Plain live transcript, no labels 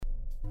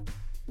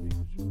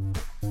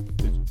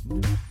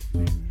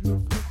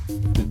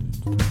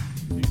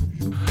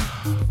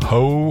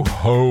Ho,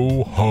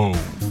 ho, ho.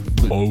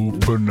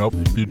 Open up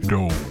your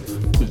door.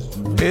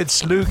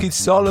 It's Lukey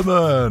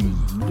Solomon.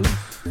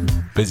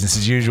 Business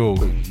as usual.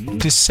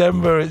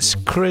 December, it's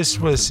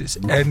Christmas, it's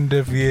end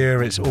of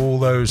year, it's all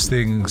those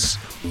things.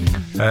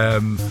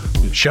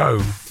 Show,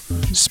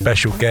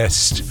 special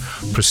guest,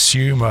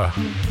 Prosumer.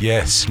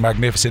 Yes,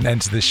 magnificent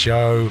end to the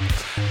show.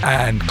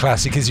 And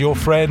classic is your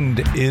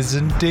friend,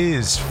 isn't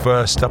is.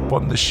 First up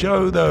on the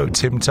show though,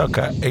 Tim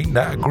Tucker, Ain't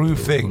That a Groove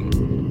Thing.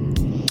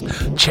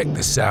 Check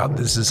this out,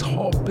 this is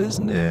hot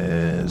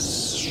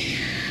business.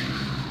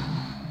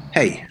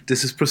 Hey,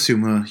 this is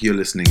Prosumer. You're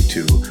listening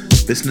to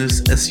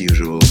Business as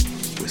Usual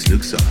with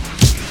Luke Solomon.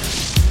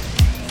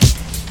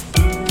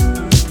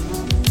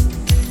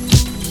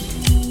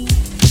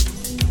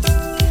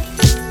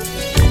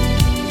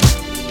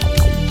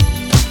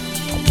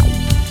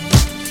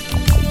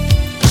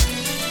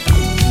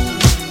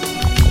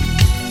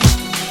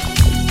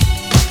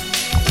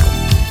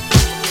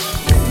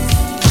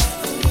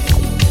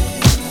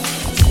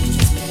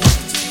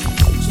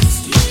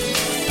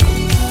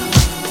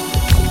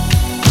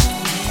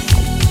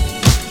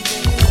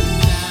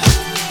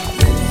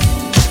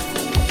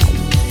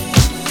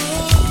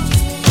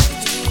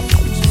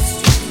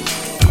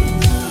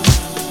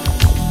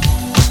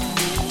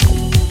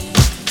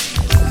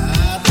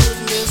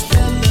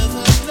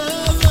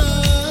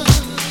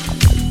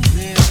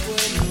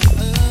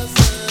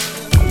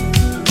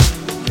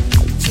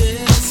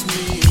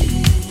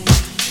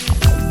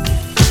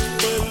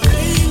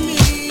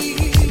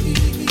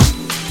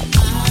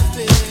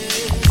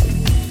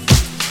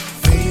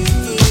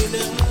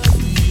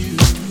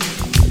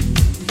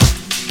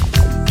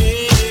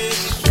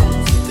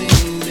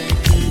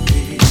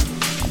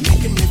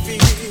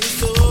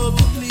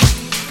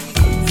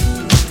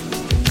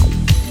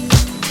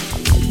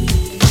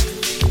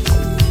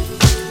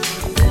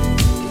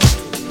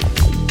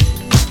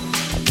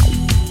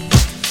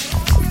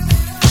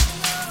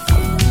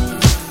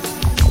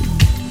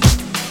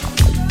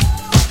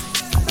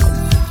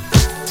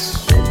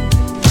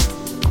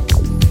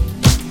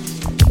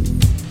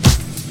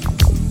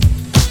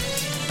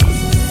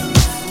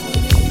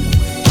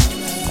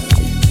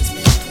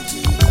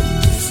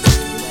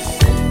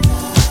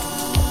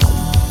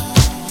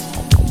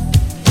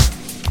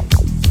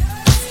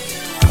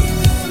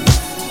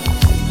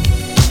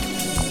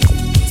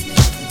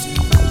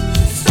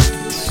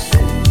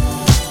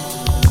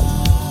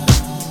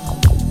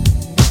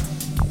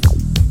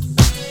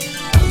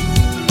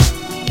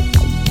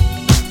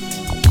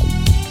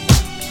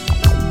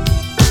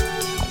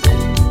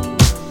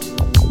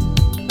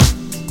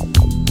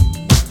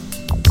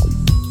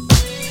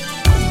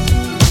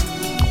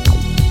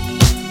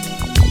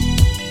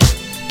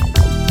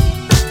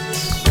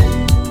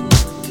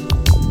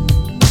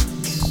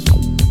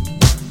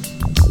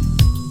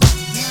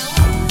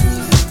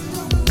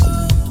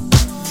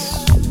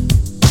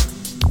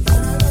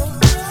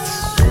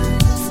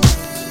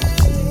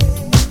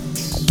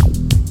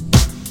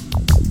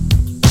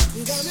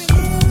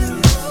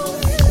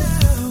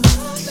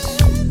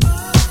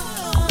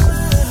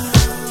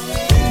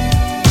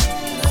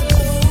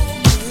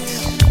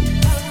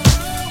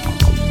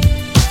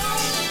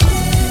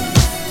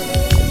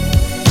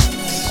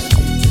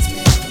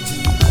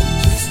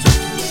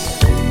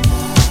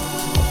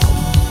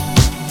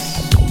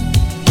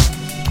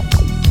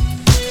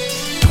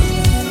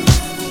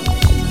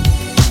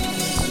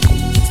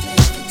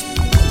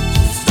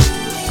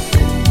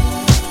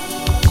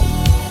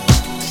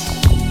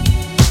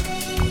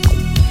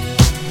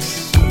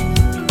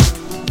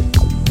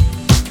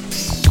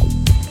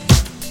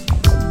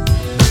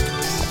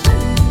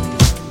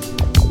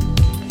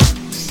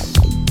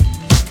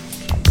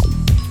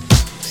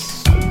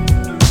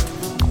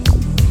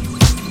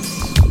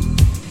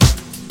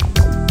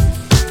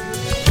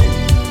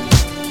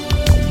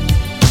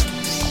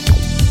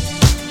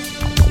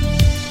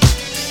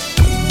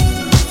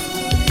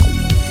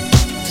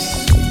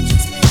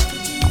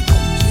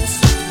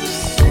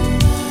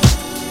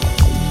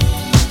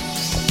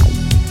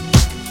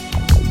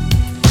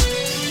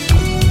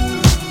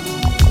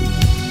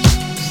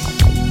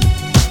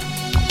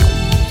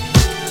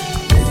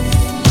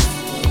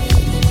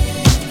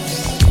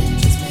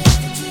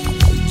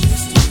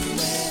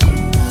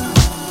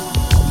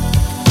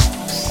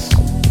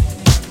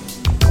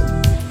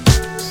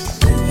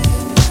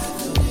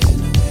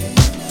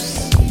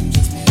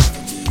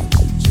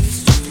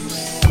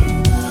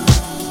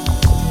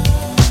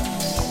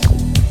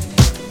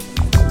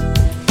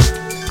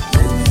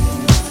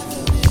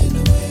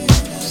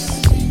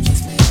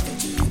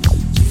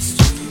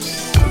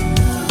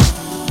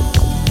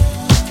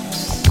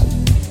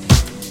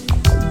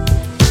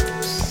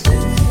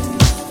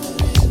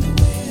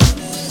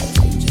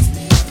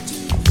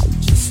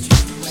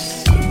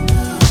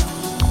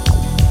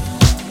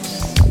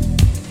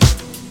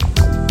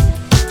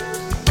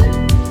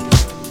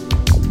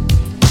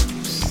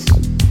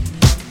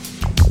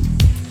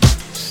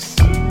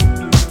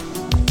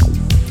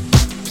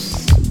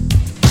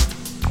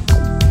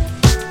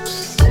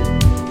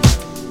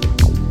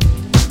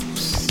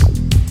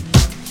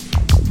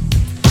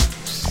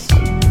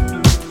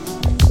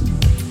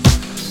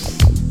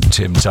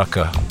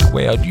 Tucker.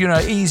 We're,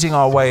 easing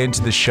our way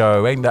into the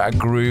show. Ain't that a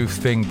groove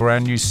thing?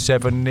 Brand new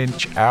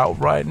 7-inch out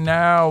right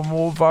now.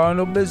 More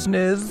vinyl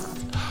business.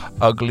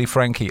 Ugly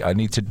Frankie, I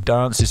Need to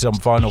Dance is on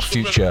Vinyl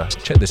Future.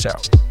 Check this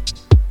out.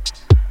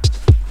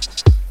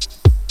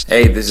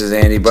 Hey, this is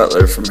Andy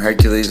Butler from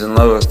Hercules and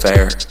Love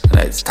Affair, and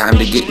it's time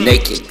to get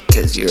naked,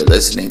 because you're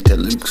listening to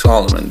Luke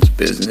Solomon's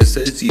Business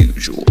as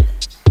Usual.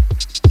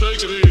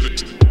 Take it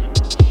easy.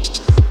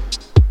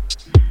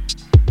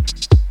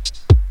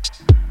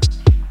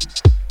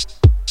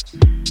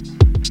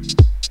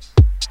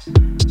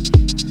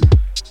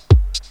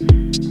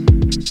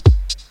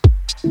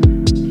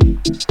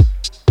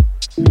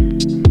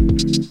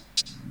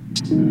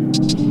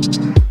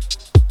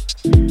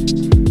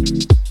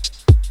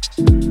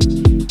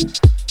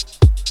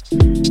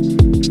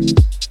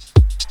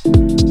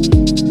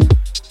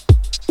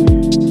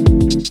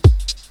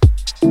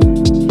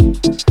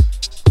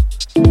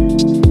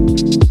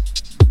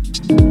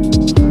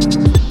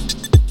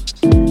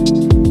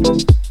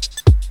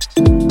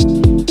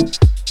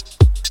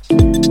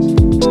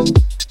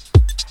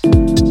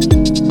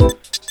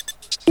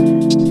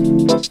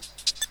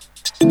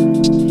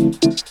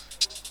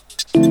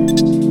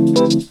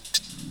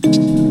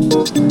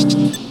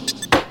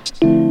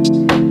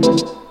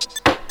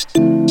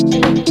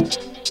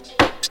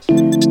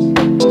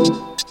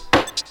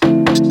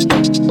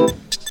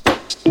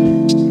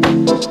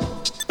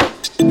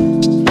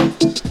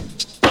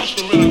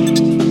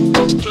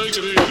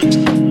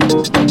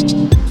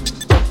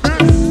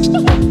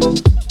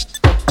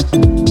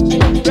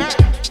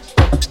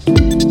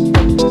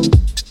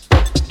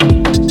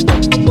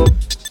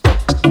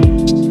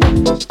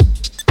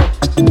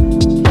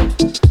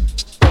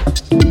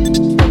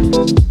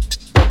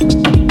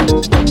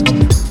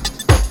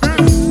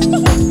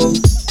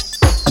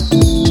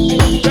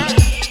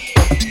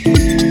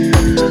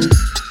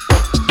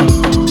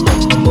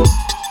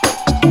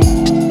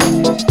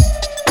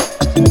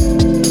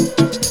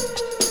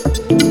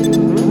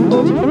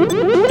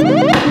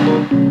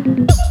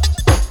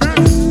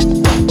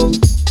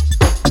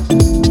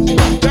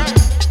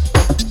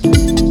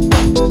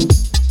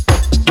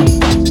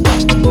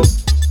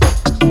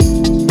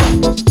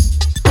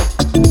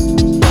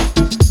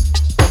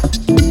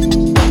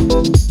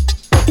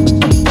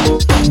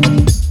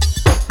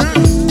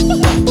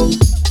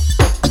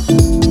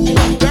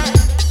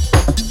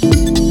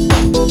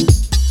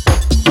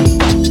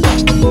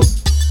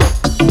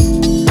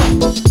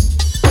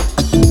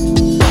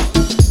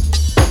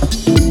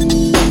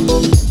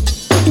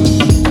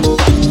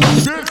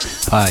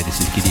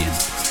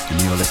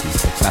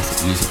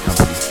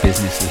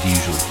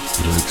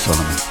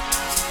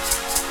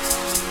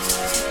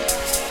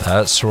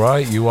 That's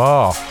right, you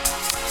are.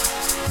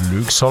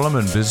 Luke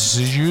Solomon, Business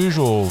as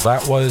Usual.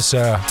 That was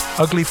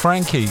Ugly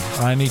Frankie,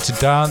 I Need to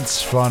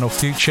Dance, Vinyl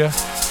Future.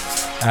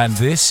 And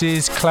this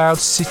is Cloud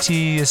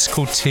City, it's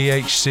called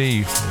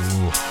T.H.C.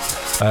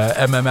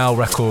 MML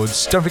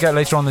Records. Don't forget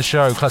later on the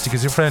show, Classic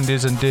Is Your Friend,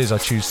 Is and Diz. I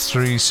choose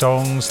 3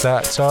 songs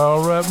that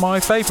are my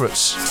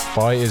favourites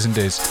by Is and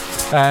Diz.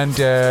 And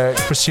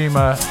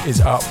Prosumer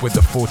is up with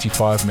the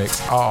 45 mix.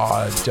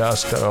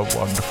 Just a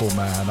wonderful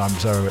man. I'm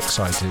so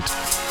excited.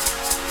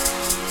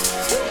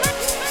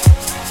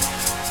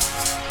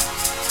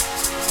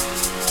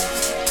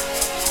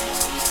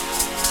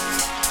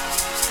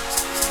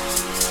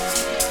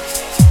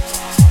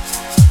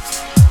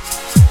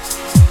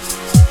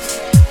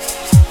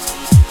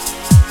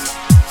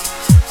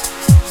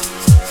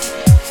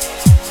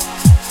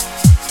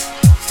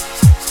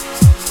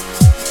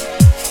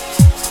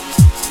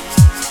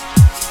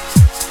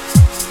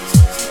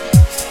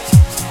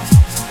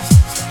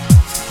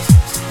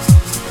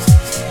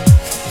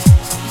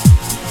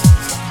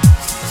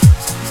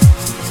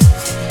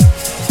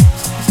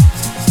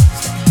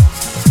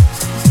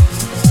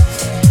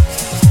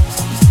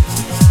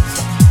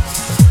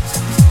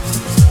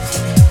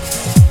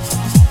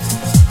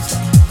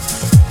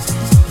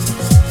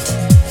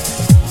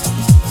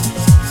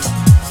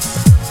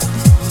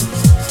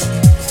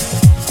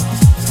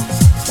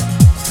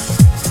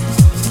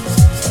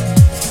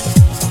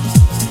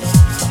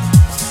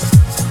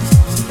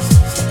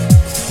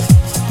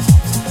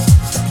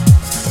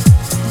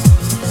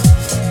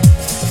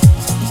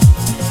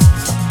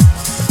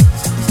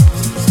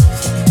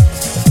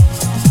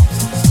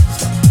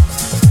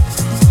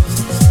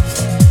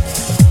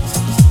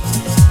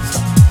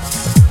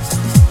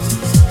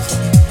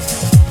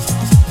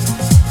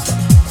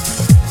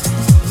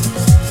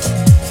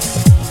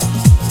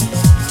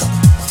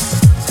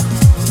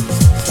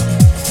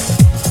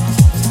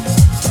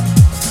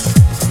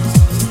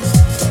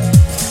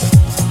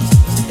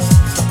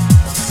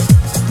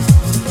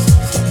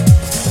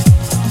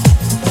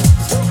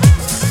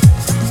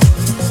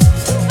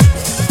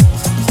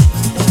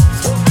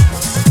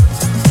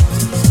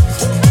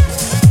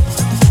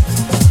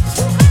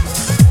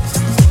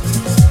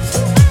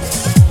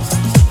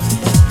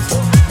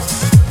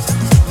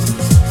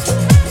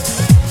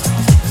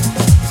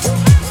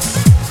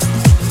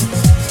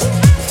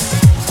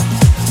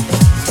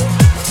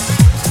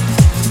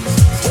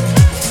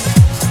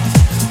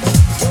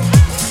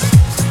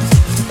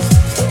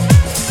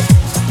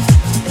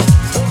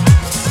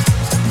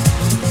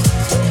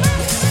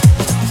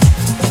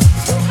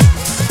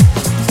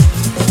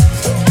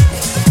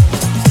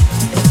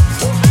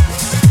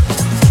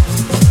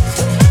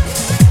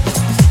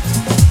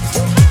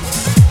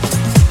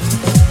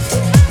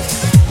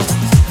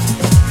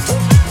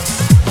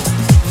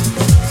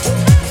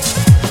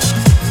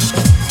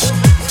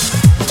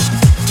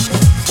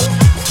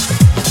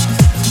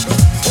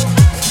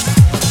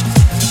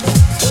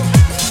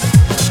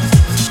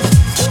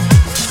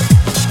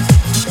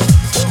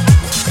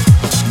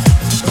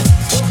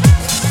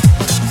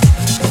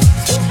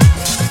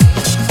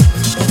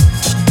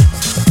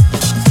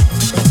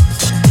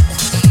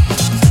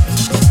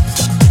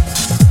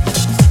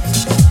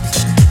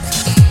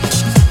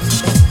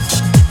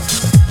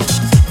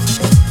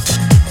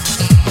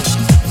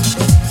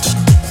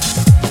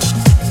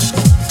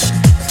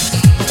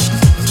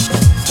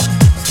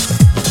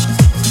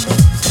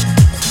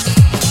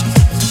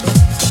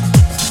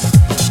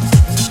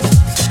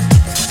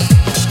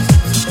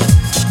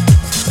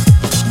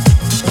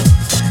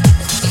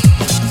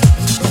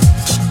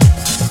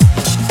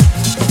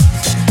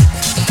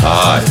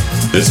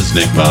 This is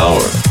Nick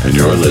Bauer, and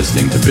you're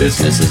listening to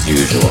Business as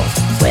Usual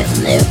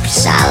with Luke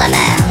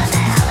Solomon.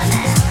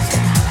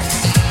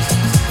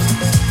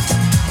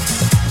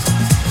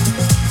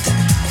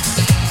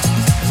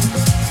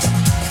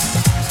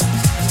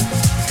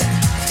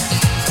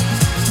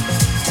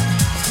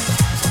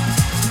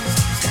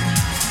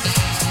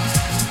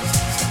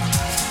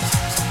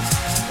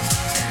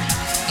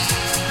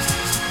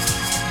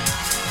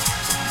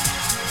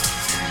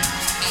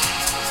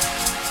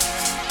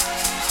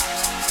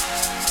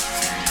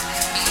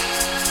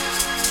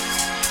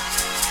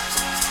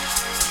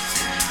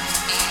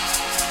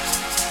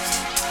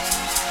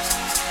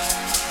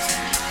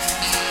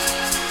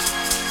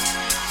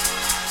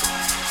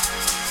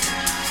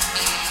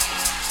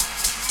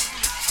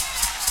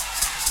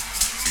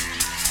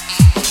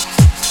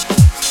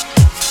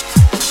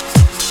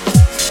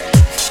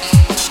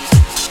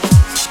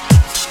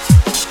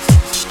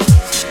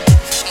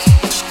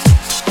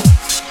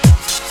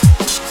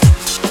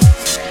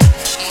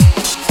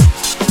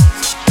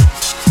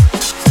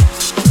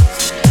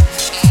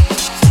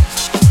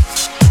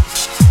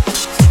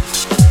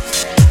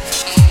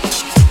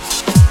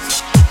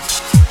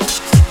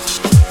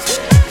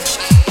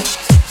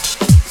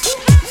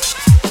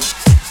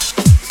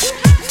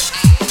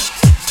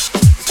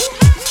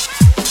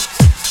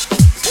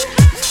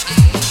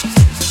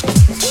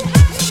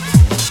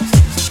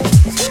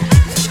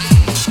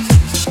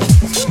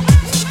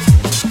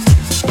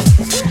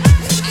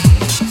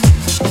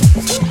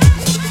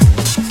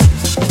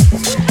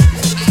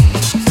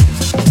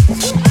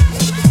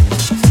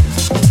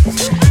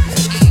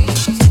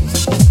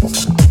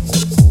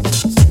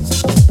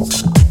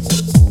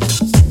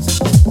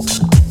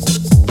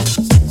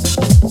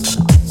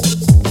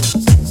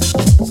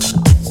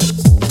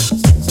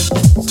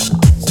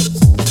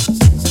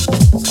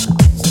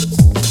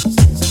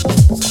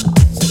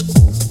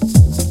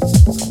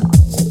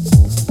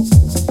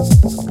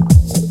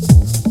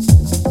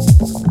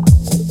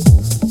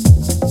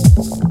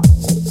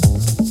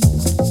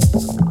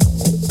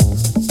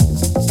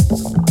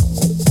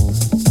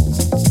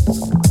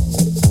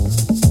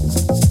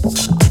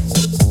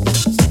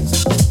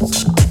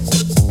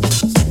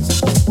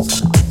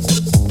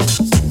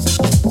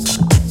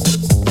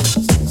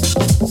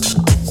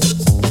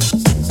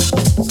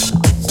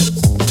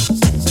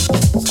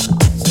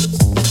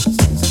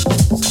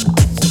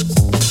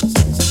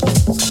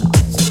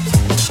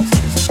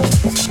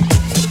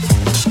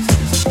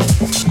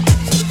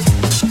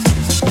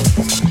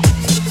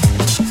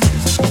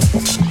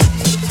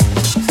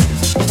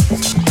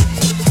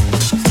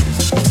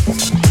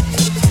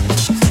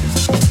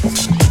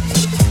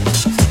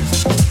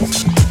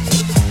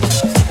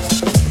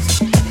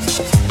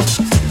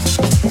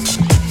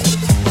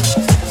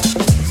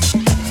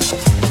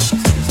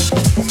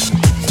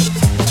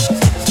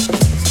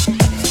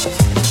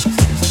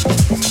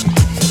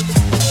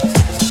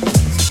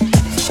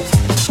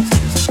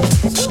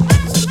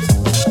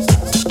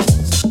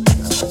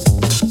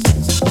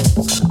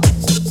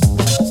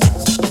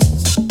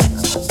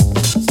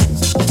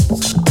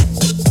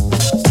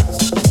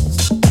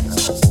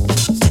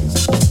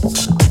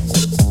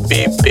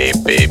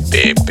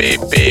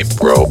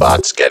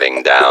 Robots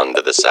getting down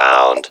to the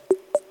sound.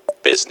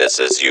 Business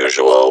as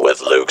Usual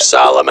with Luke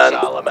Solomon.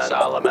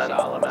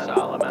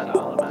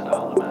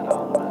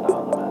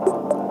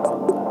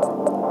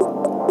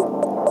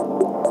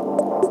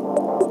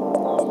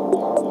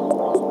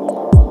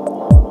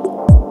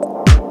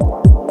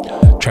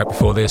 Track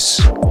before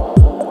this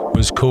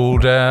was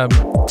called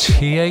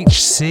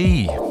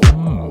T.H.C.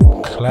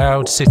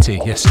 Cloud City.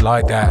 Yes,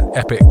 like that.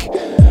 Epic.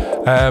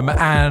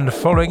 And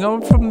following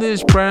on from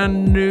this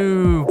brand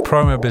new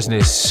promo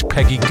business,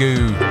 Peggy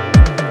Gou.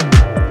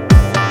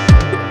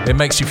 It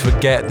makes you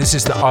forget. This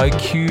is the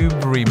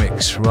iCube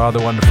remix. Rather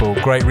wonderful.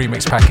 Great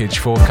remix package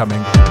forthcoming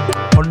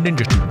on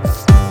Ninja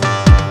Tunes.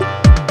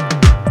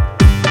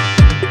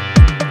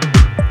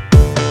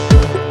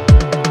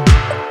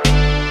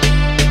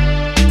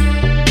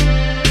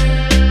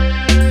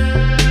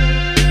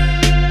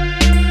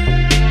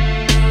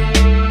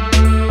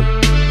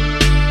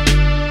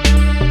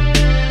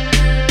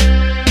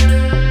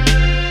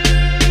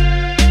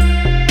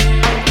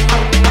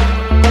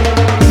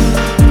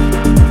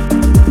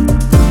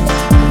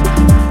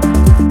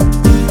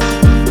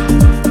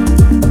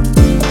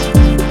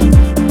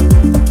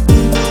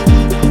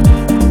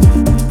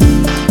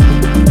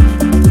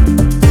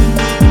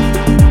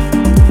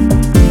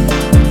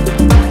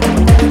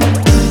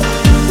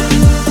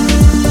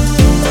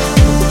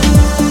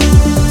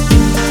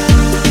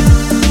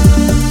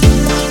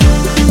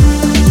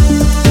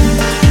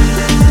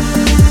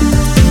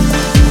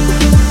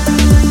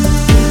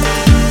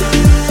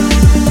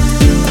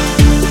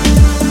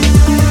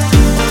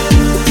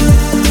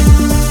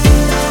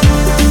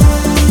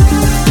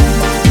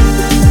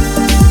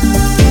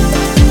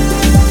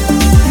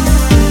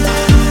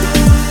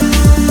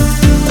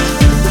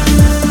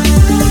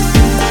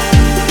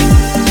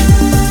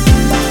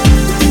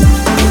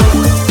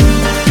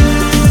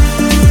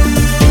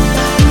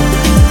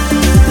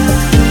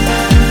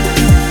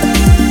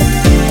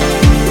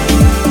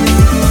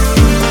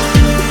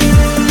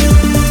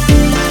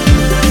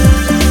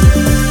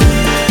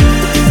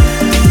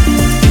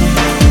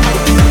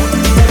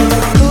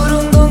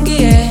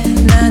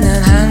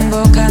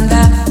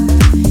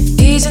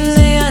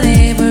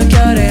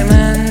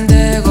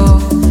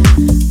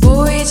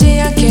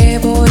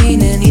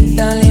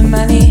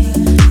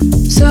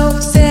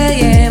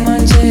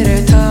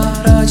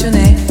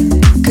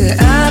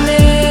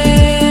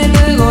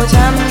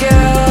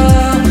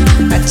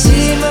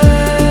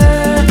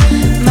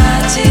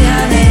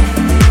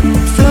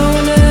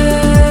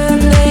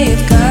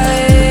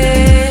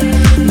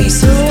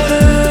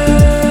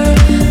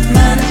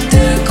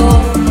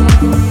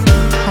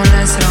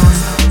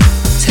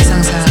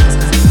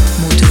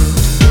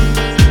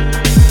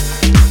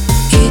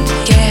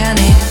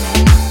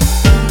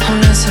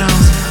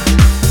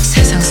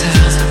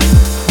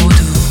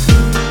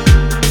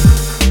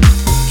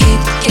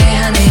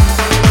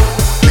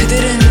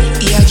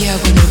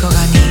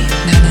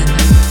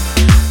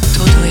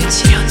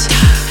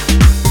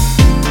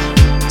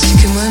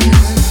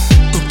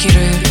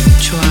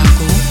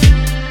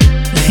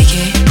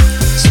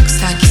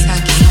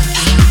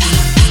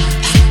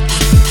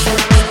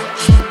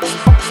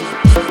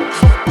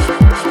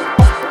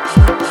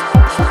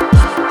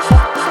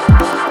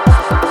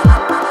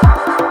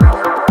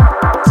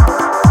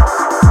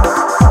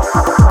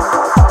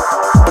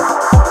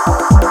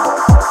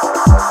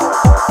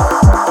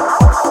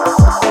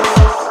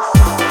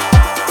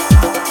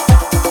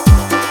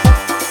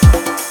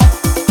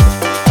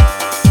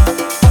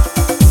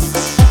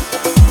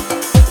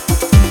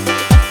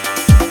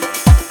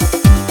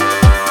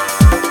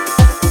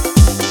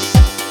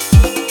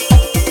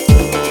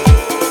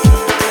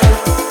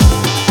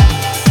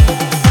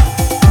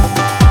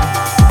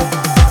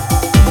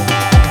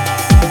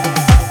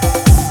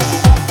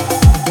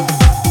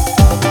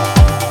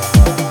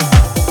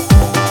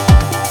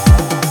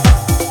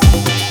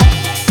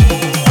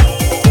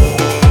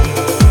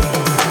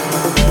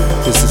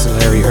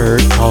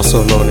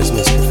 also known as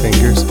Mr.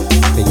 Fingers,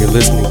 and you're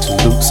listening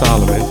to Luke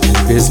Solomon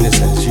in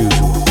Business as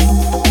Usual.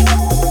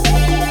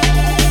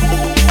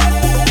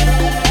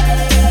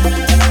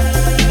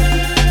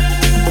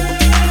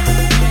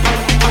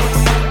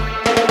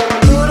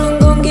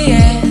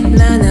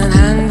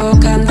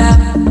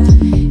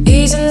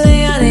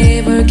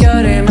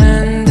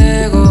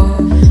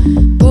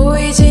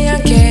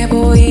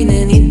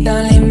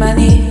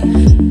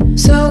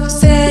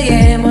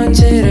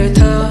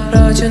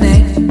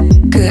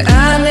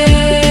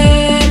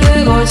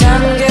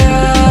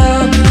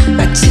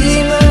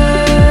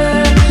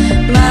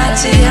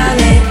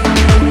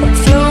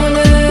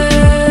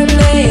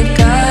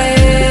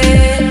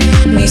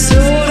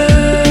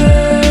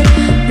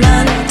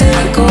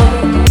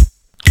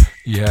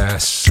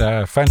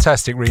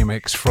 Fantastic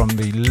remix from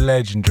the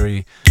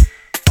legendary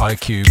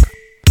iCube,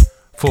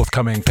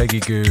 forthcoming Peggy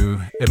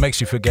Gou. It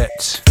makes you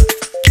forget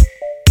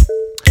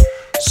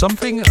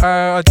something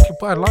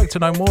I'd like to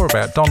know more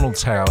about.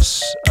 Donald's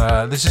House.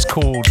 This is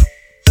called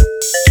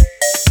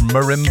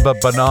Marimba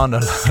Banana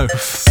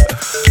Loaf,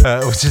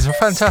 which is a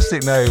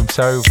fantastic name.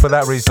 So for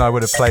that reason, I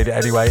would have played it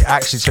anyway.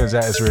 Actually, turns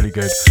out it's really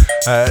good.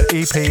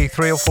 EP,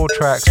 3 or 4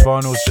 tracks.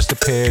 Vinyl's just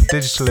appeared.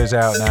 Digital is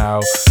out now.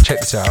 Check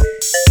this out.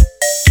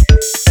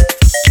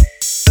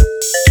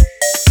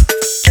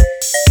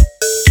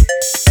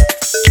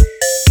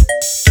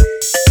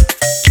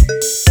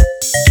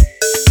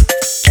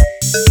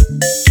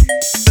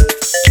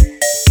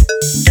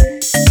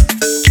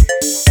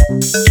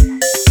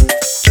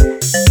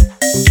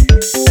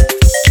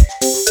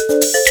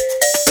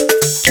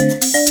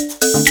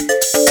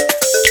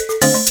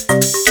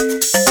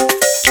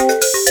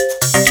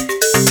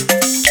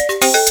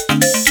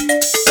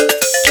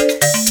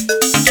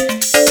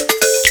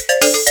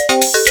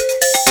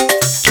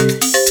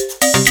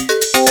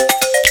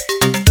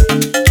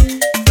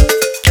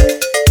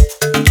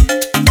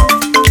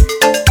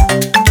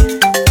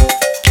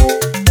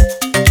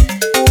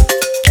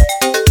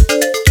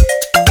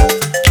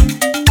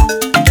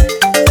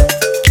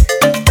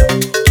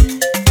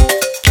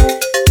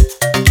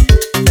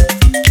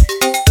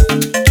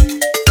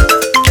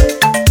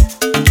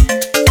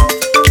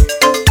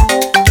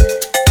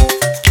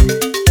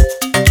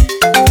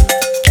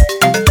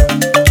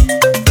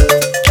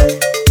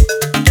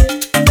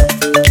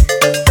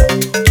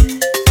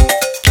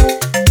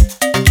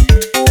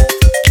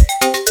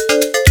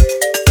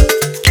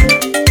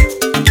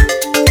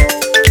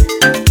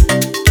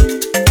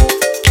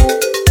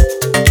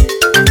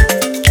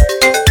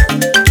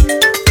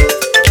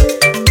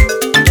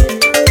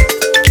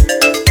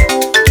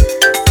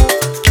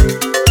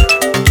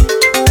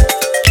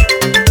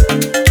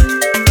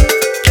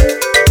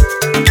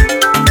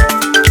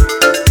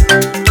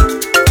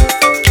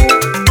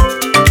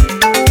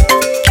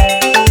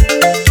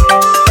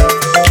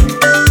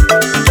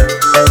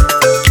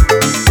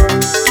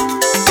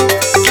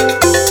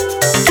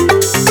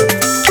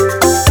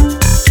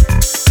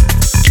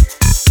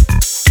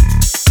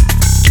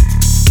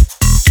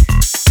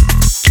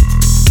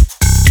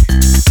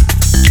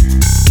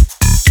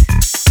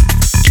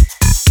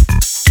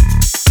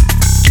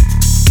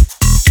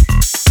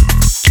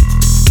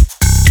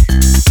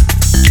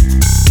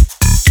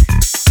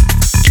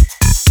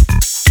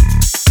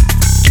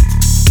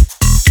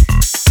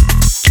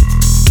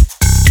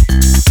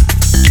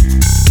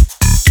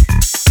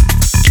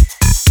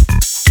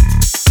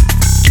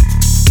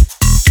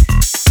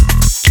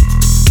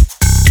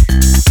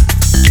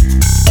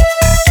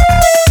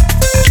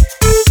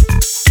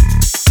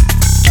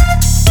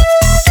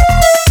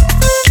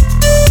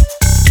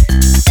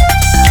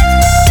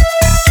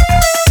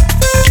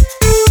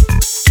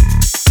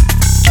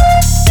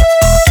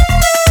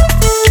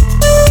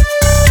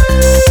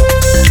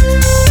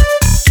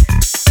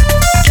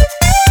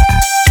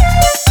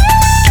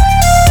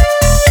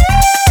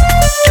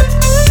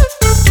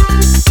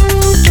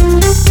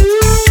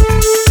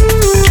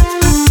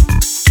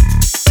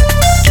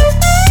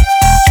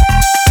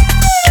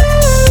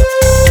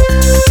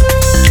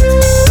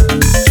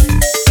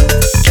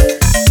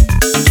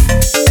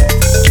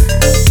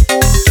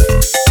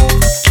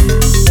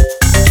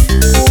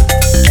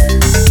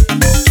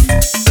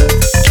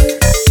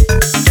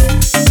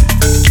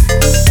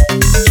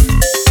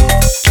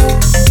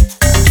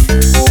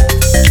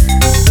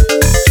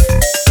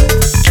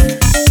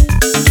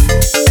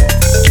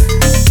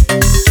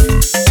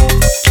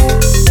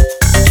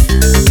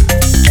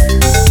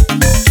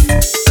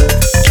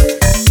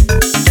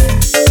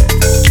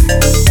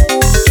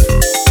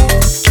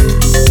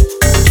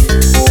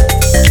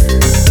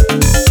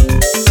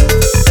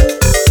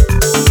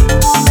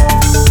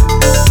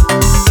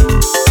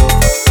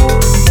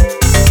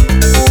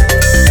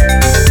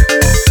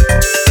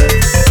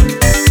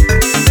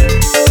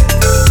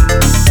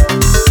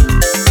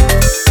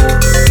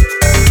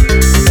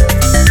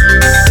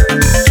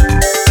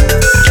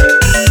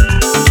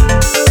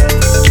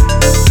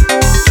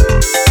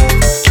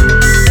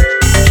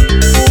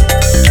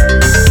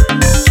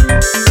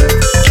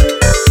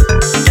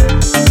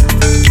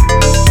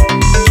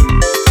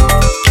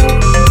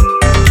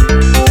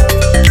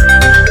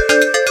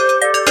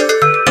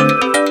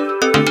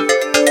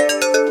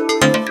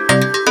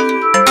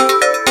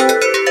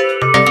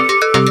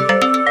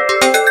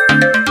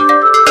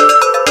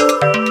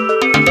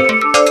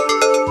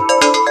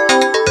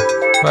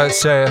 Well,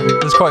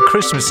 it's quite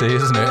Christmassy,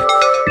 isn't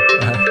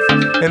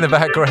it? In the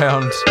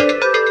background,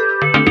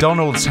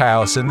 Donald's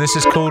house, and this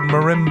is called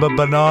Marimba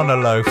Banana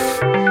Loaf.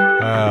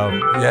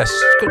 Yes,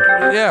 good,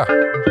 yeah.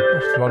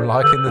 I'm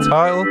liking the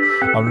title.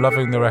 I'm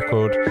loving the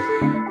record.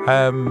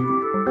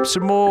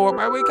 Some more.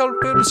 We got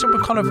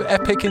some kind of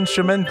epic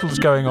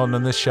instrumentals going on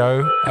in this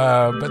show,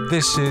 but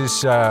this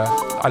is.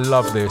 I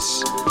love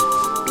this.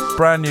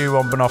 Brand new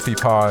on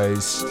Banoffee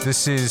Pies.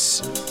 This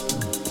is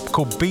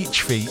called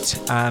Beach Feet,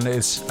 and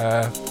it's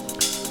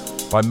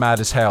by Mad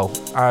as Hell.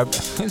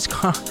 It's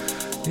kind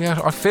of, yeah,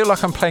 I feel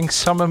like I'm playing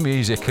summer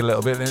music a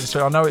little bit.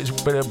 I know it's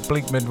a bit of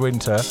bleak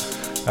midwinter,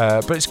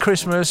 but it's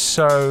Christmas,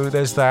 so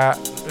there's that.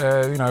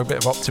 A bit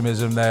of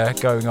optimism there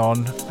going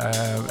on,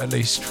 at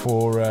least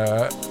for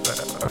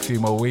a few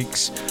more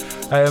weeks.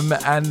 And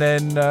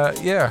then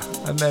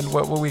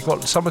we've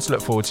got summer to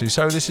look forward to.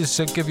 So this is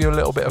to give you a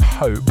little bit of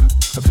hope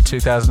for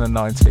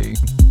 2019.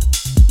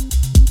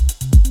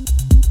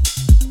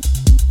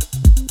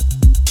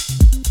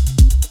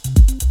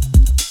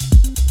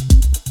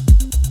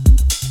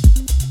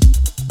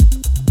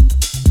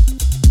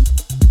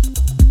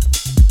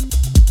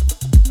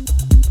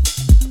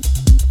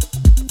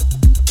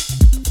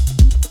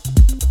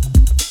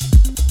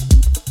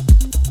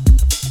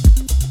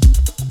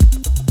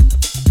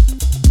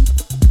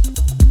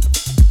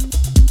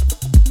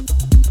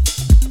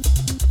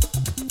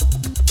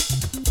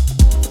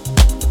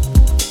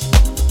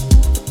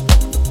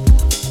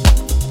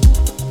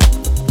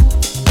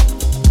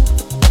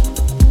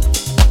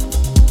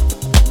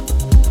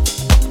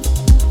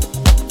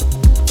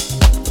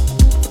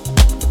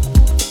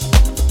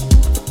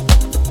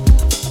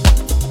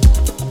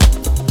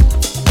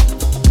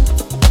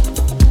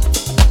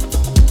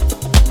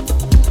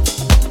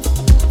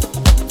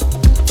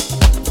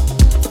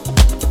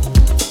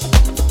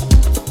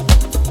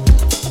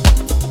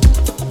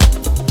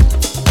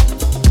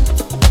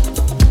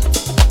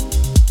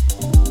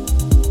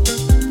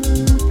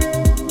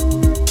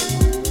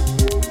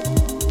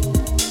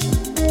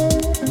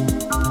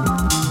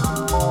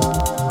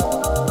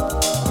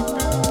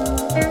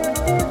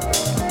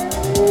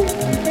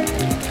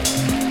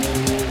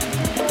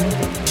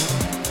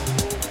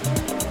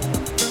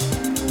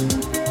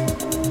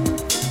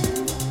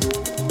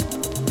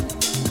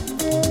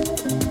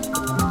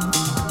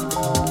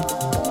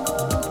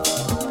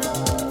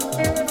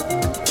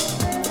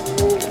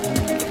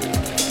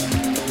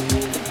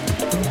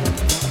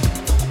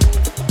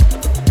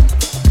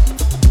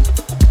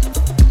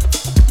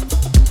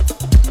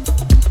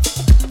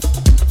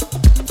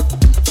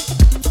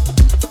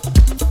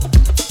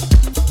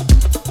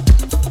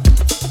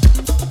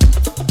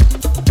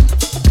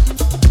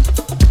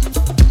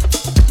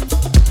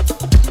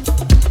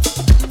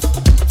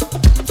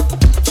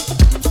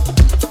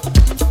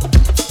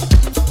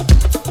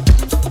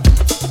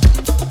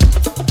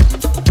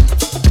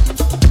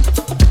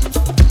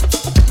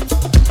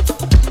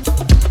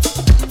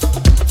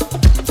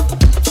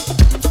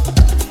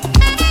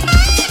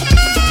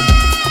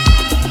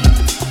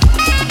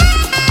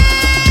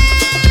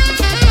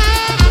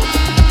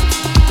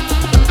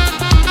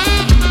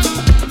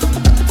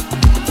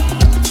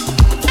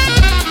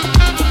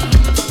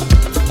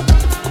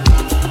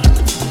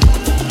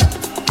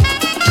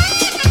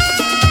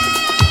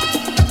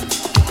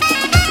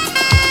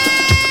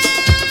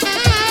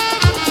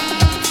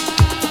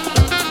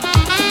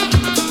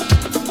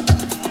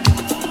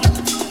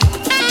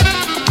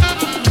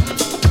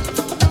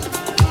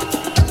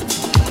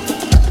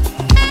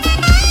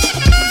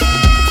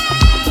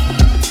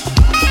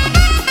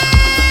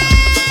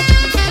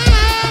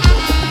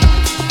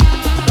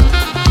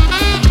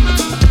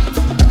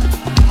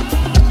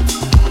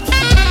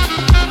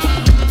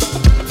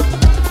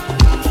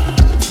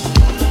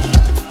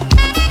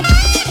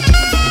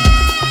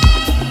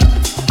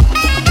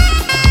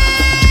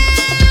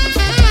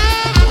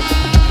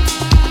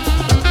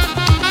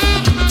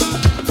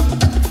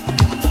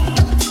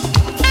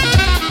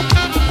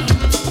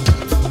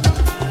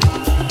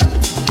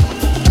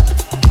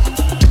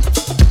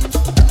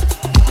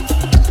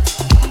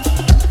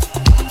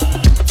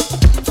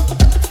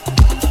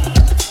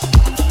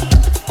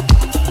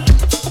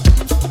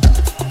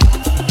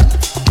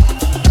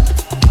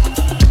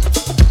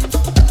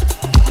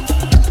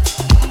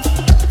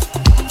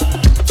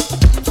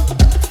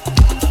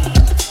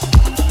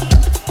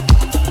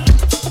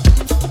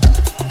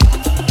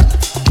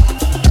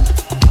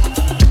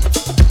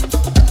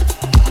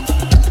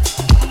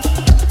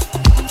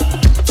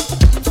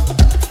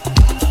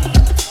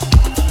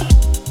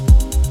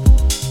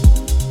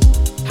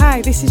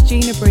 This is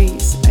Gina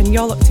Breeze, and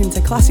you're locked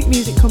into Classic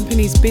Music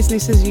Company's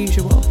Business as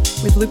Usual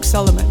with Luke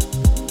Solomon.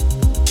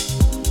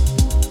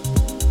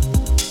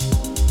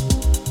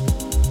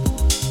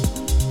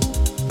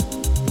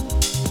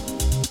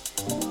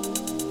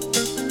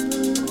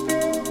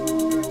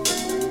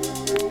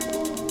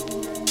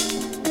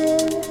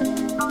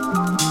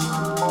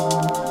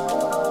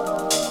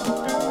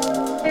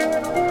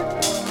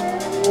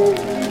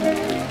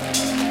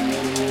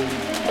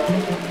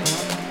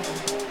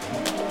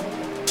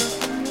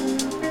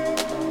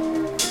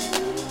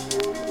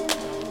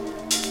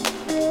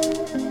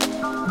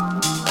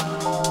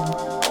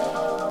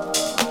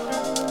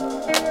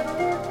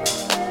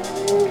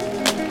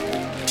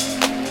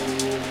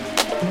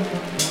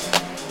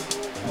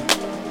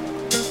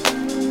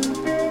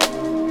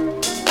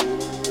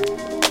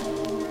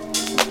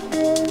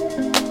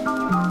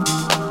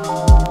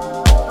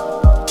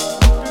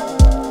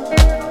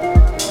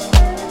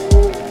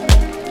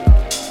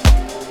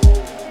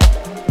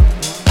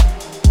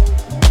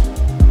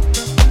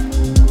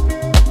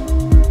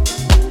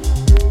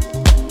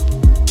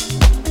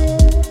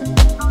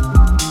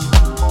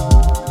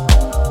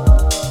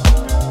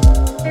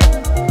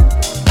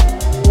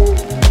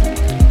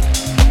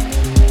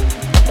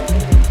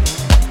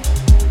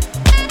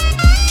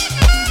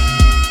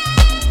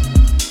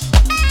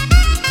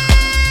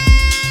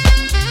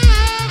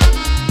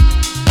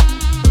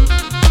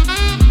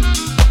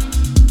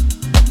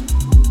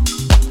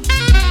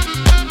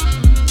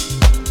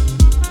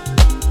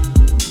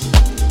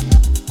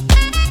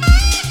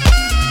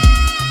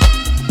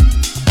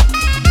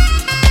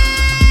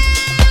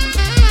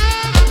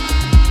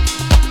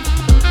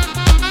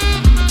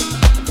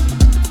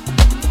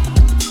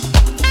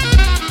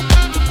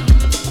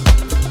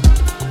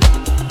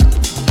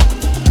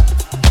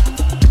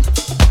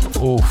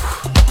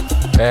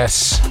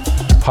 Yes,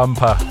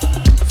 pumper,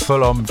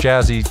 full on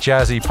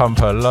jazzy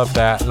pumper. Love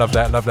that.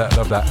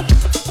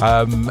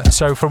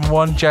 So from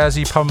one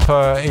jazzy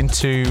pumper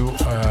into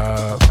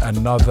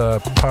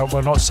another,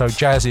 well, not so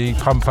jazzy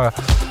pumper,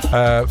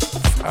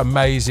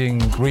 amazing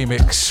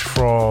remix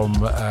from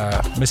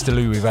Mr.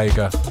 Louie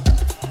Vega,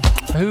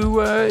 who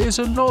is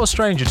not a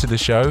stranger to the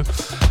show.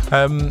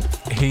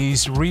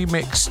 He's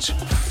remixed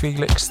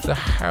Felix the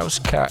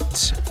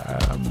Housecat,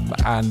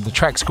 and the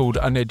track's called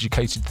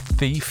Uneducated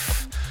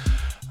Thief.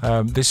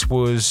 This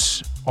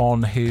was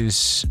on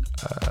his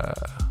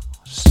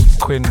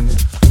Quinn,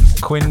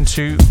 I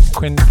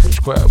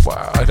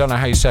don't know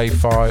how you say,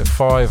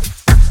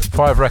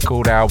 five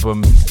record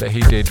album that he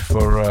did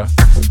for,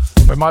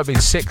 it might be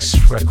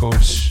 6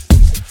 records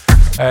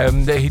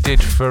that he did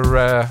for,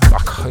 there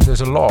was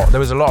a lot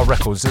of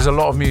records, there's a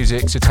lot of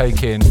music to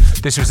take in.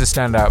 This was the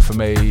standout for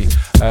me.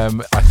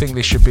 I think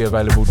this should be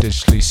available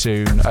digitally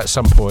soon at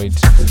some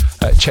point.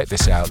 Check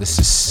this out, this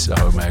is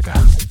so mega.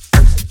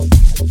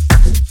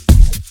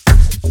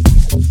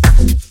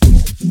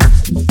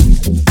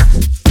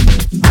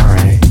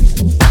 Alright.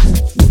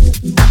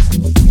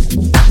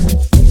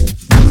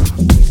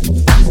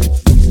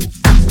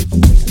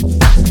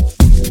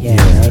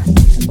 Yeah.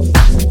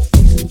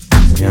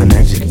 You're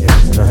uneducated,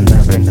 they'll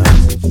never know.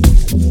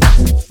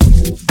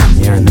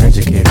 You're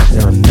uneducated,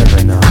 they'll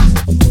never know.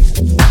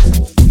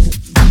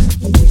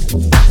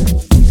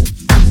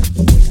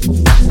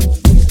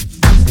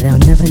 They'll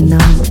never know.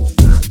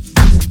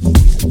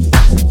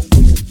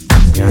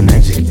 You're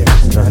uneducated,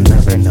 they'll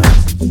never know.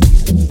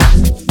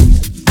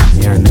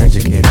 You're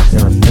uneducated,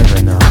 they'll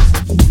never know.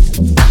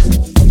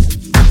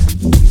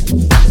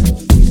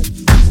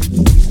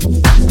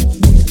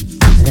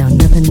 They'll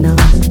never know.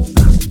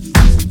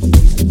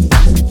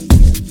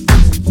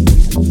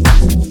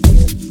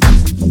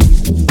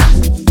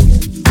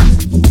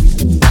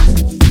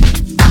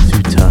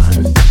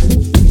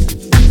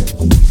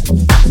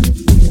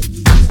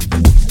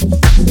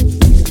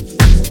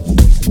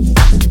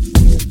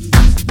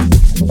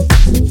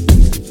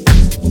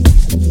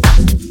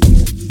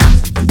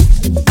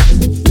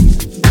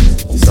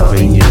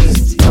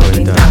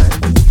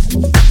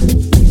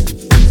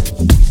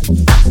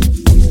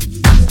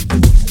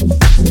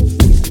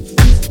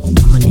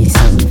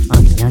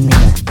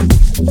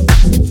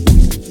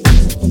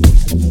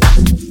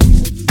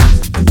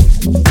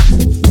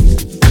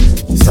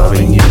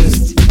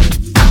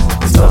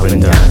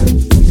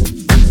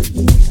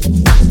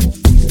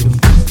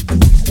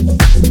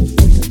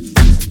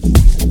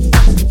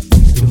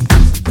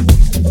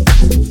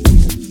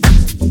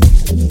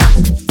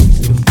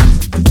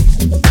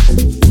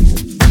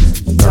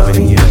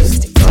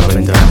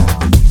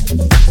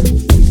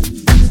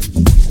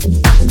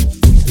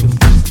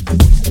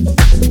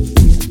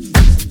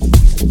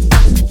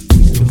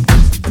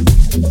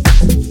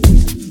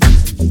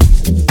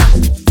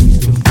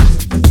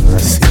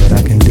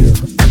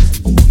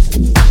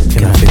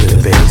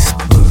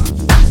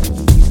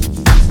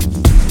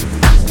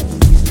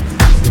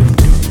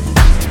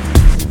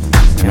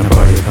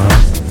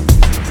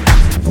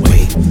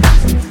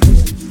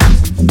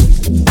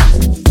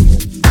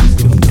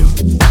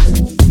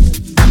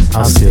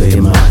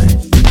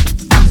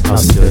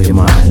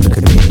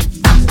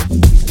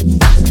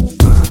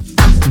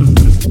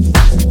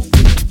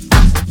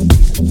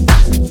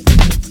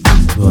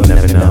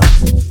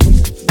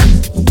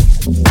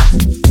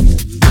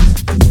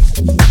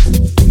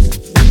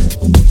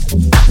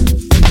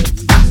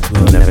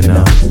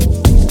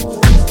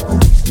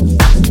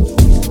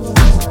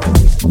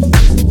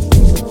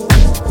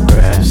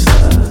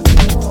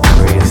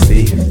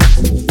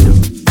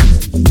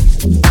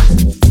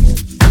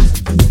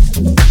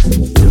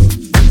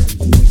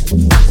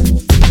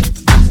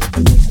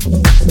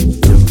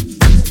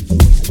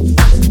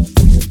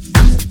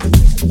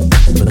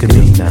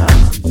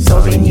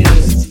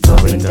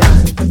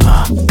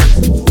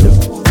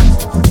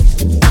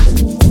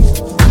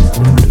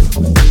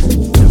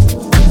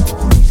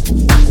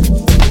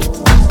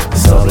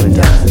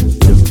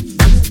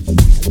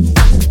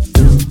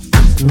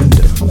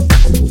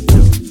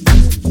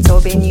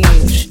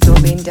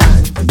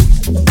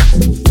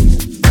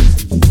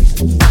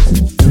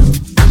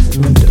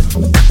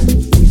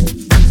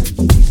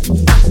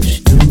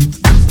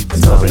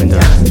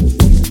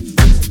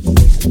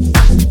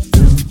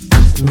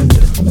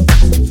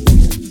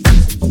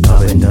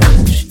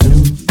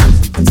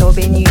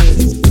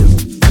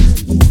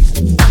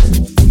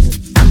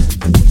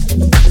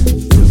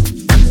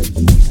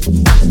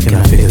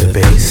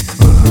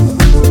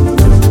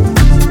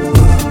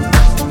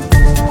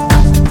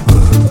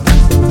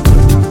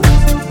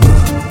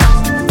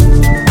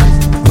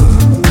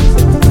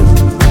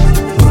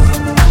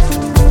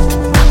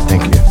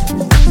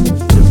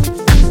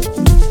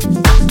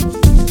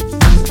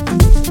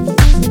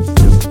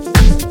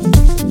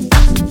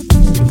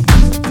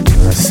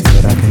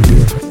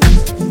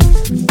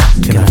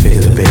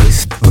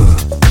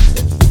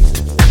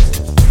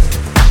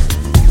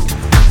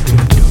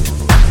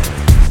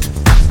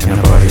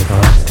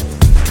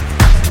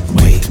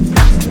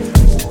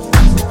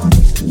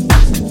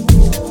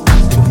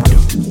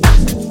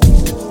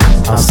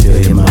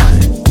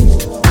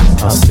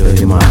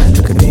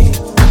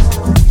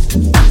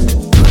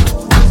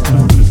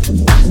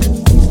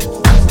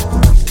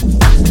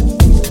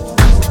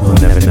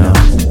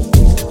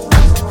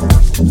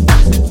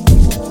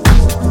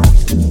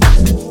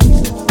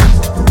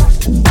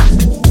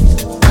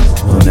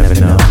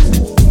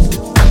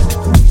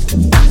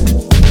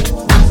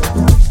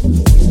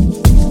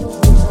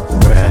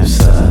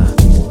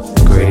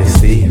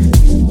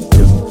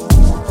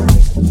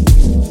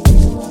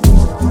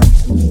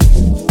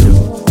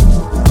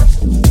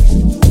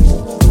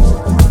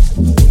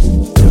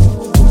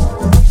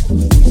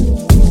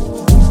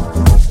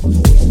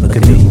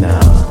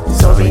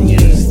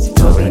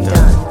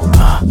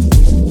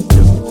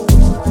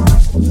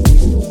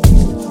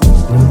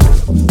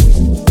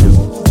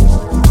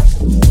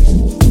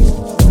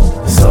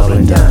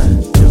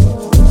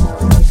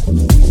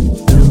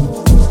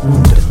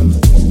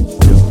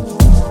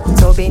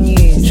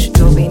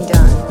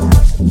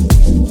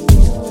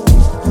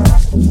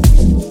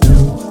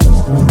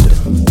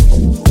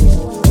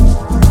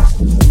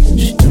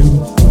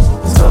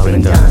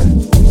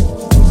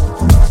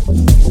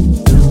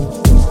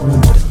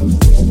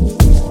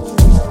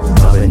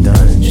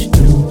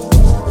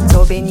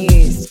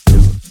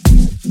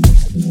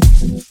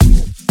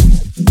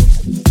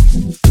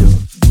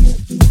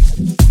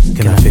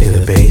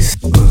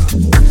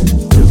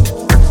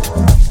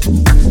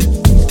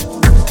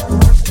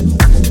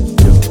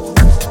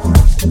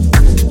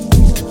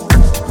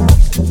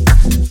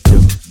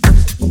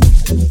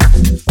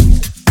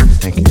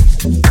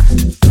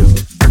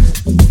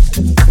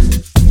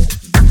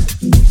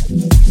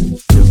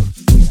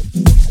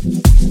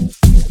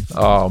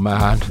 Oh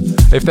man,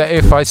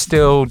 if I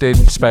still did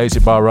Space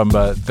in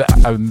Marimba,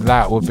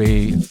 that would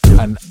be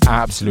an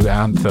absolute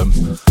anthem.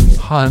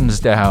 Hands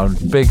down,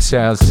 big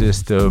sound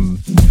system.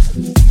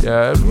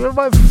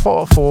 About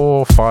 4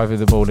 or 5 in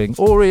the morning,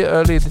 or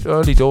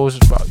early doors,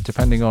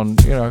 depending on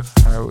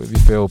how you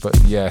feel. But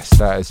yes,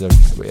 that is a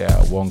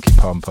wonky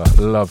pumper.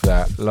 Love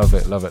that. Love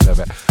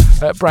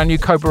it. Brand new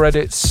Cobra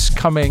Edits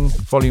coming,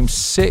 Volume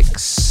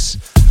 6.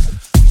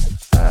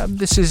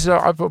 This is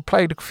I've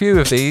played a few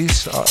of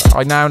these.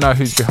 I now know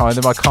who's behind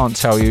them. I can't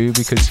tell you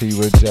because he'd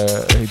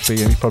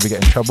probably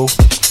get in trouble.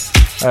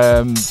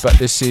 But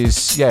this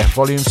is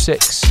Volume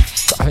 6.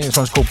 I think this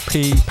one's called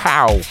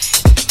Pow.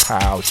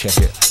 Check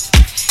it.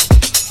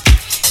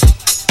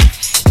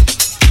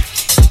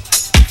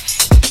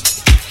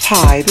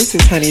 Hi, this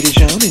is Honey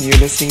Dijon, and you're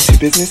listening to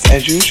Business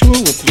as Usual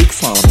with Luke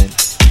Solomon.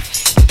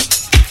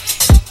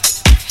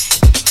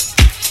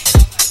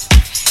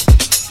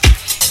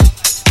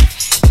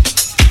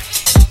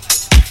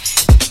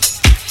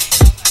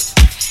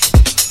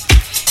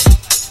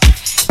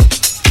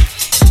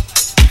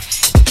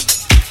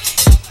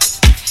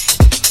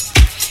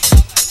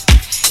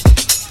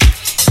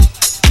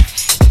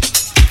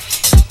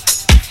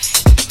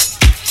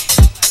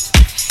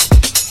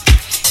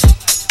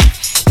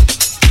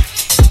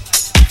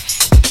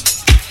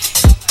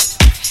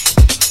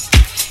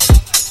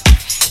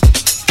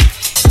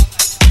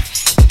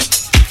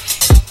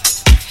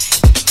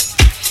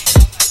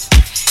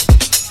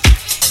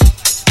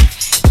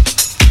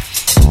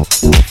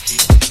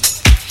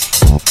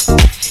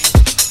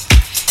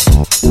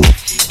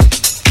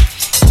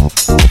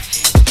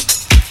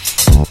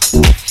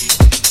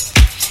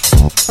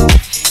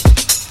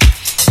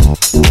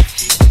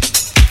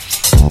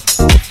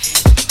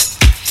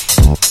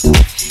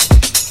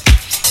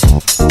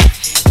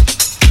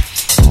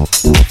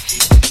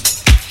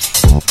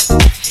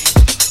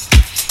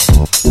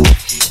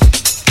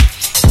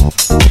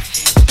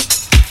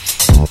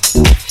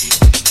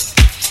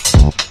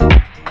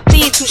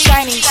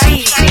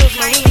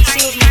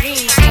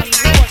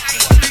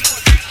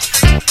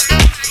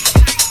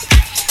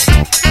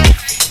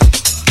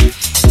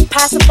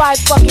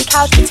 Fucking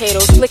couch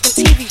potatoes, flicking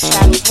TV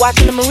channels,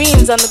 watching the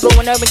Marines undergo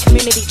an urban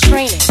community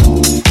training.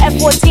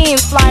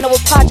 F-14s flying over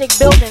project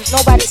buildings,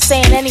 nobody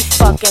saying any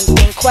fucking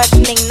thing,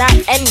 questioning not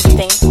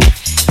anything.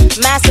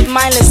 Massive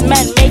mindless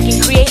men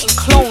making, creating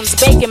clones,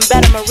 baking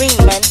better Marine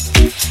men.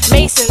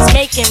 Masons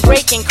making,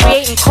 breaking,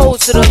 creating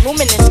codes so the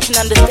luminous can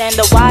understand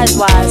the wise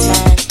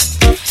man.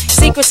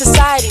 Secret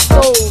society,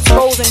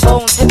 skulls and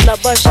bones, Hitler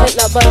Bush,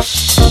 Hitler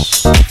Bush,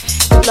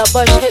 Hitler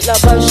Bush, Hitler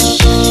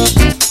Bush.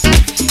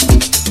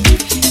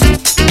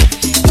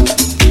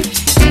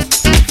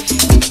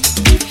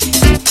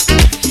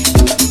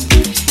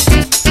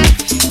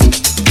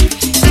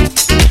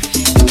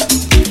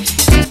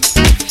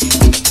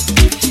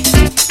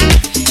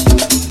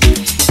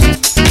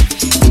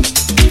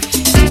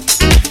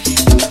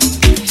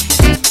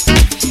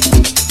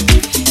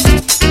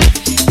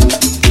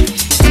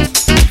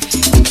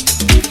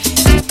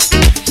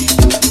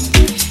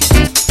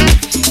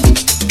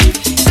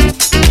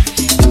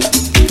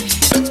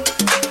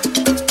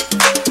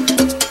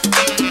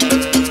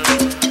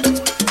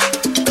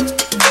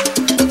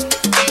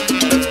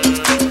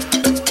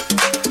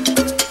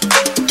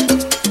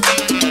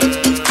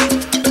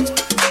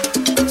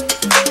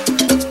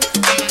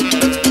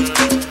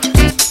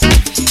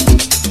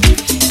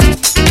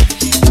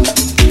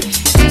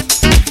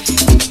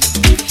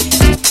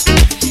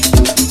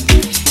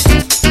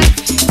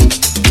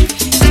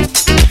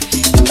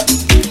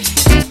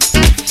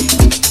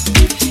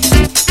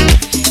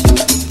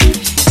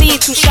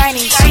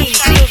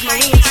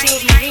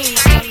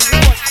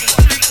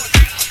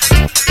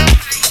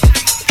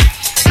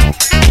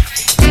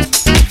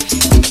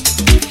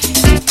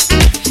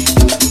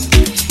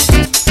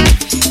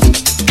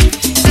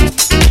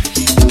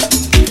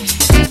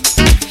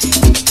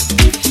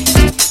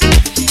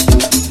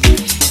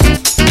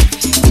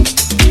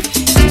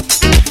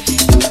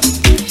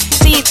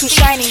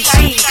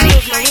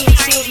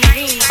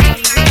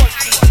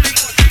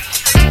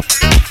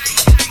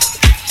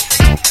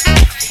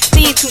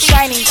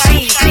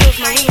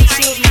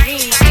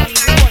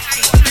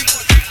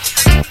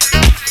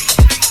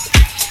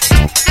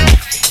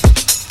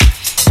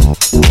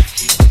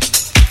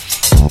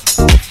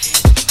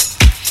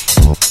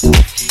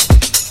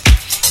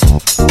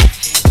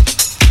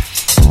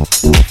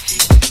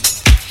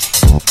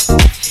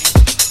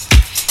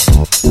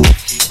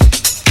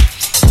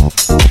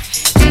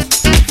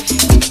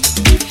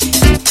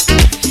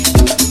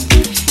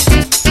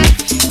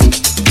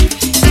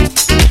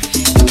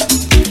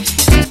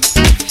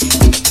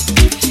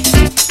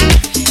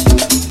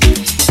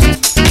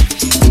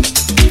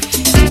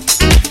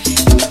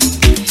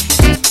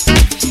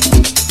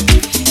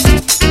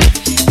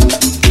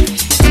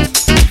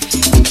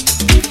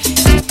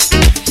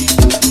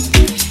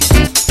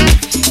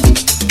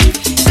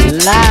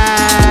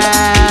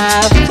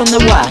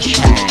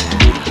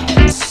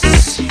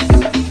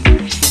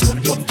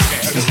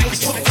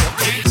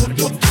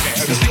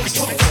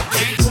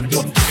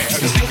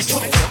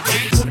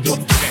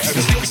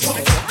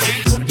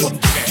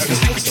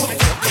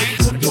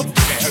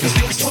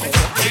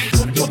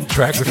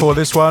 track before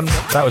this one.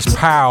 That was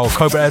Pow,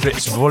 Cobra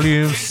Edits,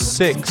 Volume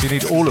 6. You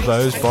need all of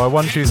those by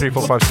 1, 2, 3,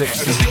 4, 5,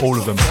 6, all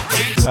of them.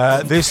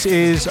 This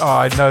is,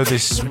 I know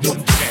this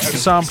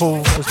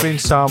sample has been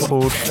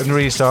sampled and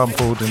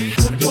resampled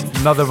and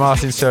another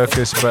Martin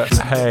Circus, but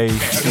hey,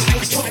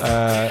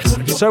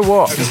 so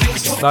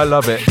what? I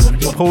love it.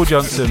 Paul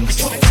Johnson,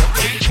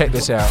 check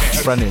this out,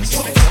 brand new.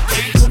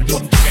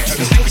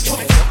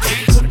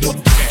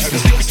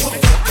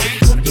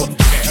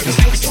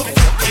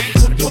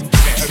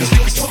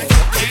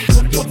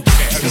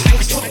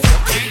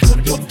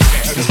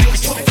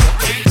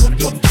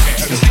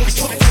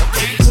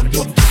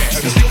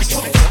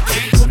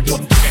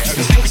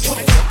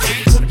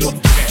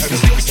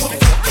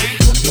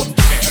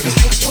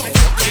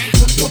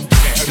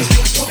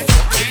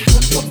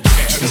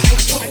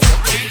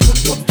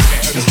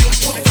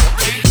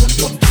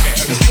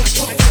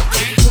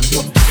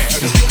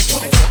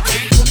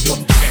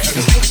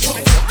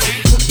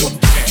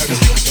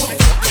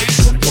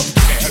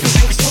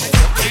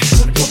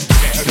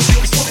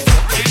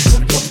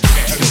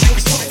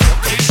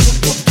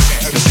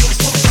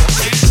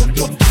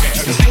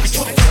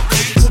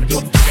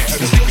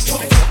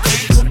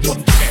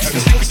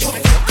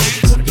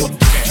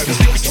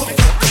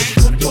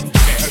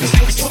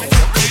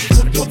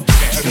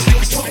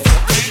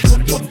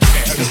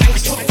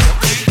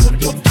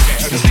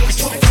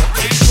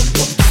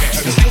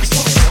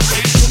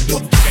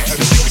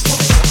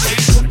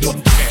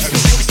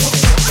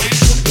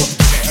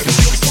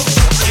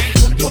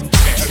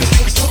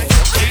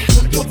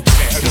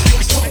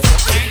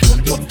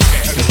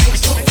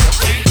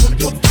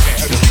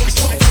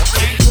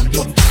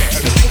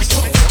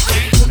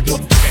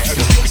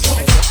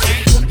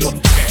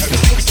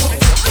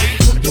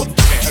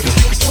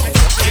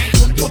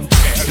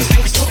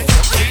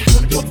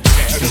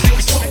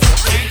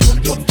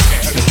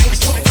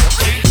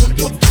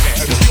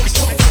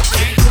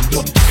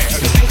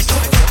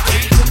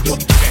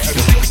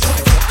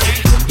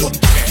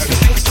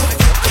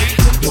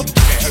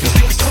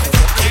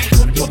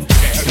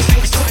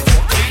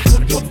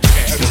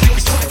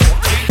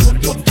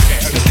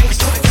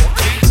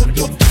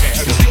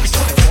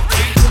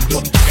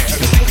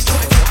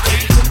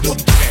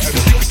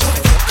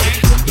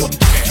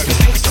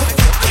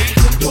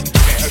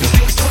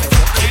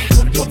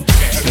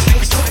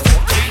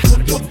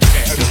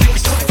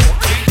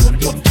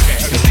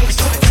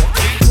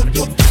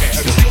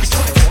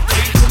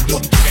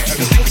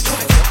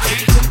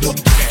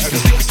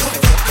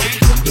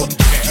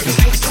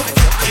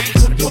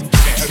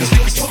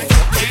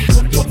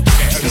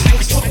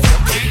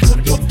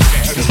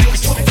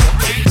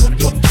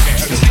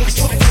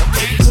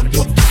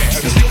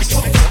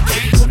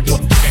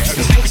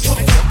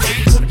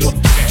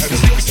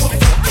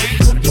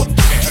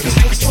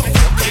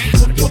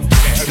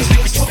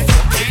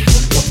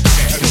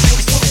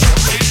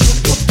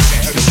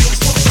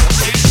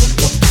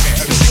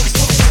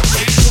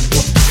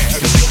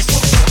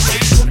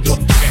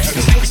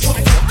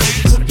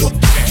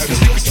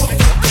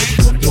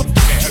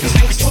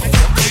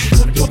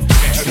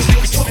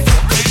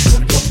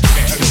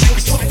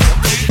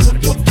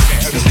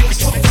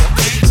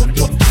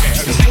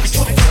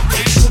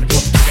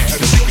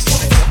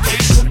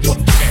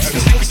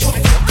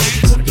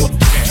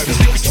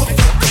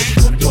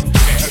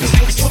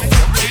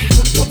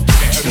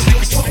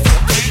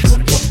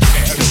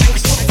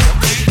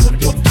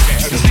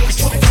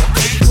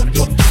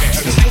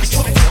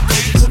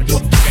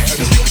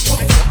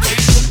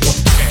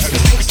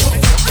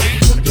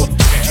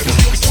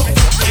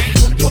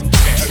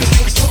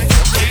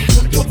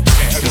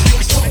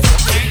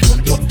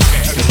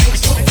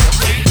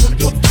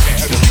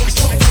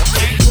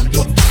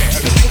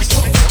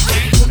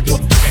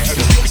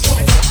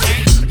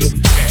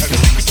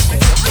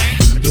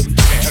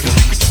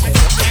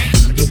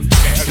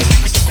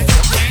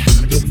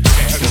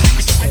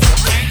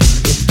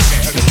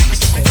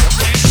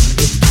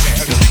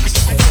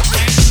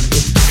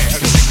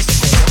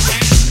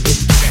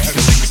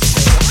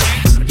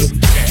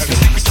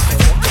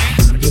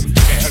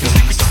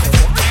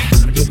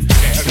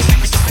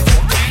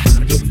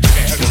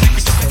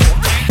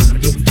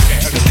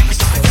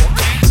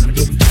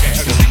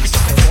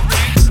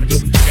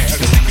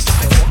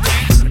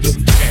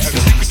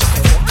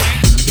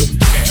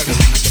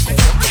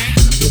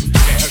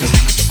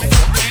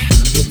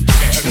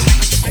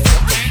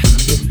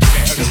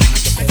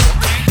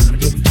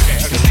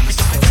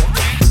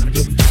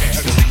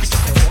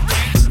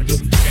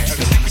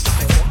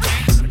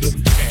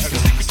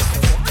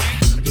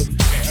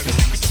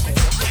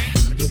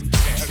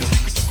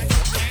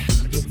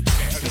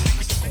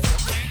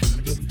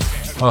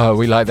 Oh,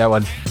 we like that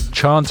one.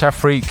 Chant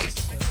Afrique.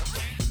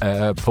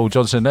 Paul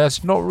Johnson.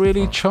 That's not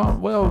really chant.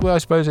 Well, I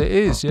suppose it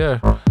is, yeah.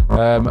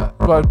 Well,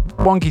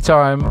 Wonky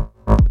Time.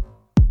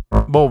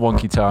 More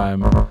Wonky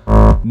Time.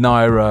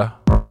 Nyra.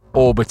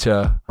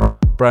 Orbiter.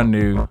 Brand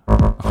new.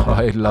 Oh,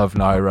 I love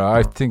Nyra.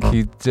 I think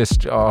he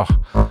just,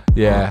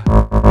 yeah.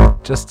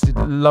 just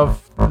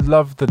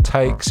love the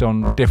takes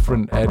on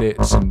different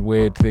edits and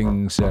weird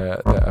things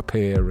that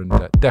appear,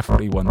 and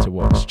definitely one to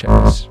watch. Check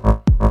this.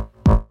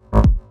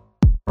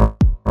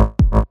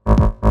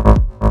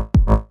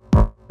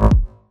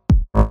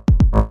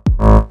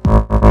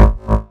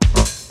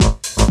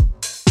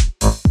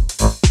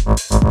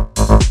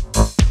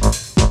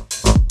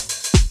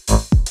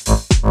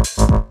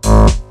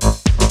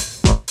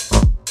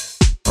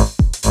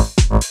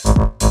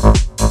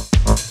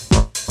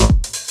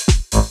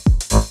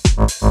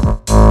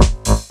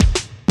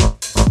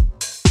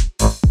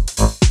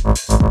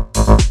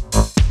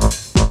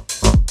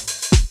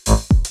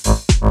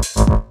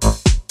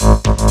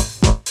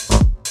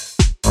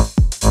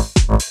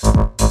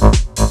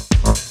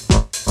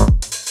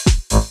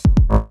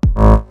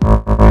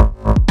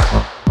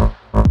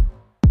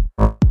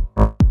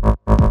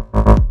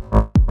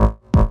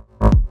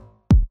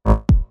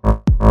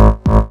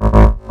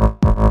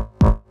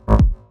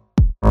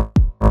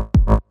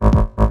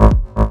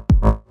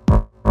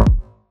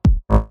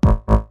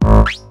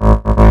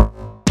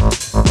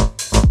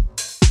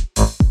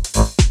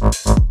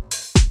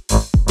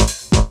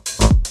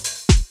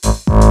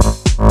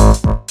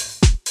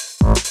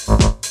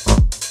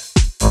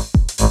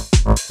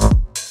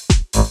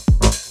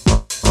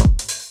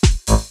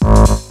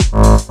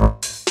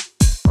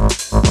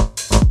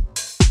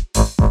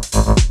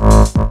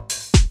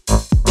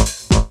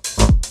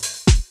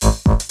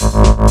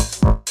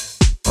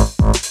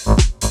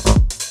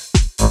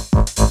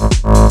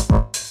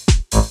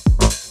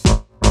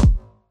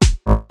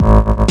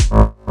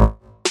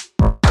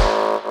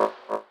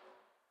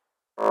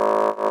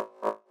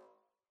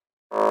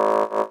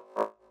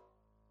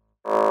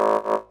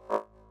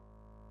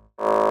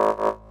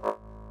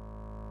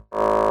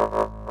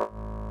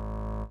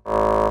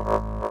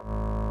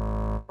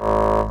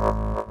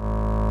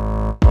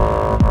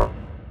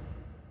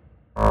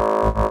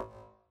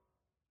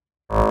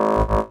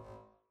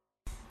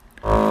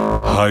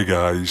 Hi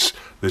guys,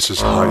 this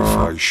is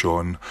Hi-Fi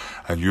Sean,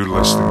 and you're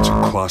listening to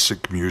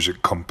Classic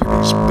Music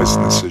Company's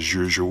Business as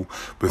Usual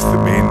with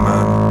the main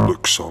man,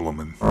 Luke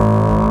Solomon.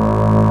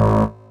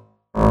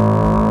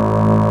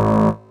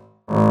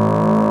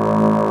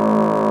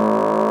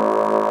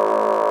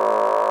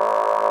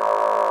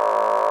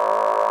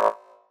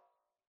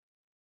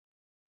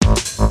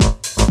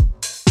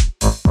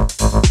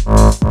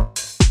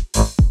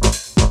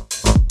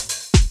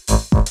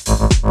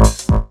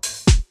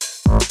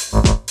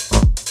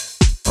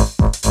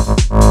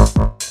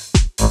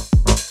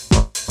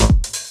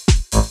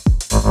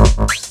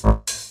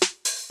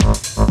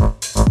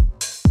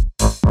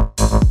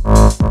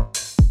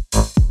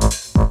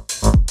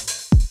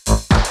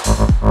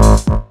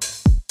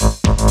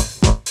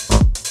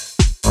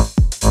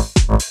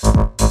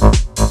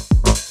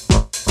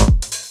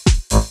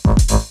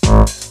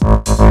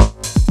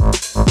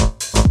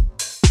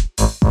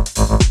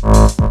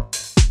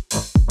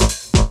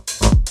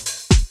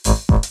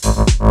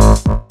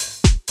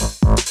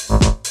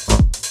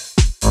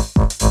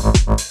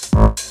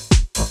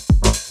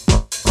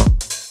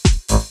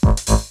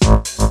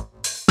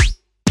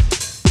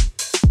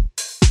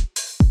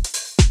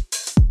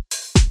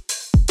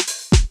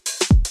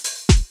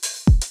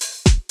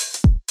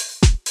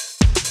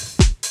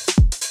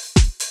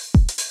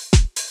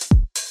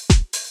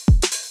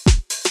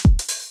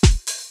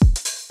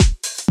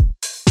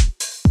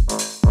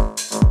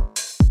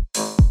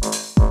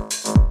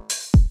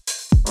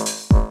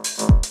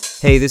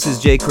 Hey, this is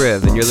Jay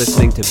Kriv, and you're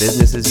listening to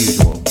Business as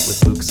Usual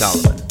with Luke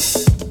Solomon.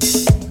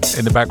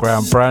 In the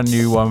background, brand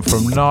new one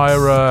from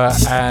Nyra,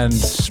 and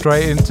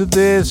straight into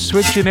this,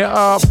 switching it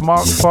up,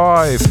 Mark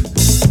 5.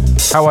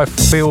 How I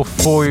Feel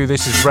For You.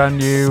 This is brand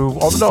new.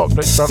 Oh, it's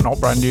not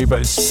brand new,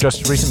 but it's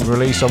just recently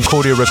released on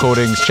Cordial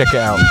Recordings. Check it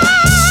out.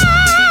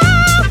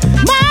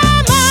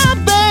 My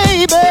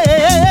baby,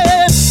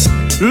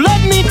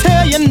 let me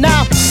tell you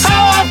now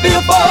how I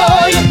feel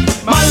for you.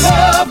 My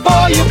love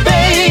for you,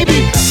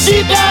 baby,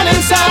 deep down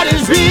inside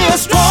is real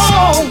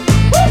strong.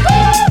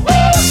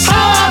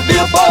 How I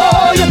feel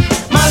for you,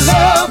 my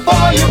love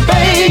for you,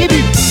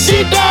 baby,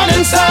 deep down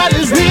inside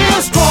is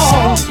real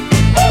strong.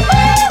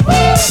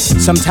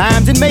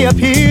 Sometimes it may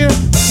appear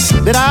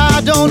that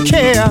I don't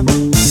care.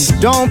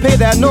 Don't pay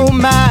that no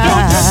mind.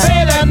 Don't you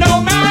pay that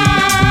no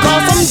mind.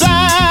 'Cause I'm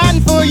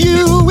dying for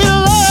you with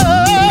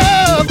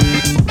love.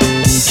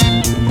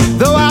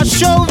 Though I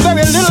show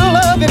very little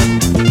of it,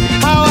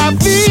 how I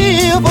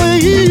feel for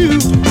you.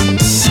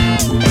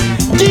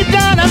 Deep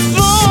down I'm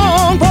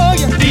strong for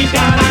you. Deep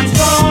down I'm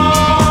strong.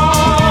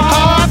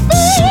 How I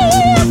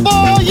feel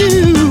for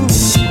you.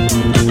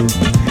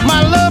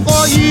 My love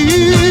for you.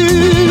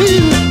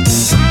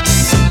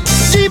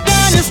 Deep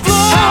down you're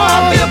strong. How I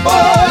feel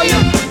for you.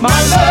 My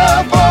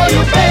love for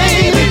you,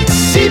 baby.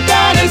 Deep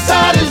down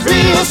inside is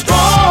real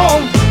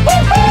strong.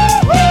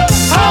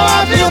 How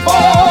I feel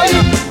for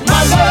you.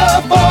 My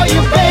love for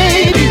you,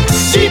 baby.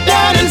 Deep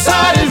down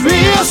inside is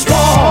real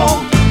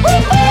strong.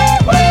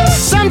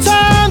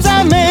 Sometimes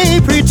I may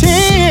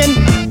pretend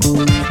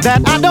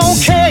that I don't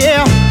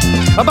care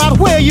about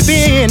where you've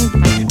been.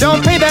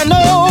 Don't pay that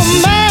no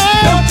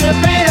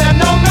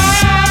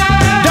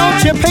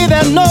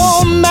that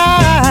no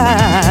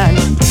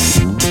mind.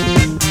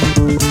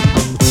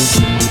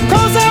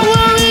 'Cause I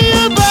worry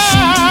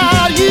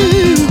about you,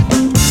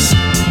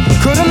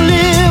 couldn't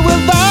live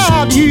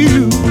without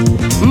you,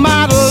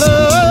 my love.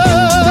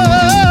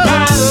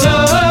 My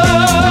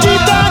love.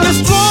 Deep down you're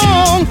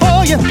strong for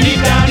you.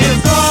 Deep down you're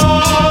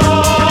strong.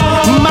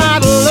 My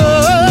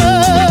love.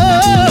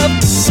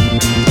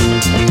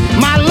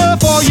 My love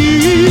for you.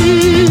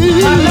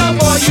 My love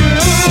for you.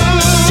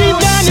 Deep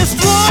down you're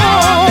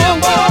strong.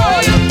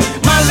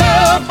 My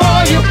love for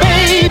you,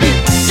 baby.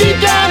 Deep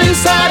down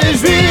inside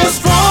is real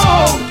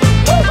strong.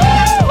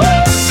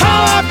 How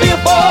I feel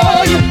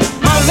for you.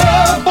 My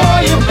love for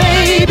you,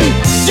 baby.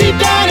 Deep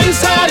down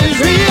inside is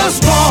real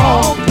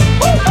strong.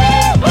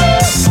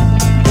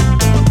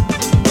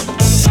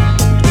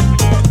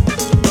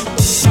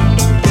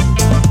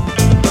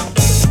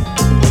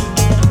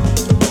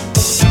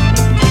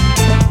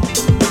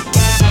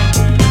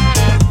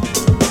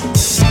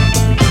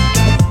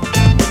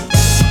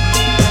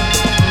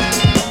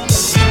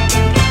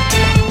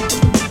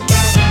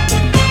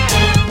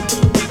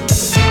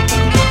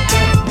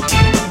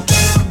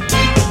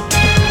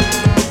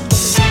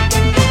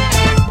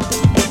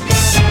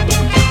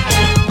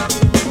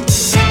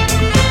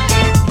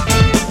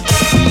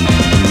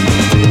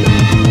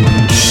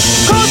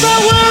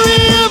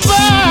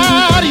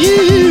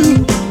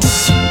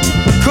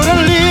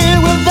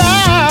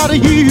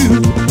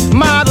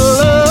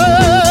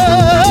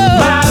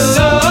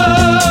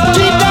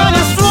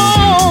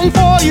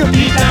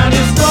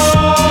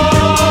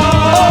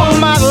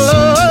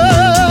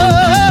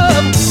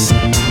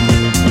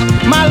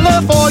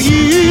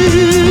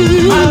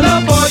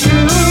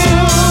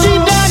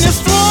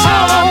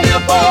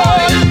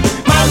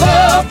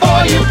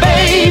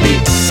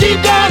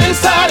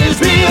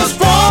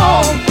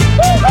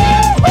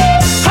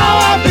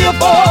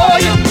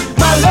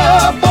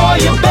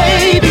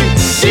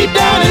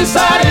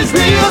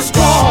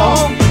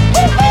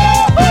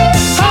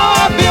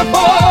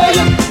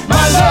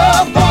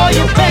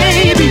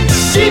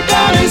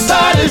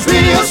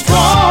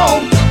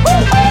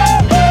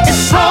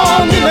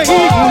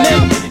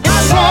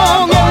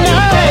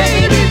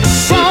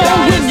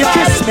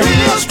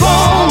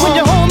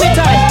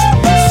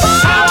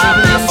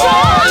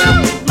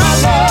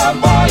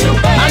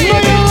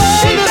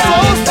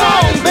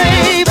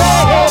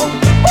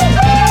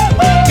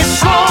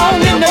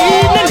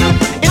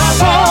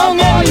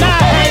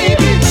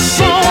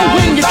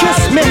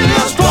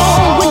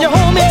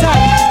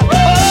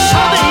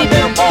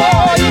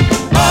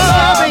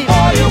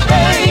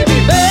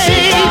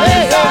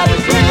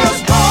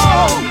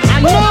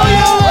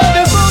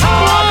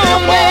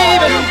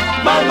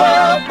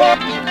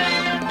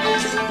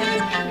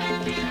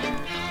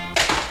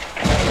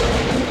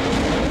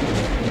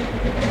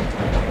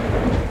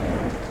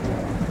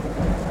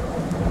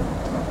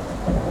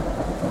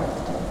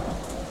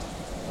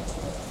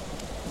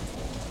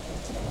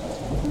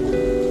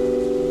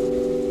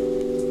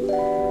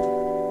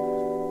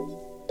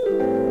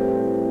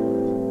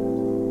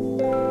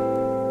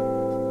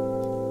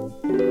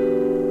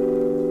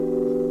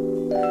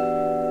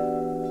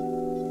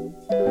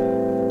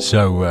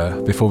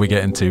 So, before we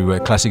get into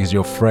Classic Is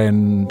Your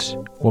Friend,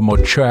 one more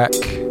track.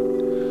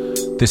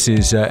 This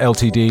is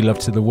LTD, Love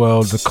to the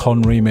World, the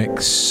Con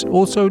remix,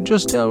 also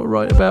just out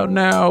right about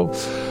now.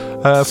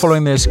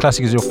 Following this,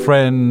 Classic Is Your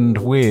Friend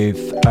with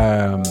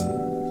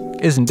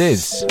Is and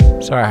Diz.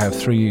 So I have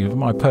three of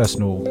my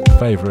personal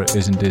favourite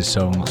Is and Diz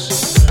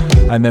songs.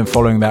 And then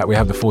following that, we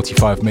have the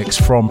 45 mix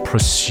from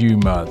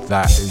Prosumer.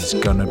 That is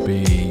gonna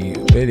be,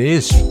 it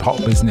is pop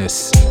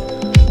business.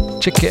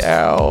 Check it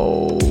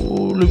out.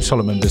 Luke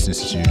Solomon,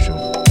 Business as Usual.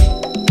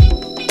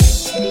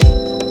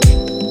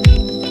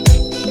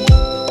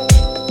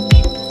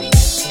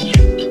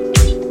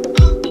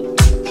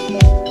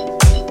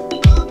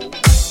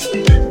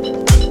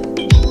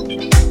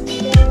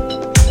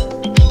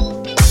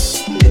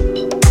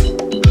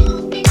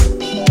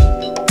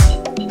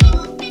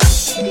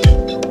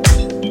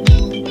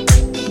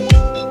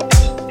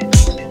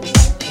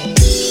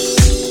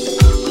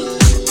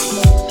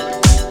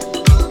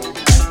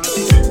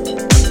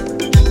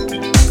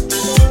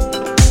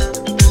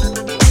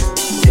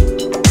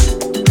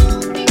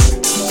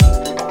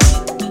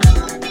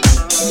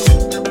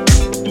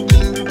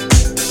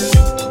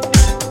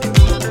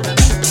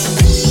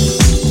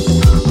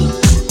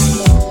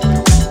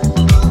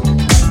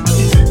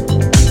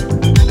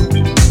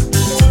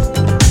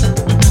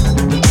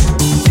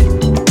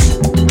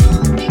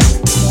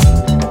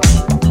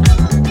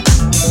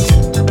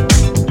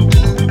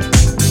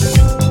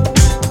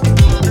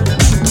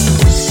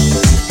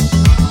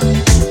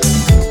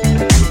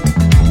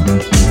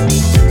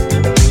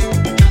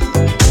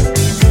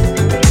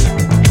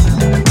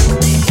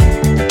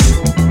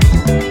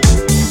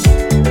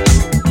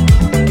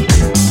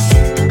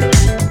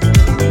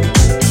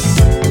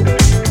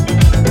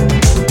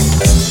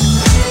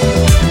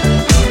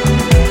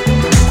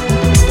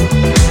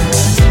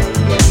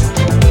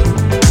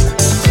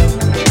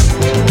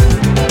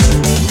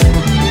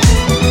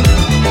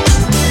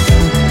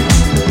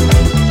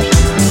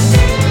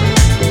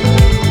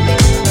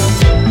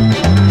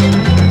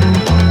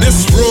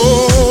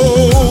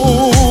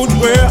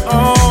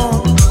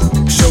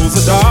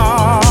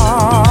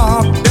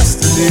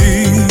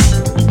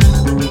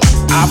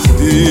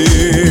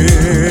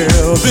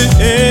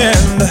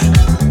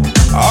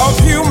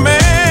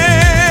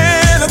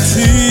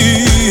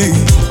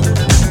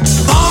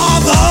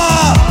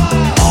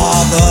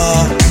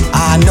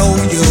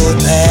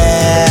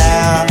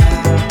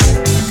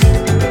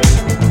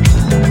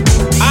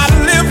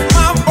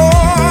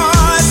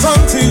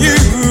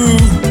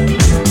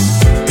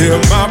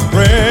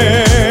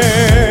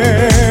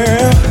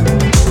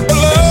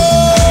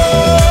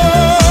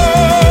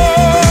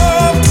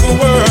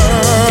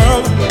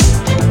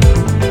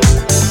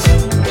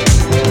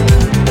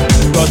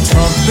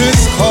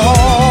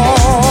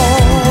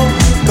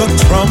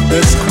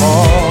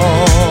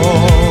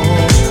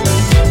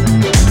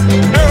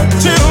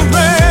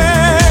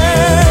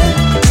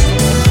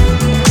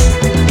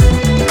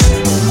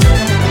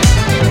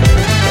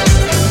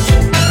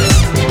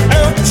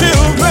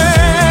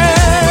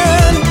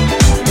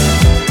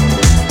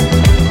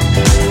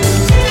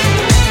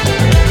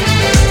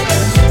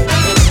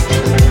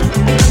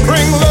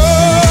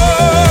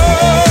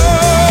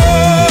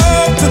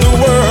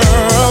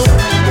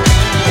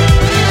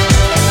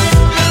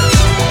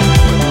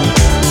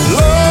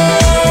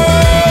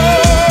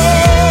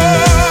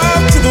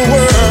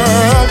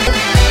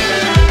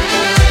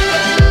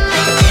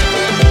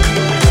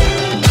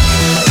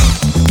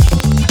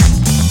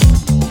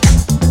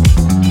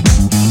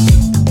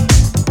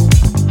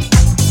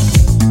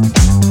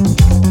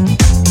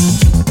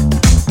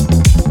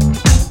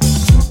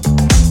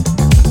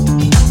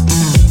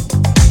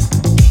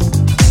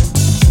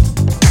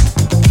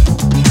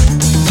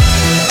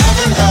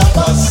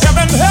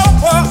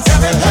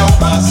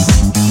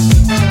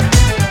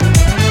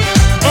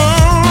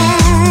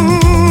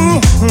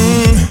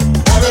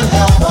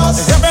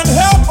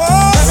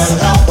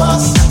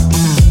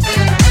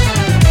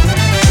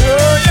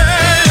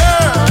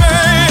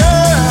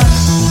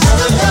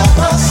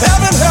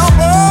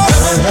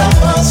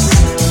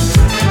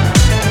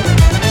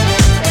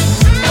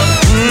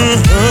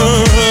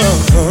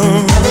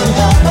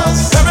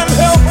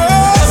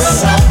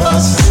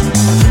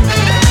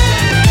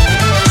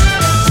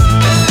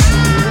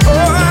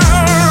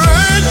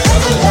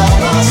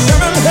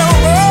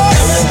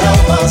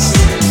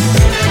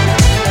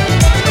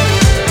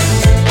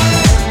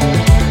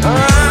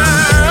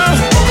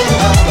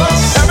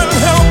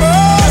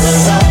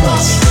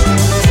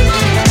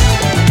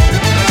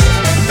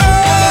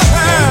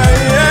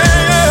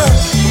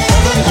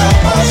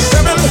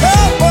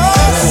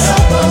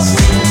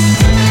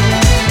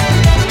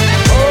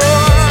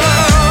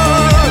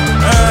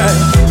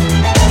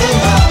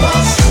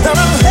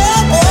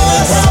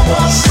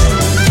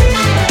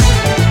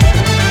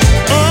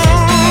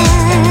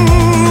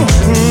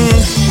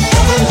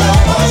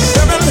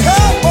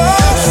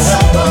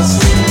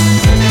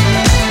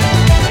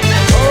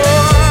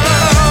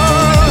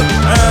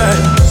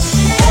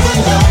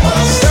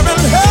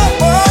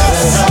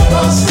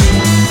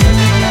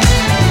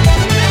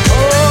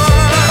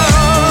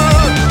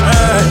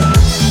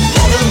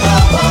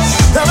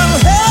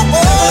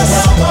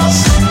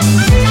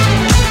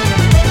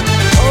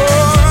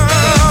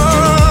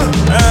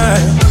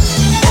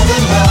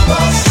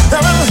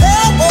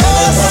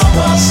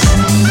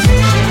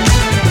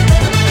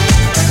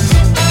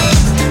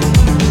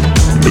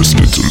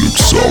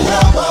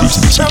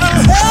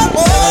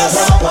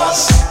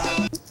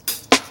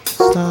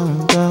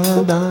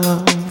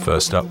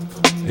 First up,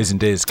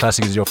 Isn't Is,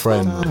 Classic Is Your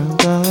Friend.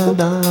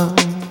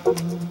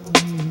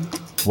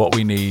 What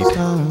We Need.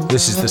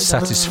 This is the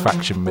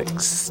Satisfaction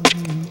Mix.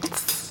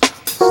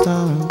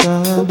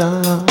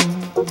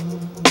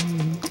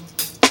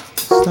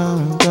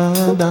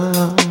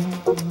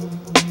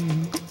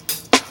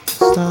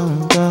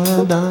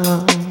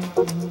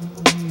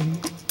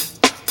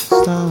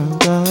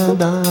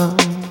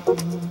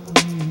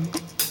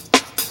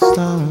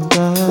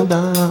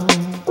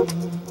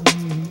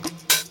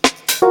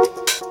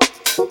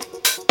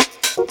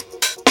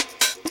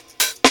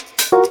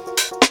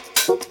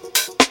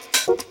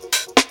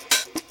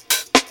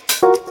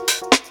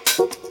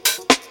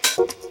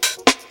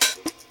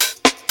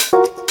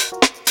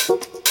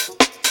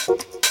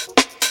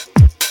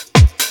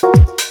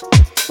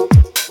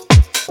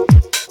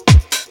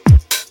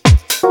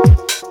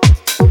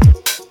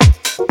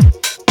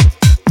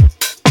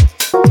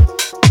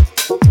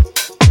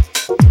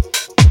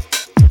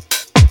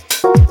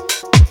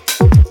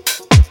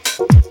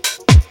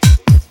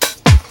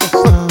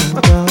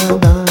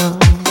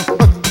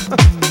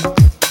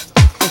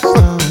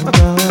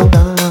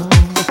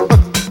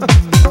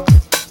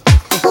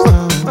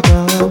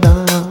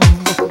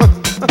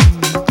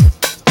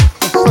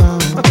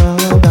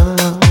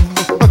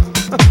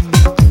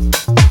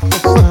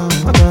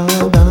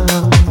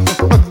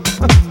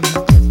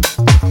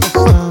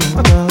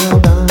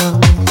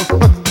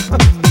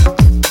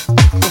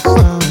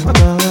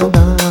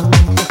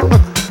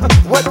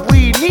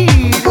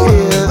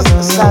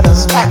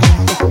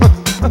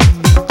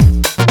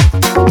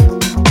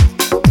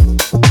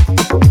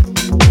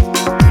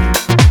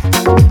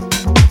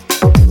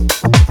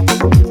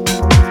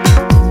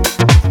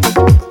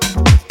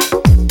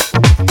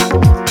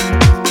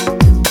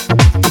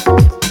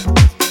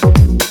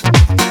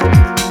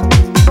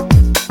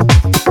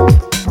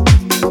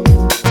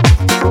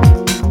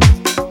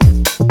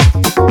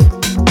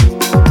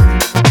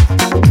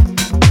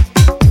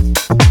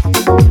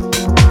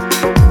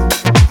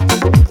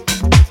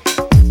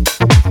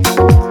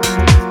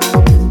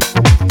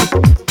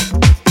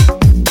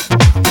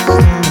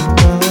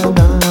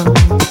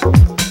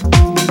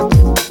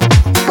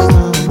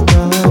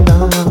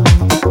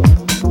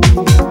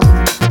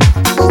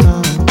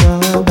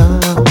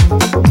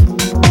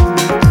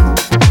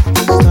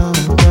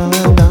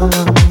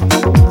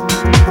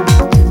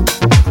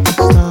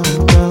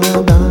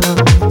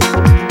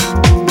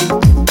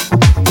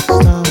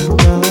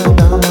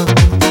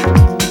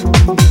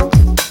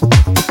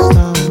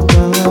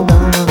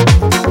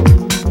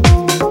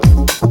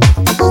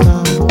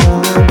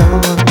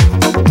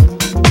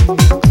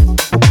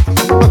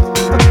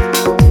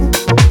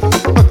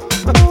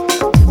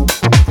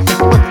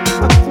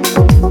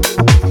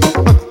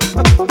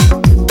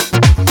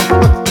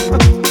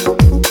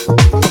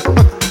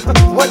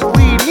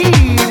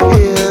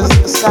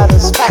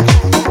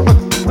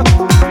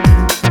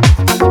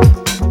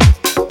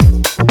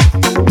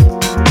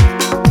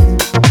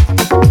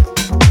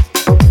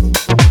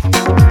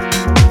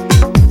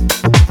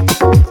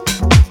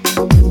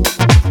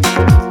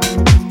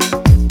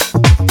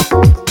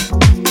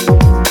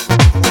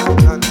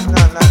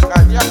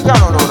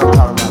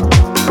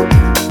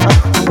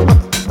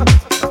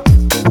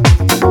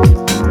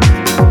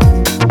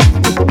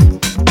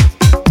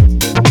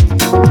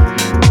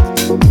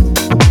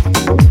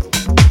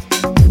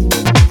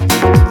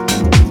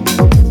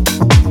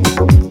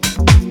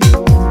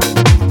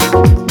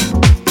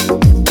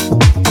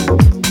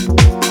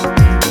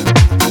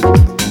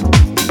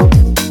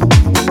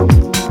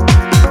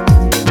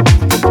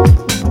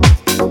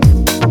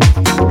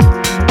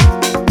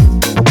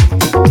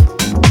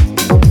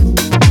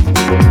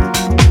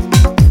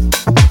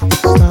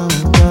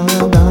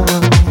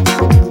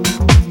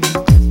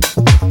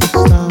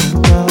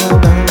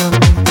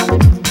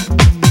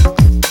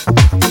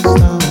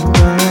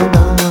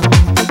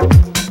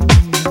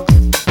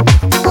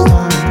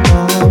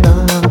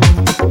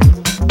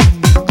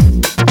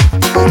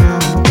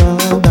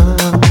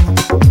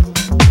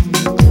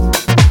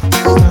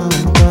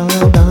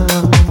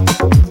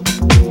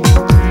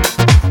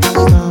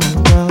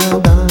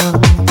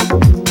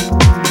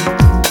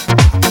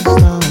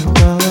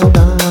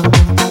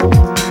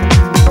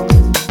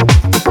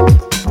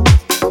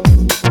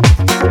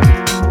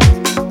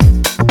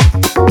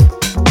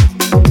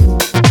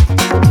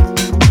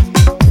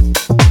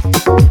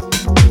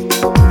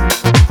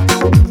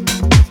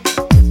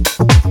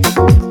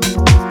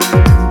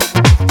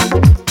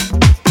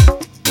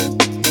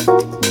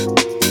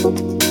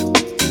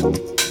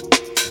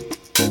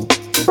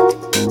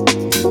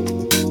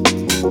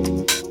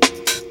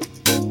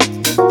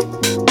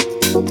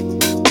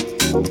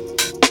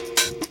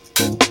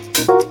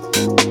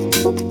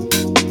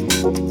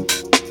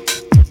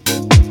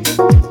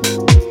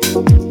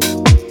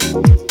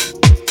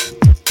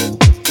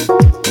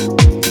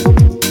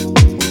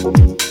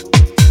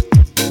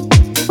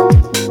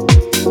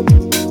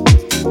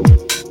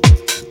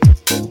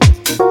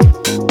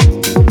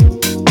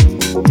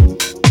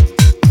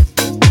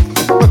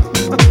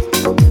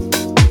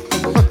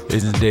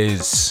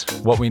 Is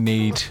what we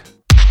need.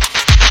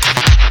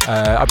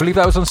 I believe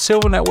that was on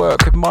Silver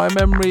Network, if my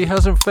memory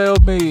hasn't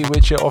failed me,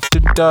 which it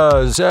often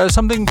does.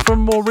 Something from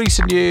more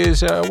recent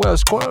years, well,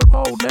 it's quite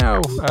old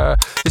now.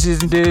 This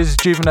is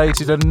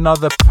Rejuvenated,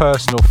 another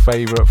personal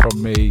favourite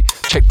from me.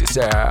 Check this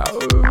out.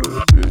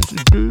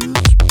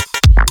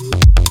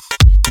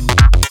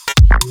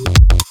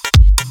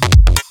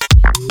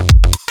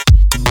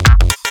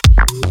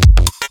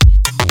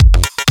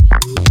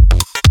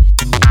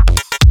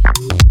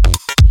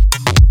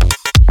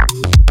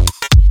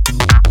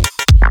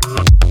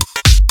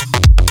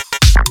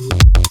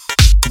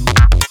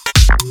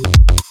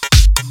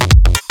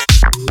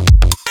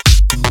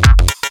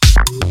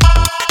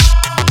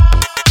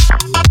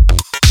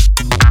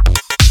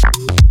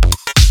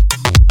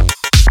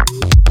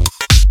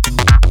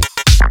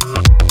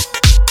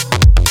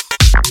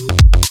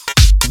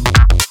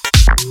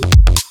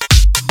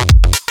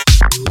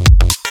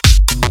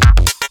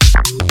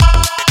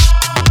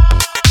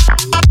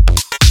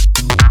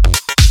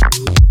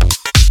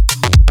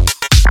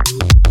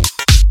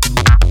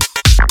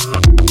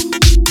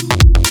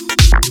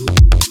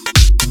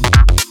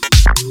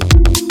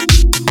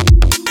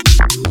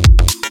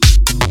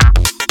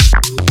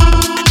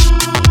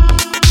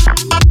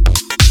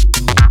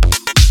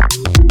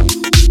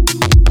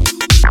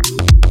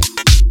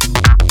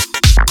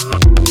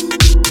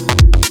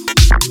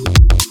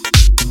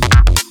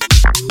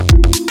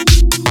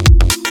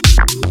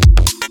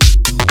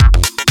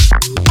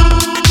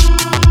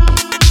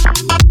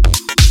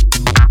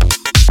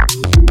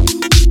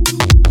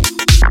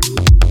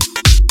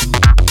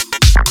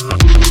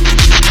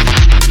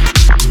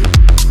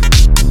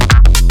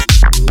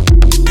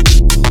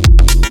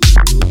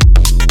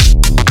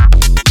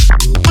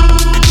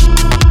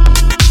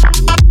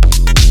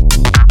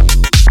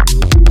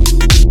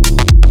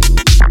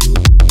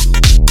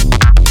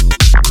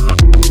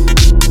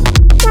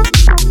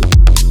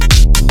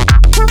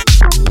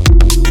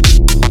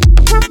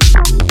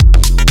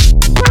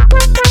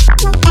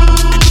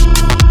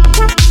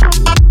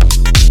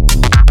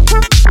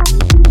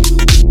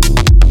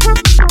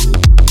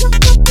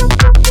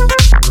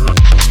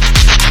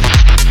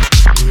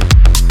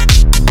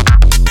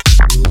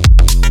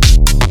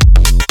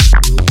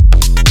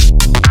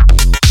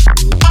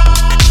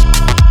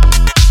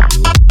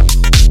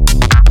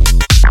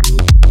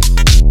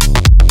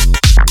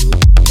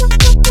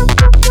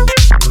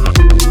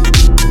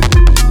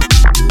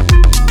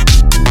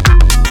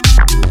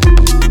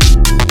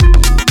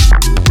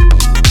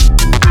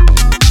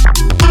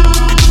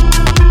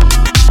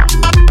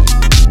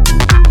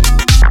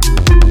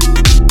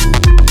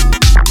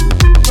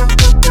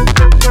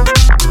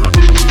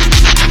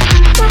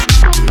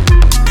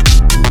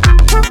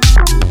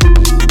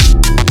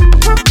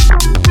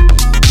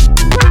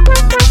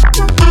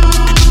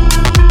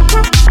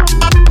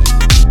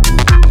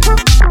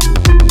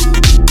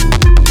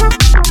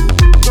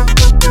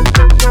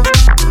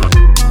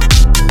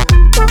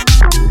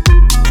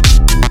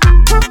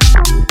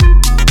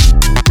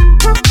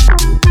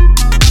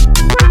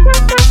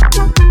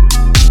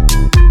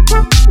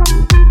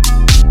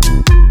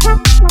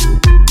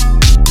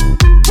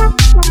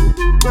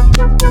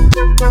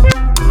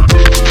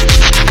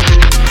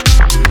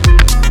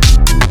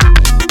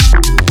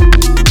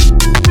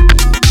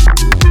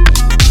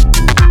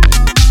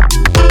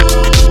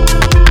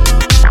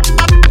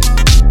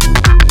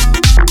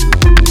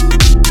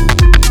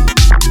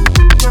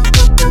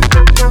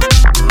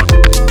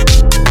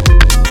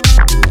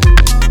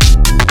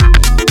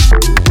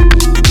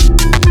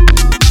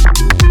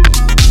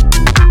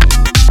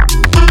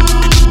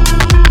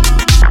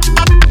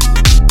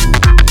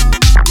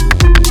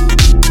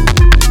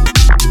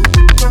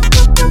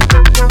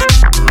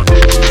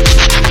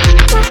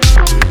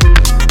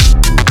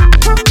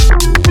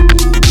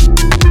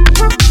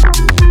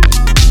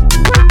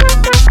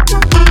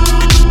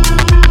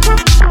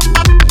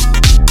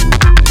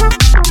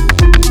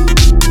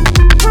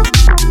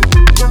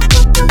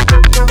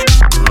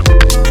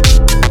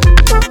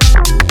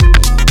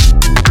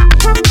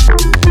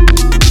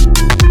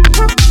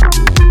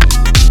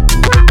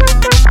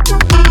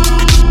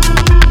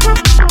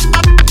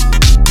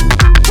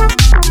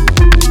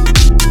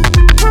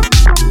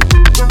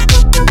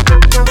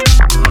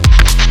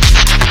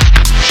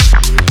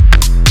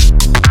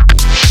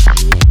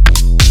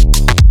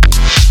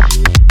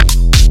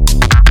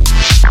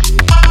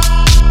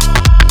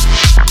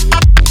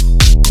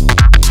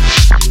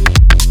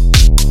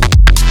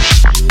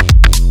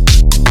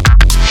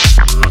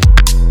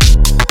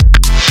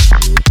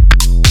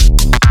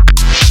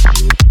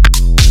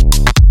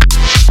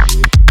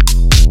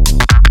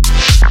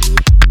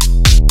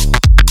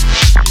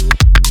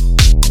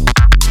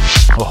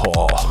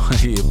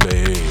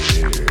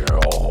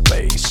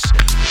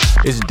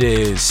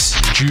 Is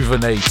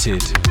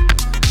Rejuvenated.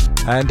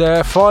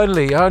 And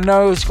finally, I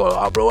know it's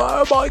got,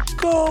 oh my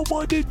god,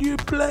 why didn't you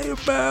play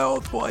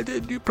Mouth? Why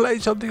didn't you play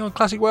something on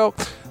Classic? Well,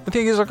 the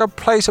thing is, like, I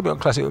play something on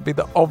Classic, it would be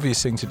the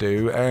obvious thing to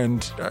do,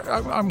 and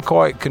I'm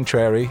quite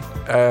contrary,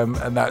 and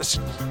that's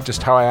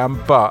just how I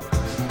am, but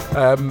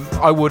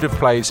I would have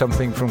played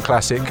something from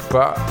Classic,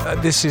 but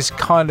this is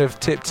kind of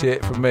tipped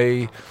it for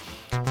me.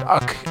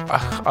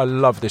 I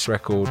love this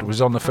record. It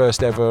was on the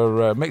first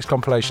ever mixed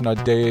compilation I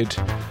did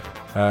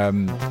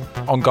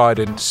on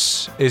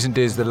Guidance. Isn't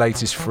Is the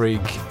latest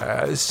Freak.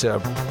 It's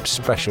a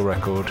special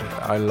record.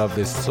 I love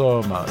this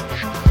so much.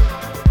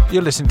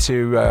 You're listening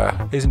to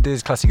Isn't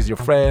Is Classic Is Your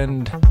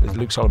Friend. It's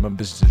Luke Solomon,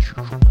 Business as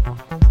Usual.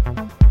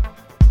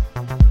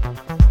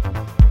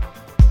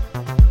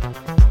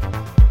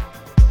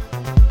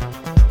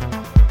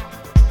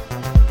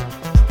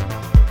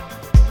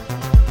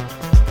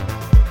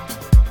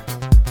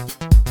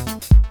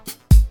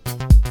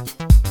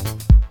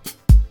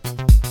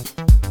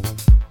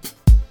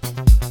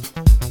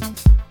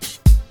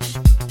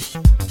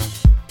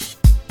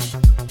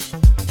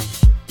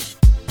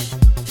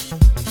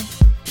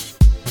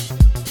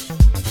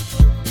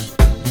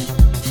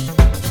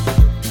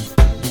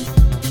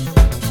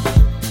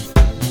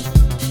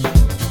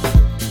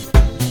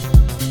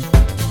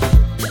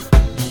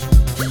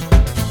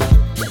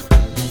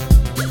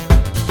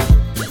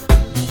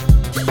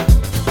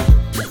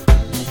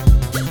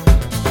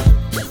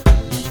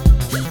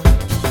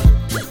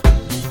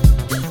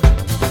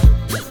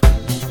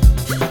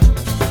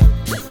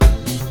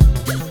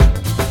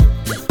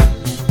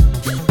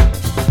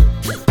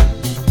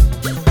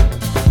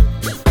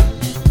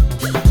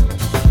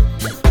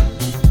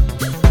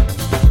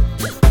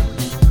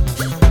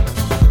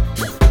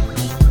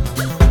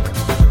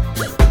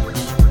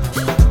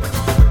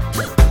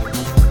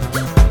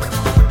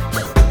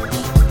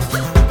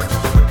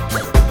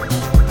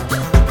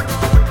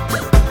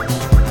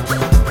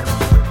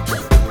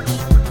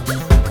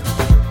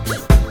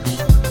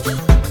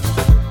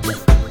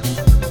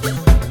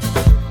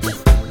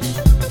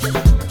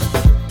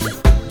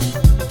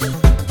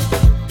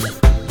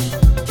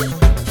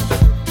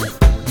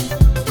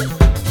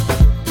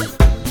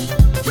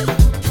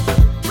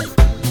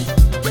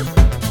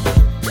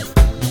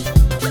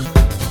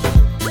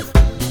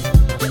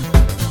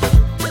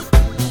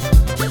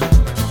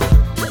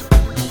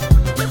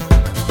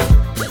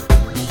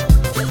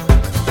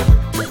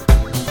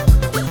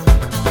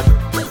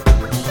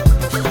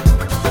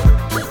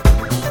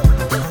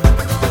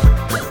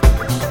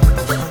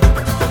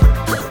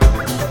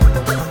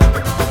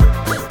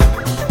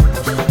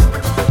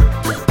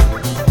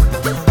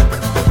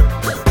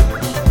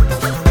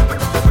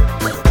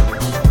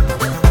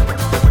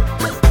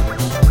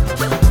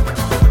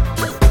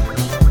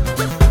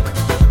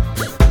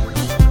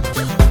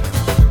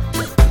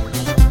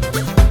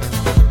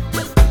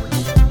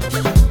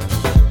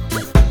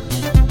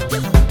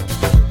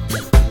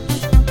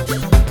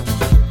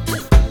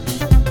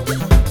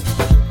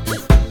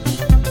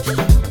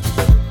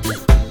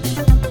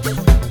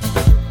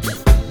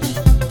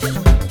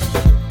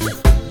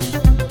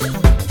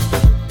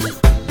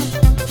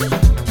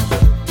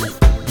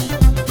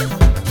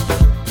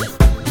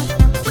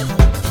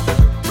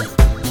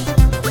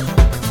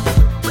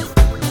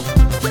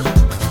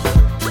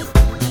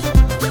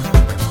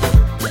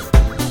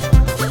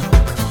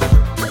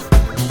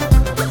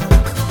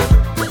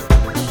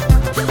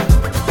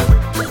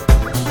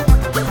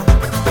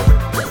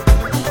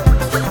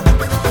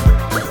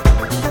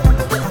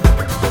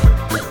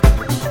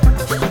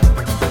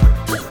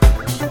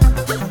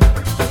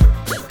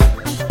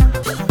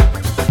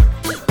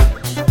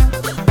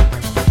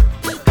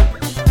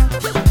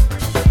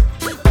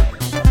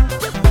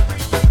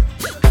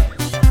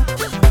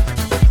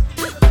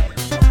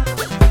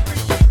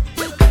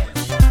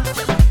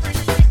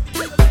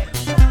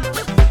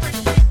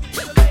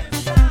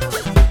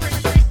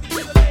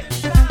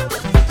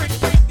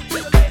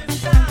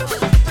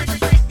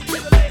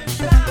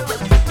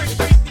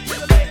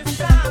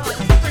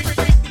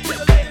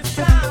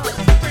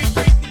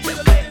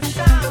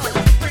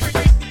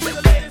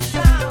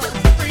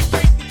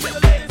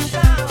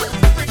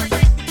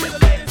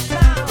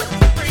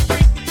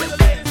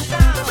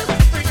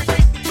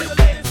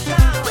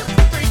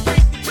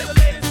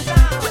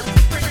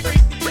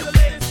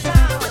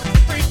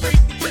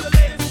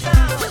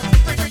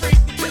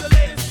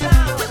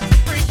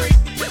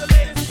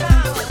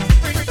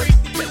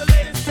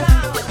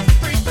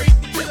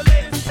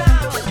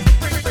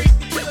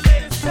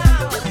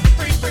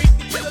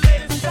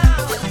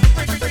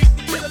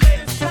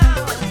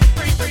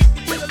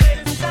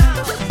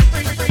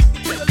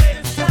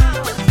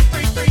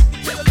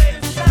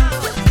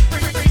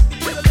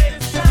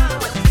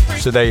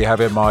 So there you have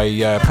it,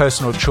 my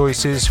personal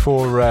choices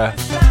for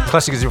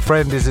Classic Is Your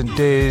Friend, Isn't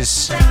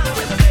Is.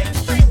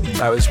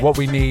 That was What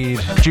We Need,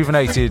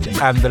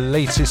 Juvenated, and the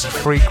latest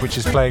Freak, which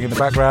is playing in the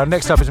background.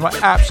 Next up is my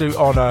absolute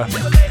honour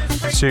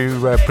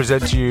to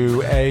present to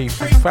you a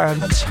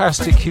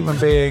fantastic human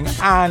being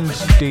and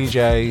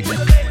DJ,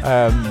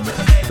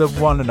 the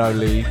one and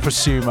only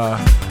Prosumer,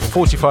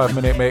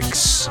 45-minute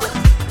mix.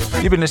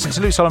 You've been listening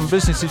to Luke Solomon,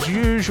 Business as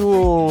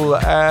Usual,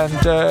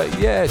 and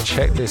yeah,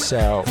 check this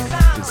out.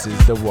 This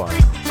is the one.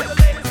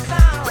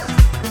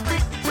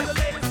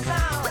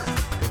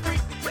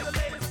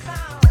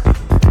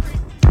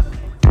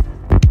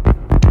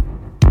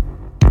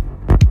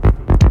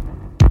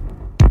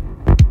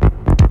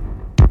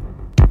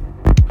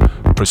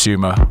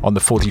 Prosumer on the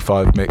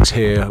 45 mix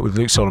here with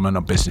Luke Solomon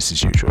on Business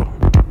as Usual.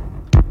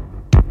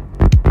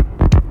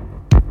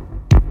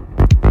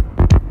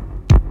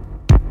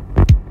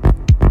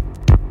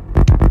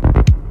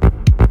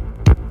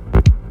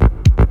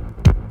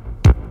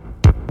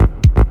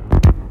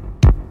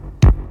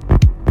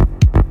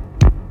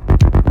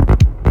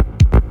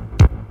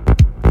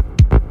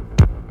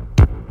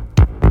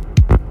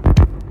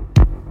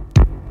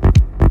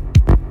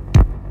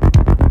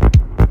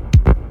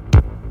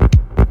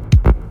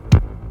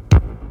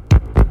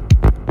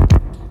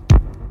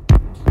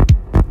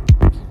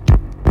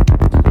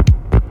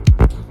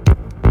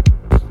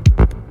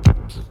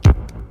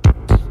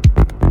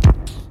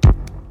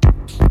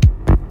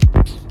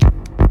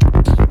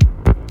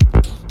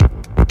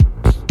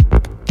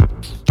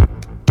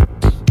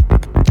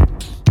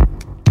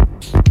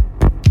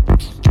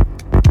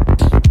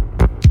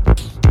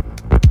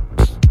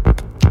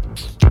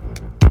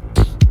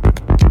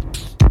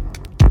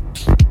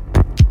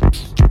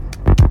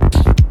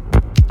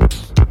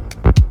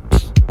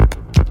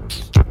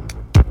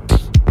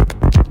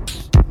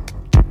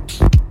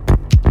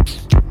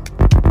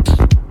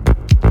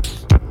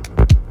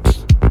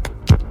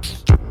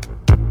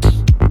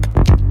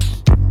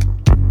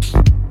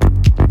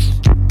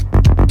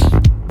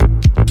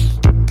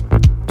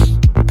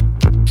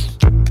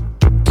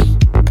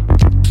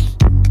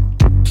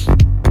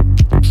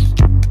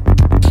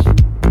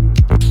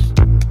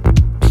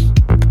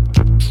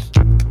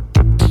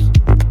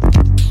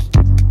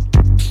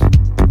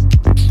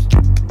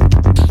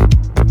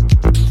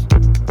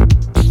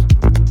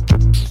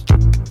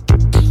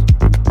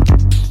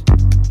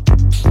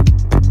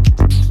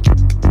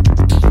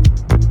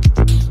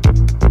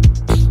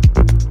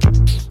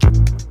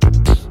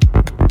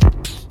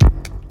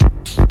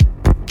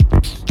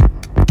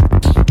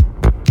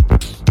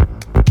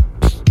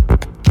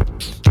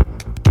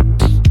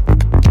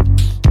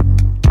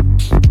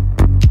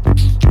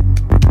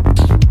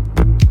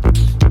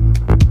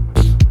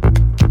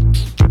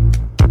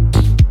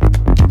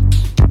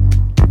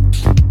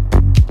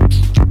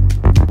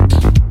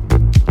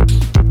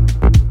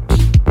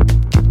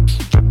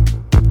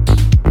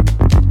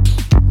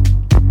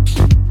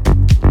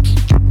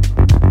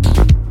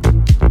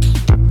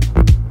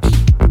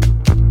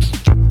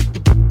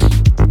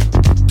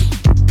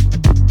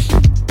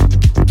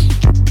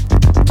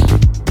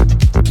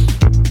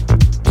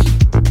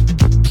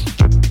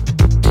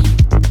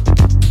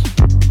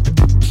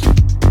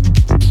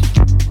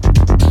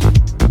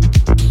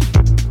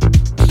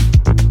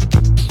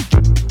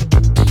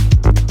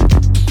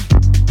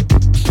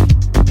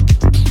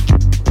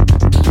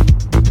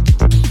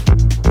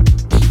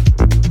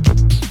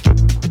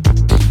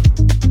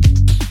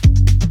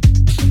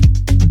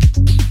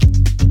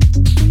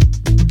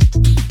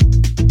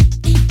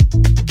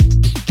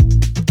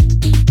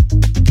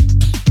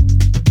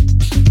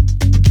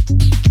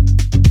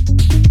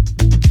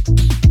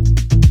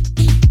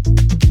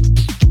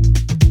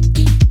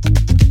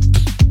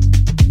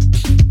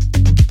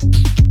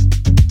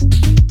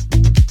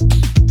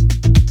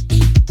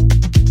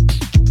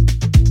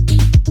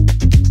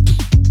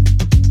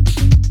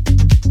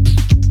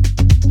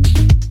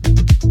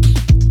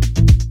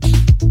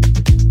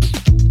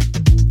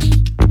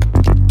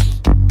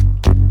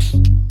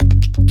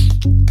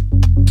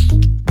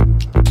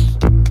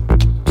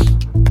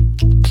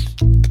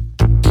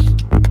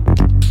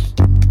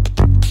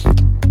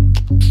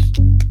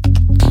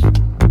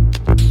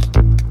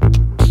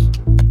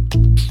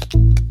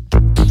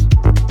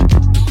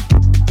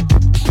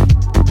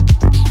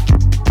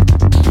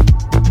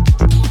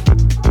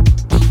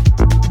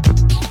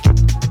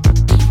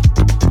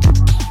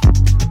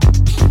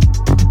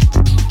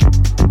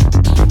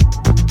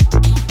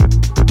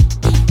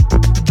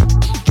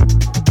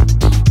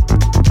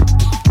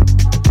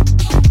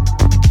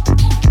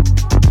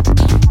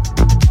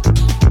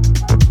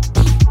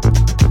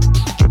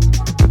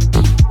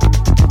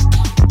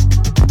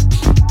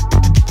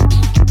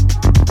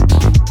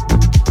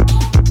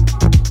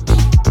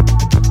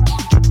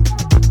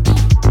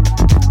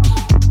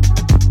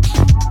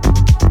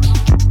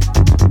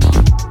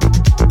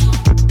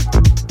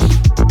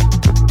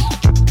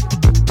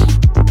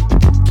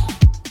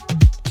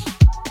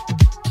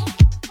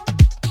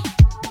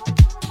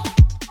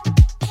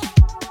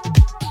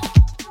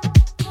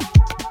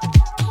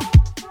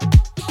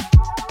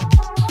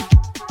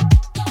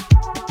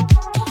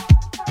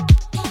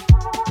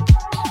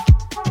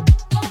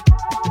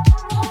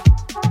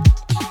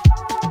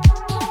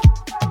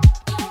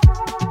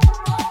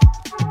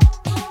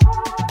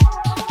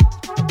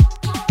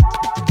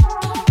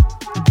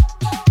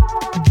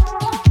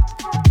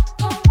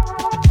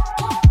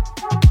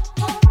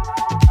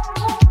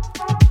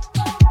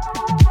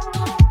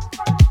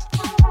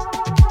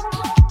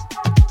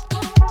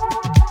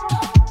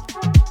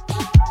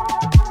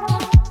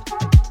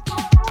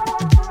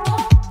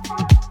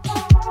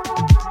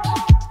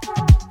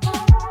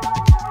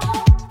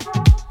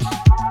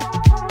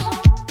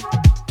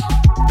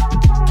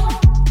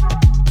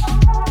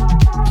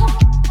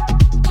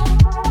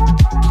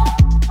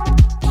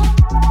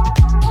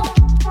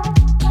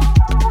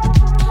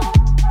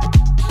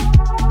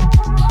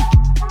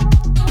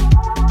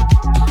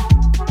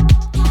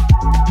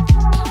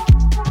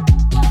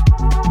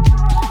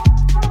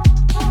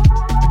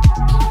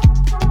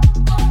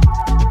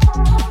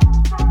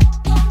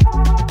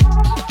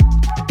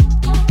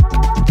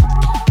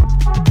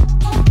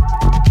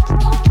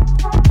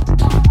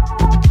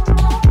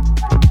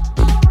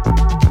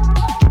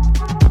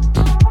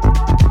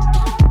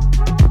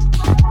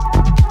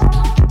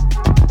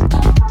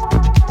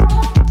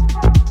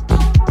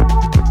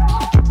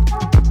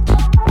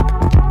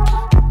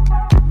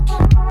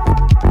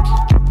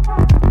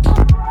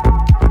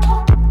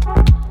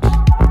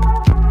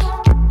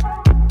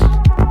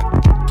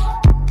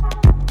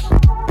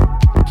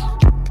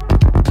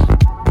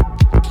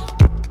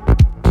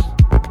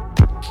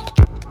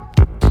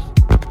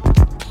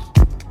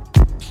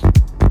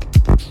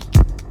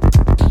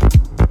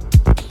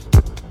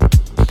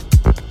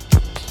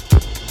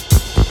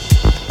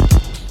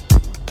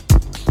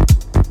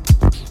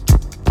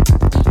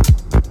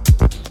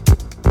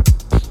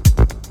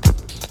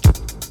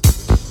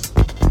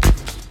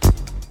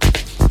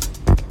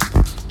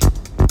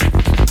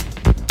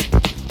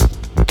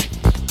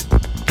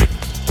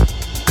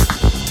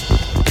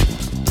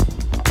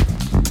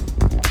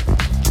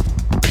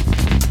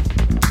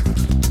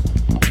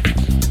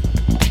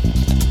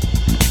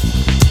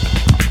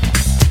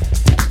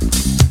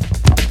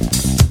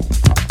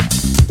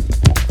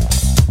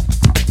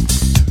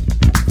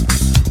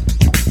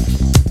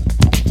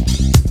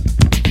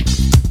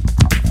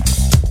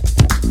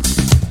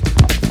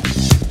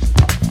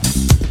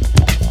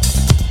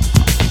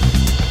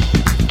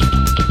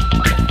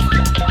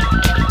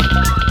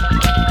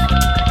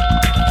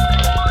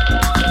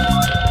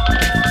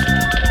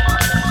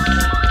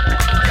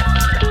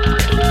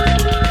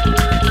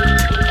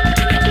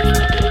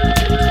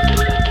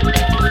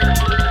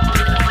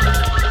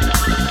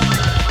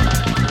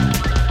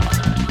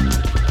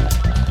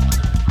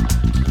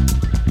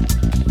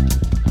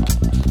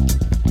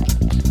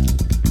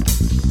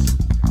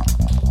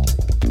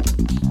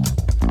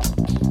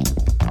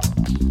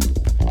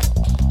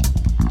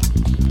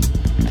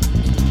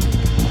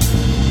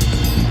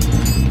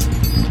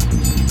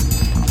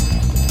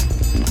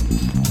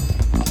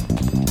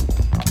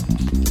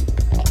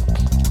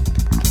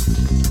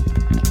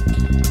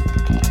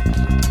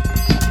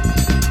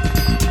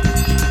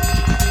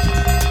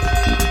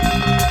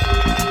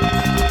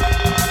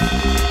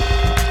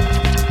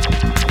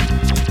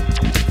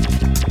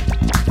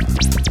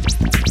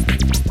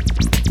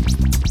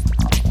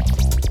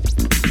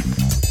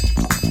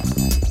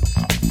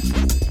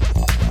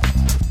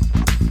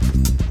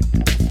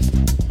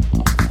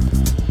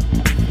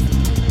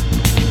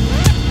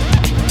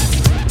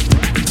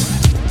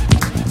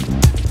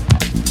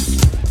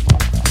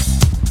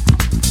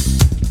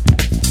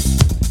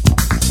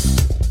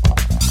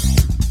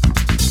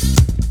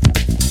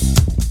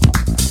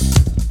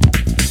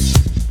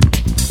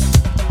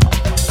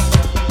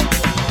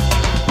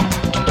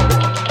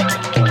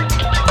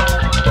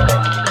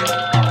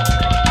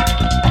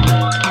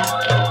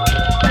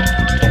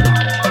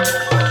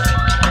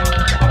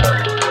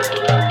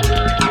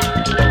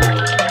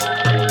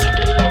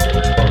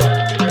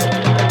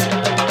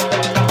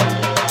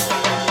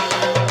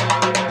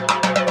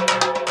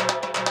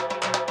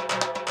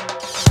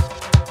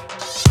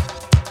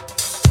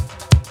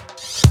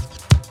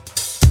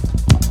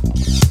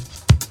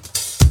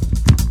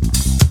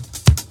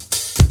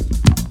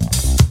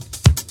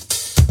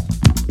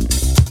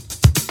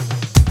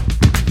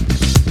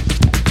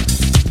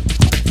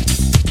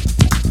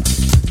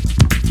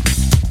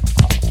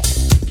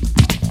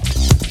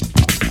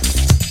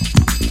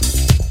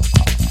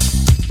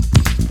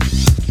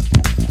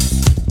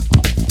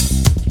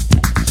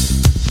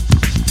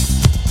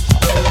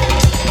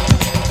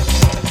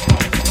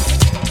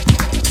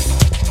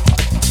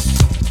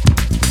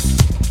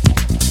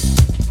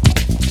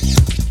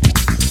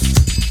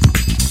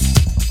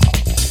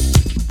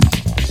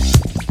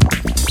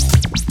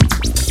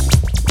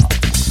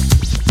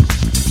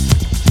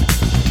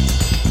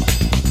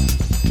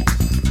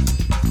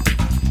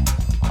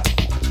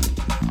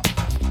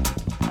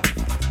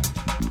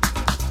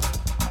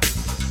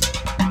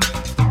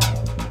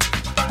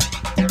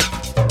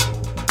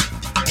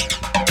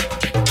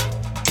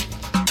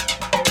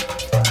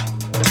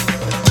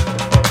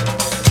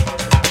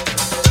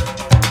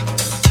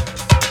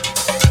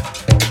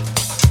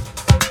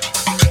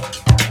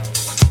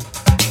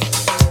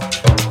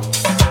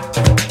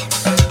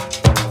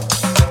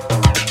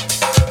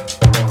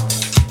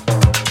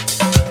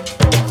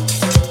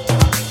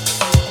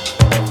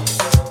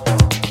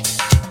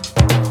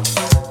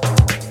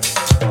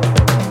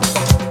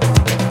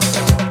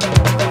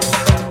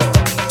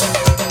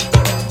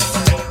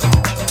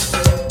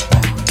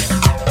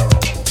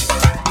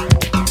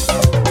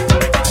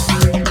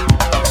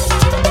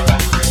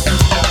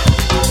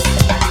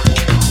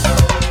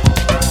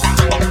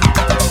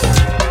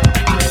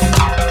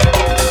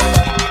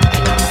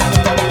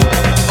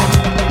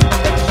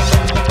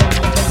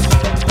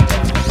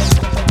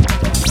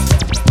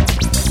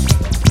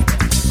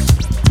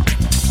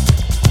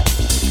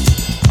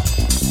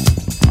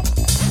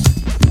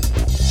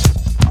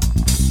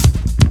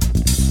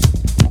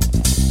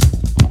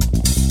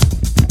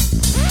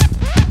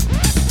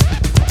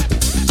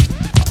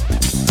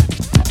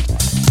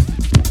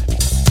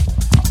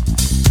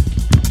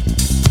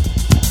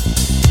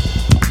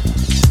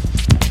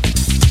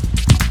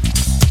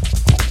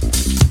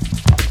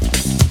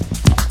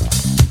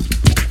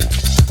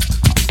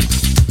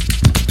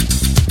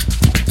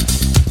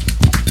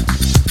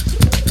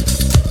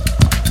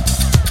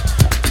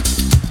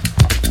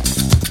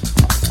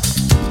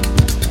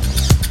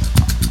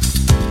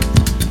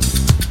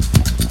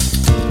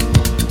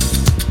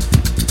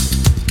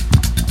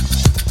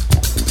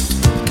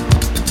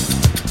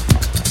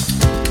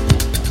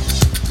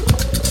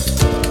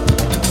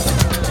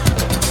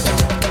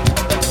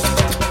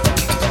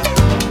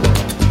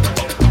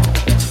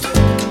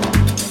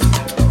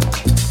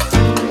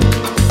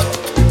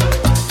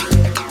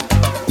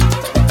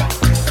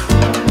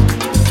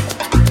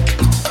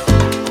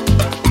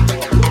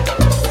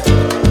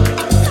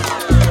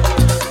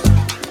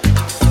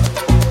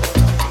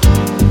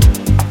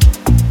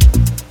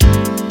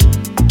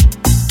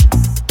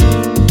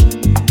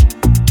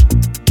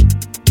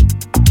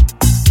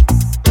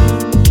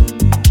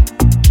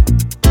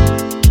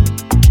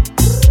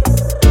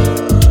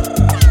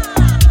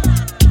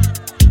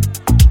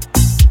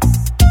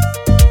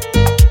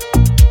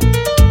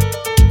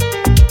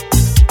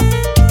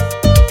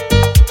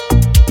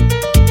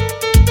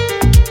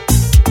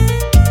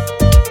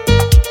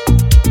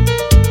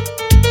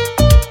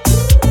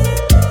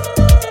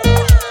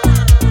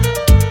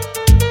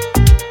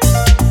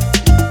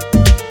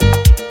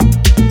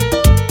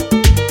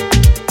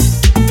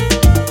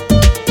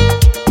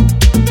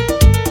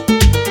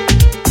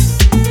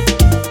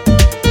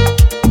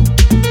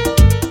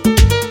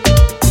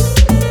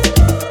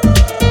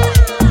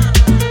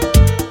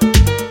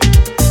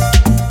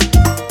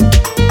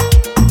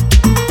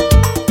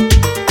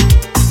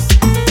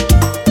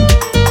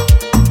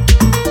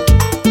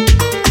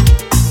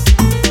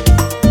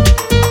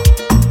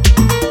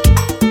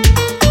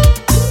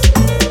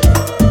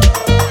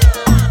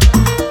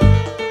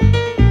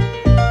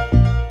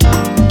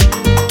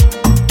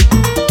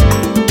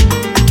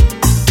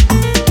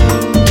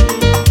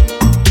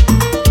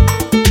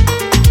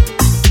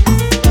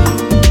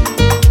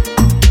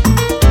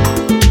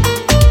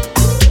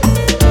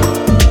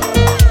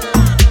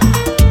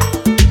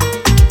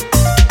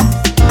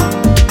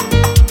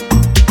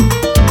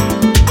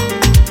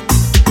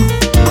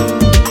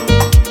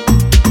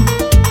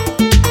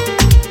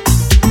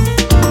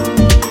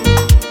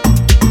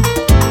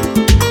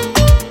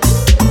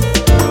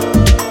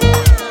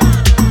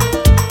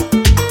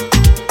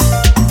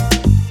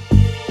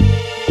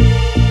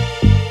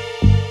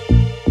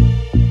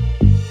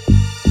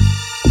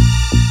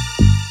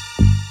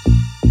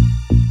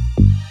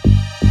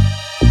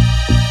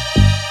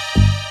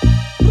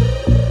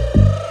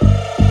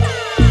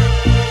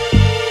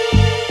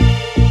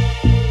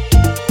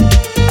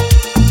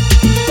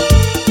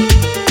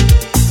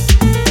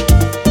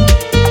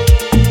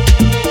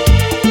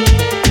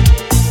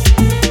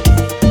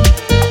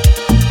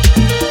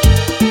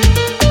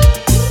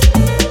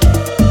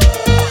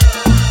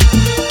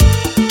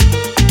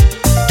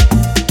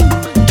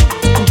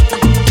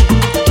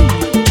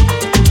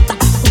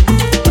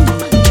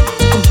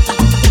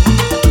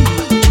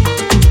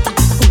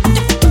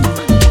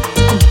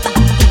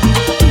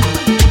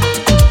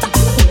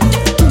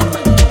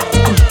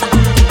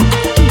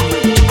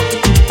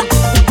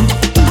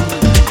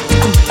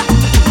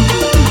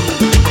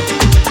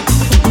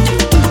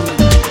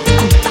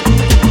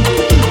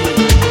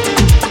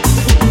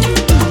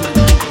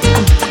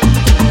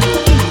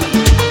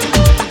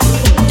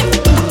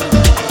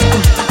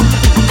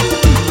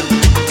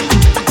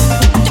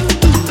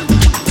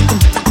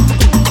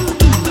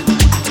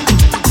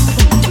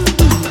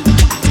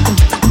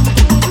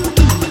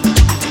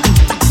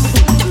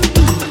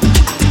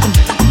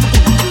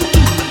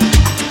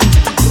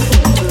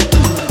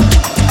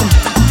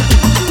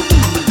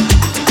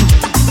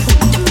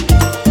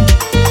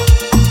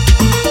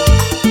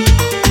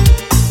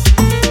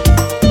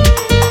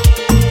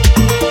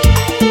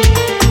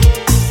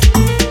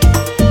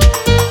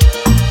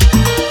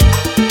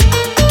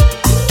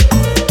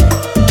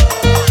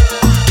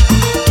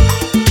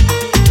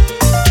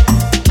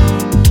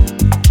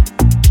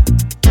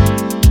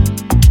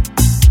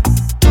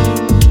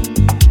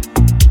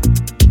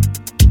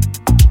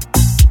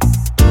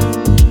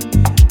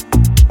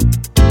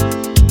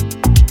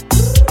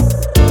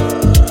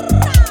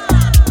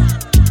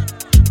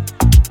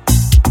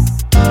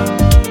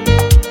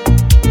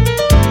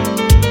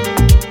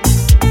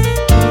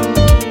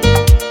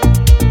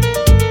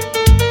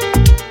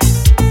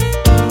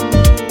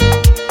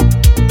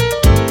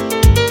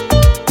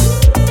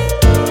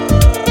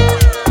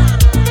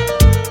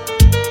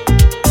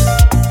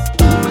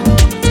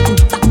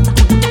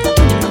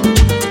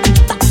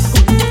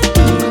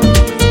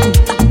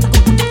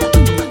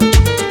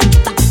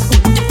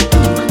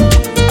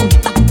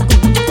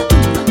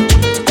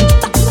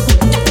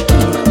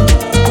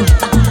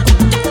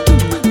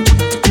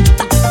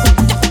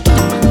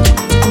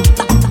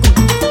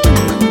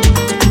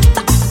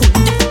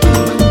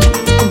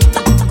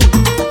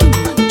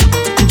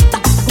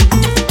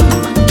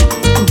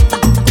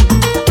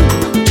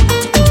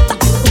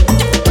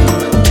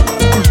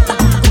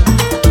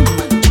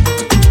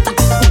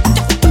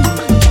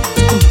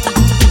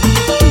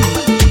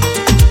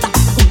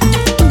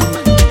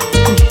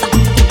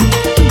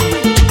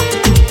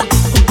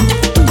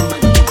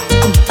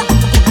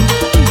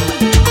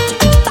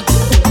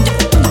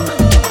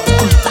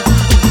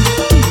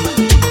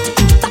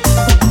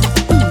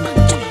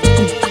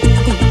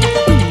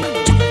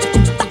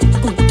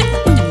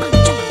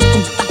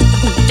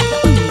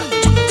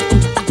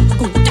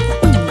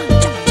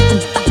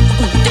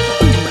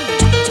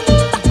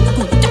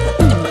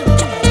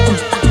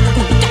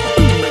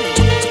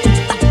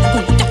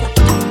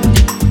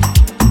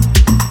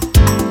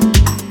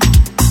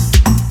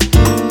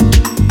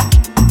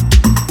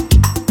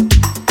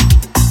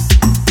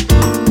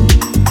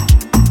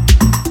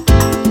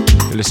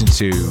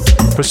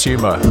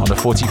 Prosumer on the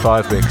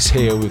 45 mix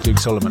here with Luke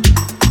Solomon.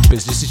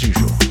 Business as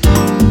usual.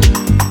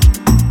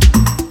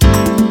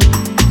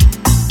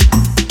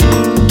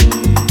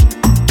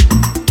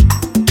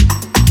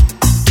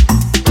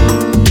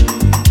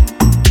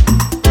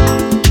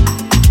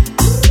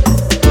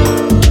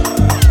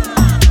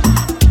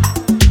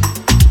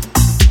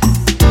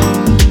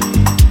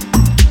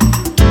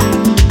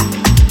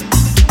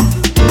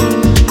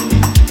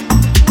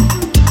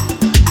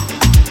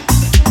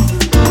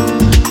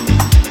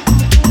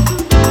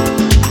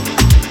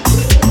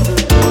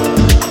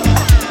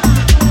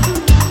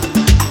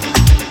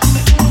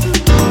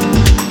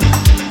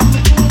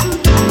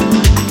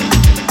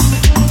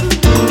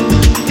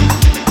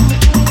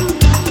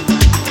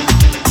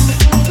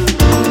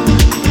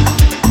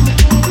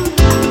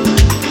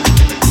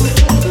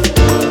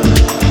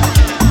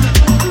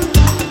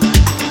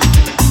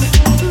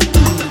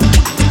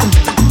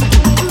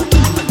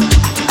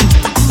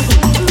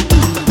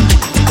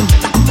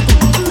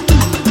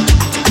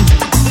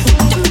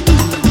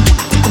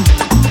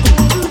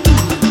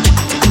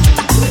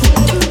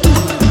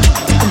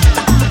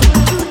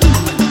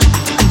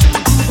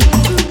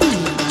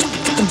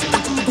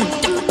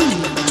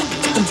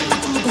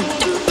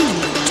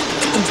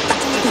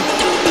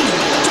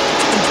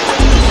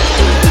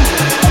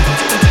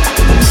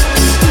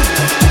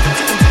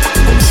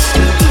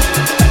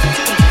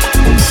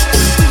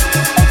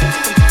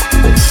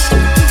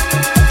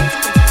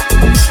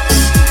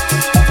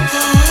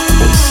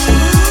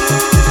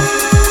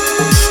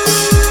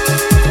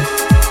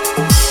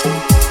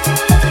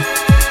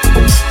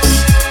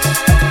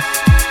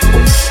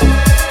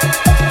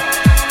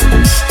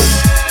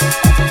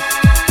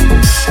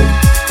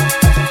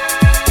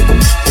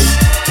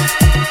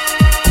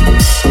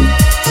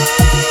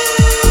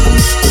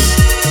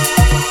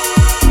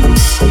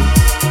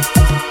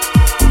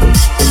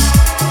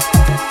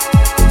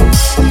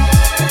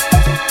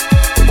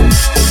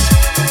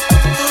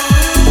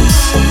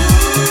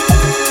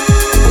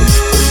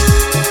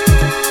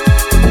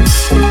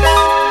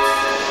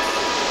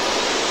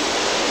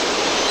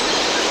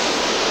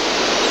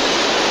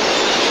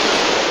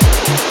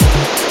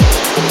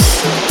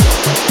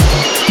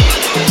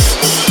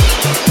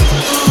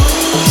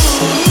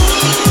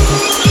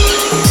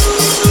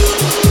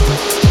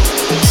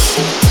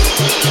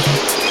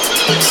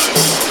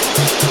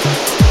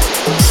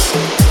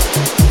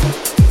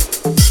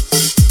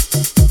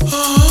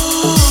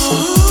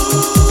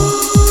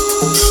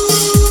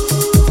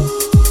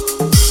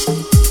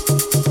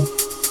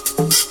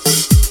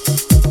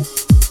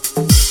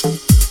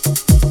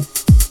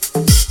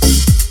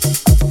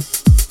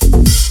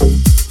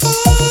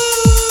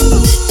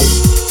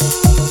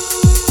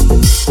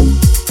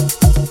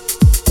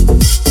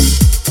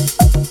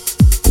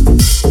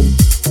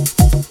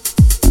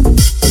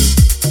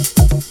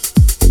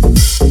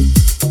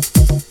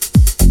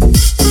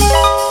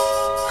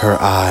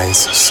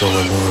 So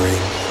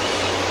alluring,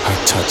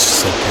 her touch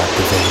so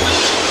captivating,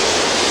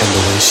 and the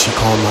way she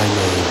called my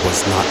name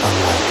was not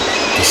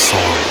unlike the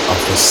song of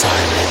the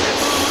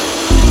siren.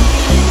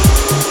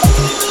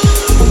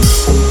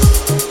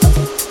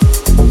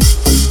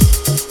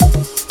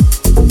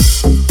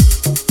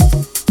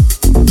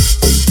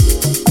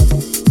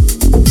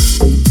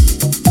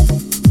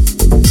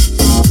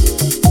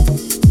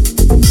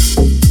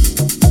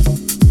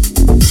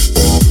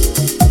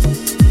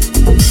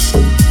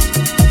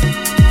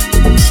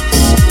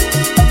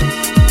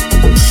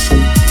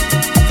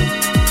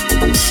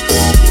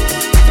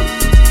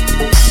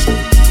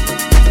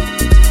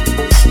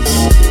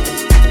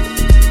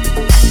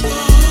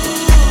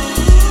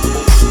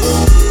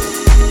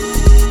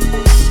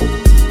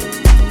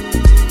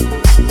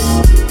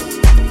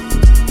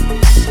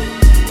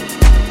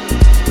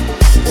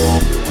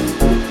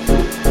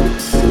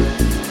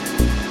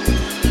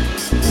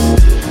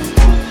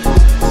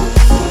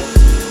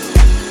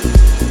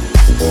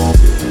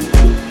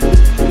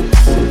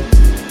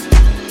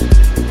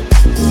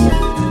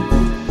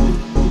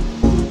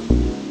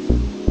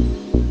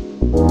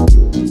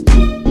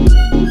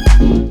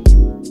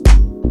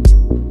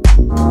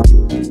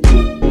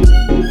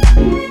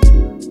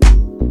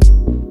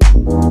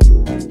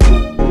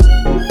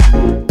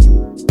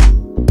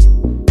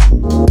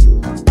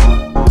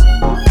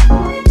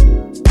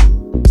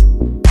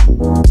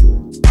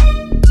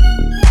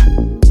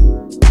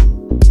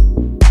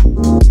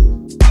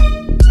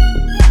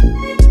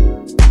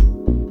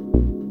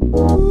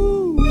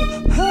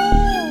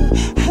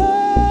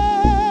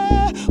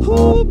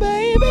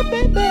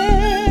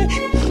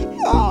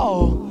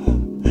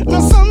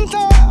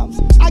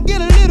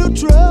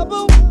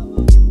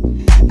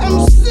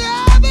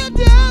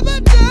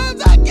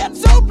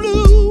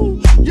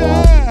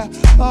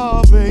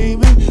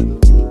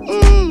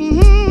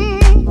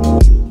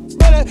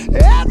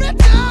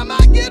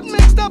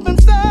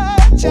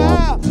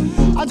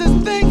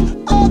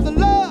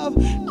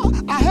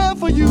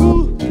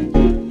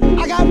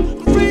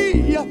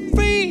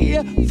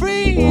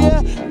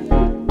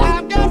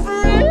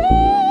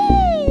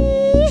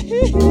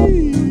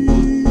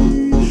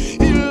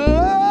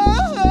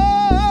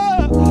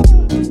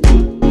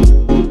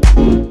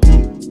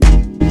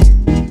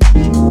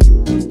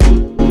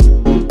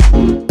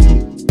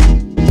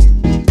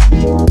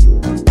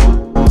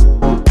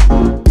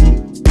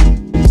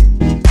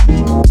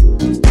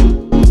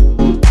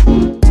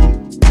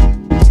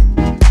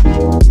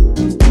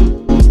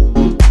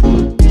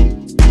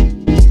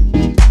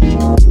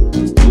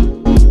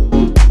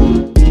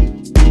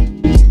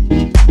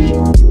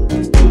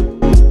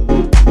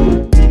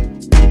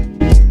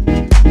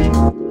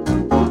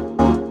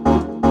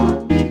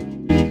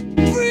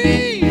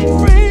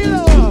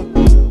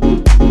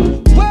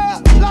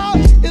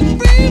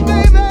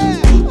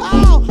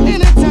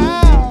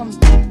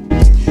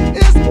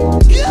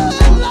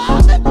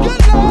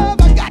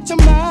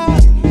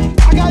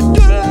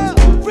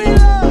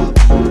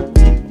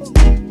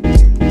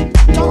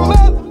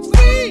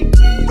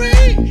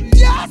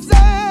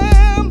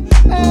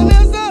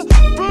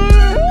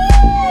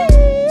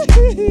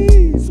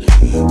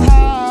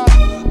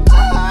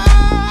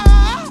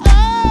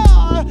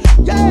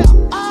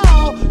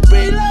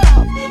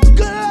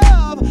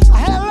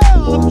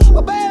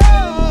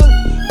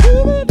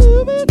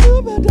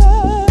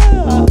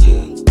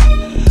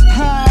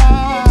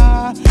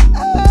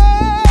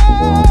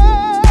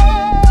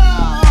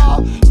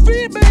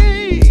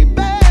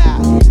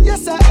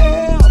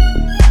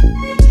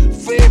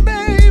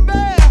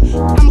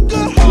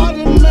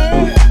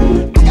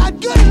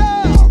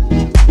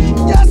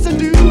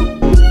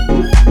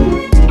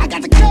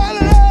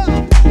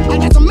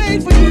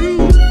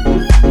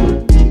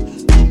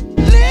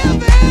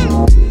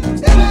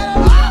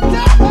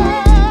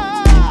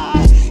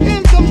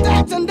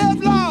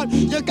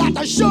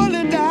 I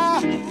surely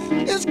die.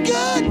 It's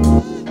good,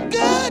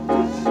 good,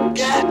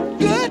 good,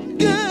 good, good,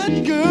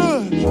 good,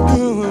 good.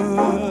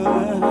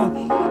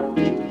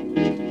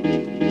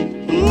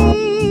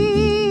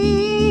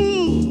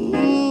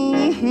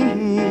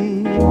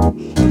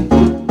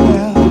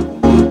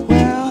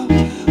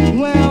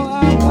 Well,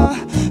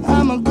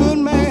 I'm a good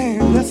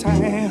man, yes I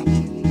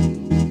am.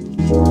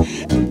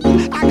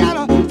 I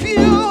got a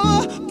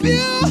pure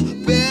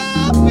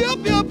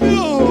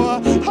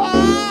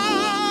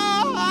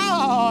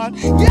heart.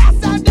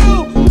 Yes, I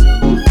do.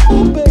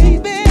 Oh,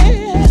 baby.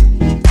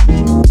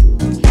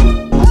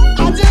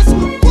 I just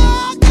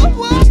walk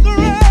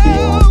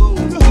around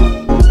with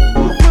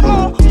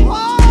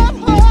my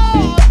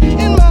heart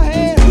in my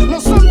hand. Now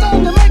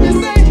sometimes they make me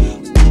say,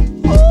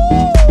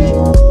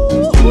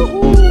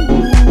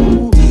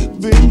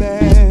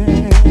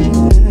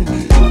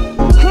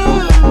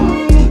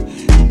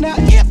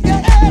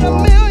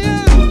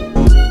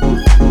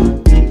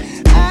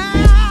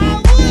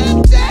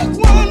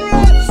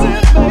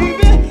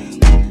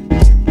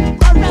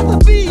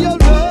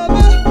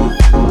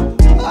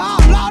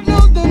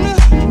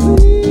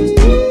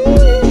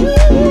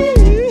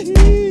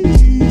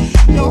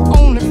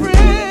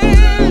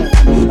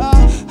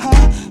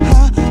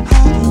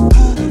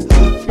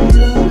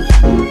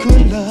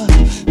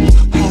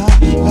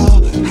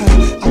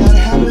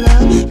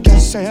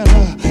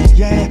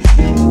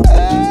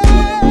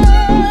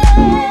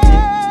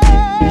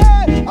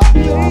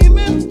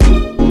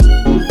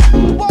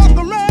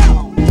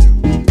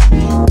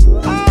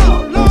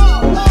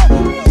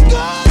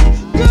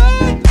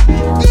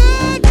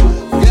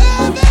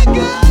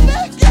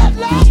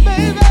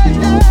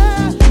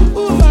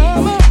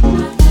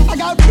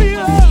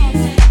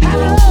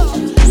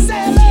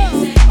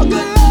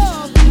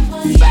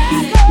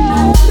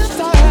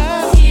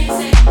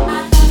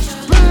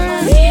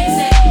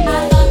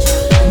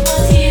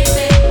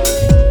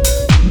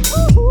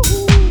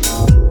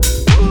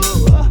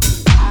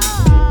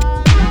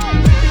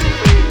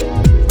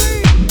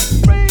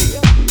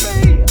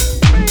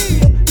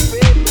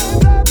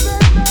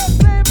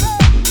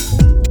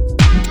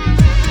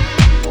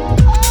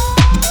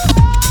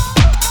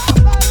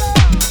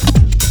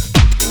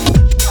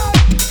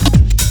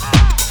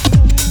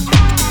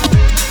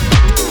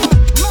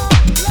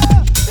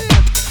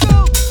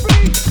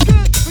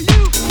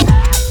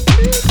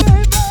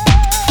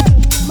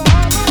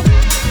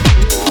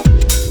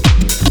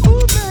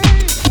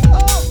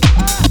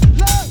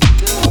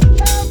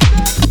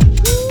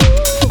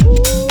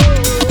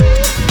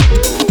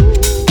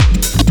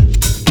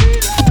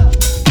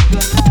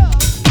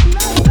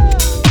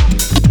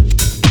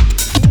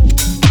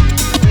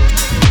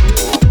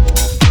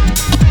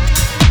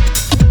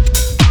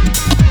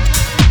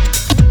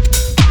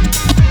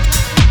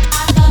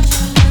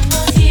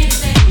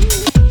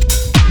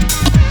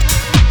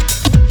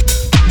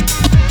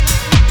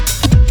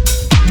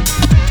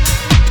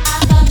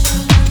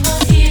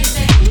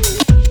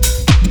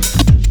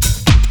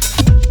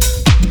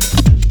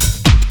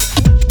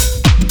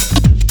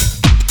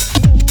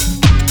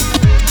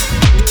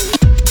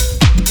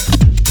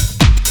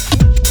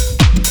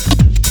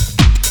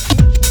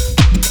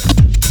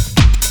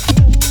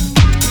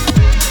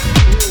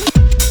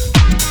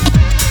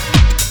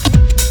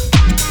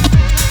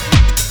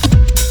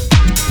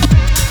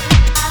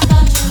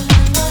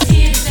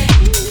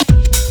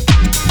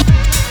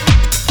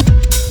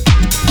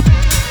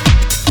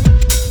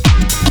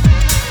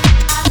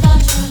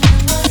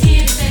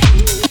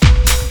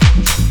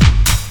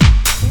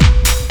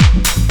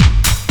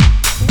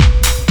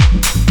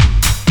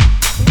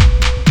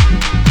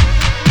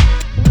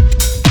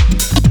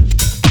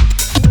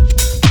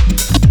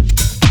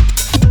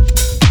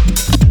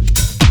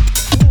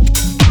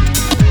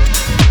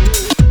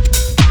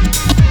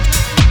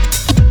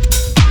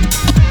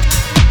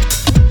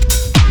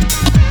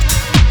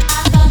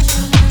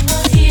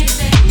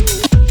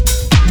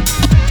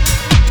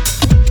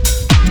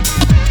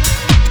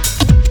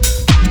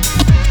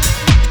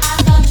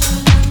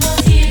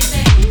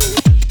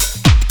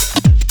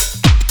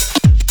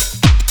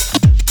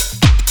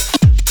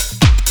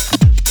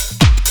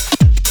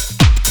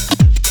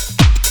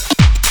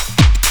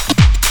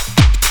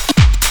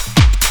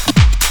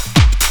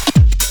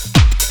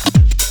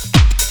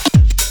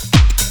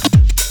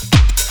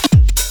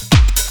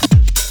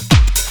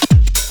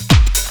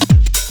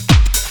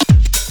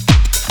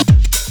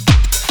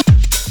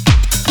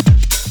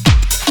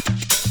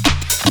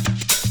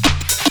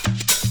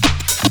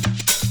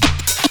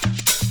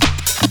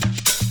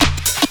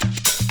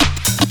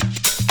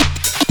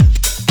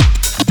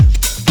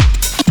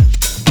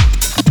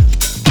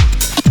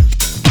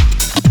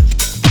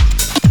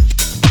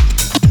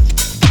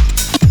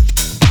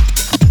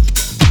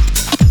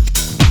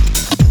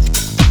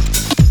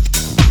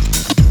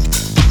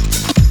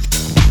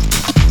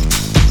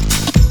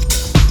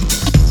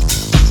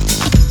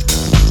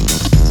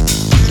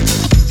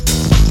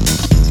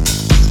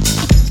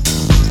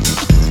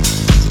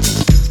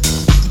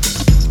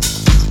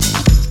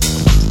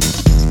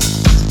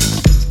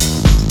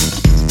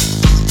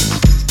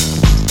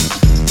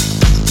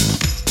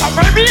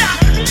 Baby,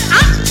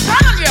 I'm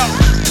telling you,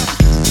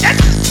 this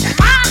is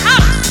my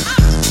house.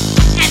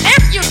 And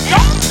if you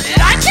don't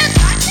like it,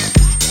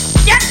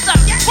 get the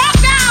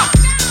fuck out.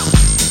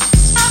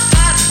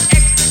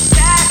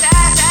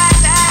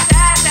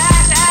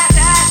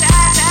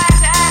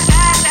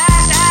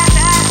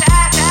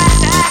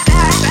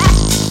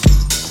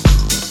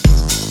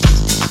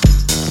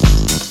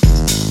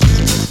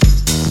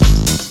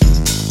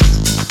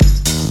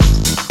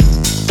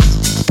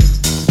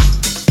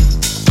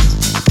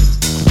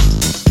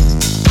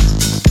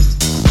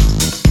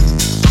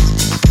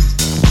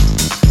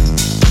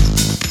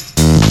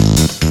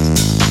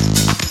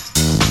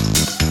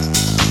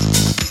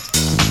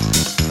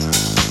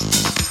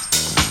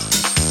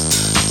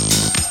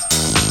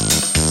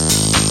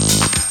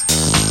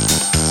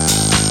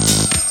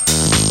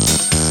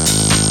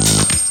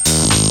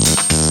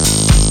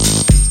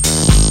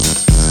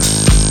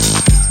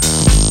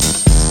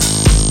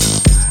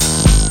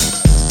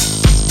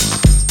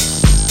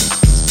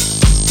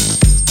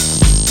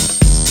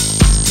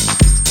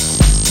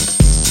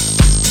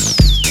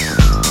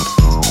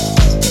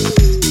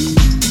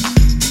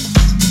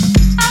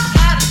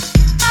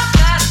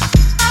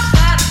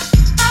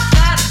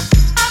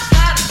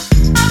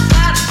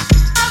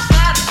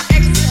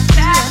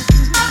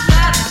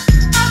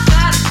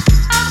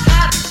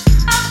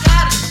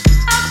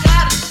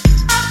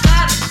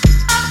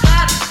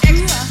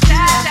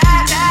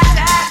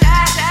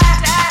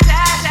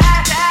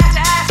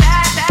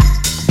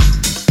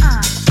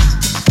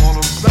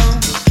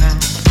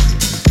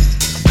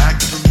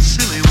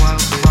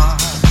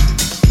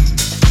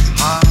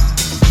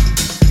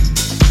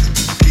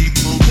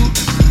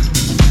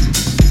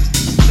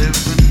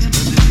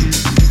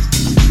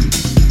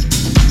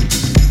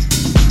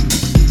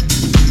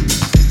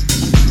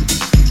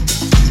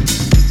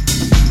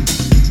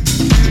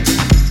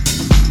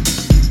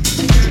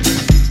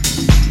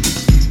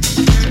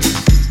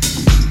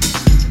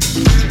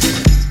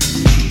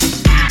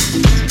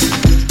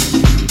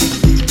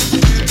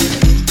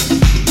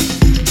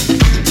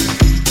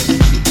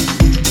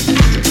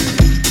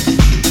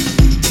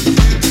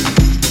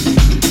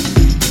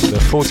 The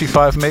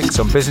 45 mix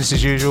on Business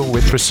as Usual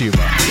with Prosumer.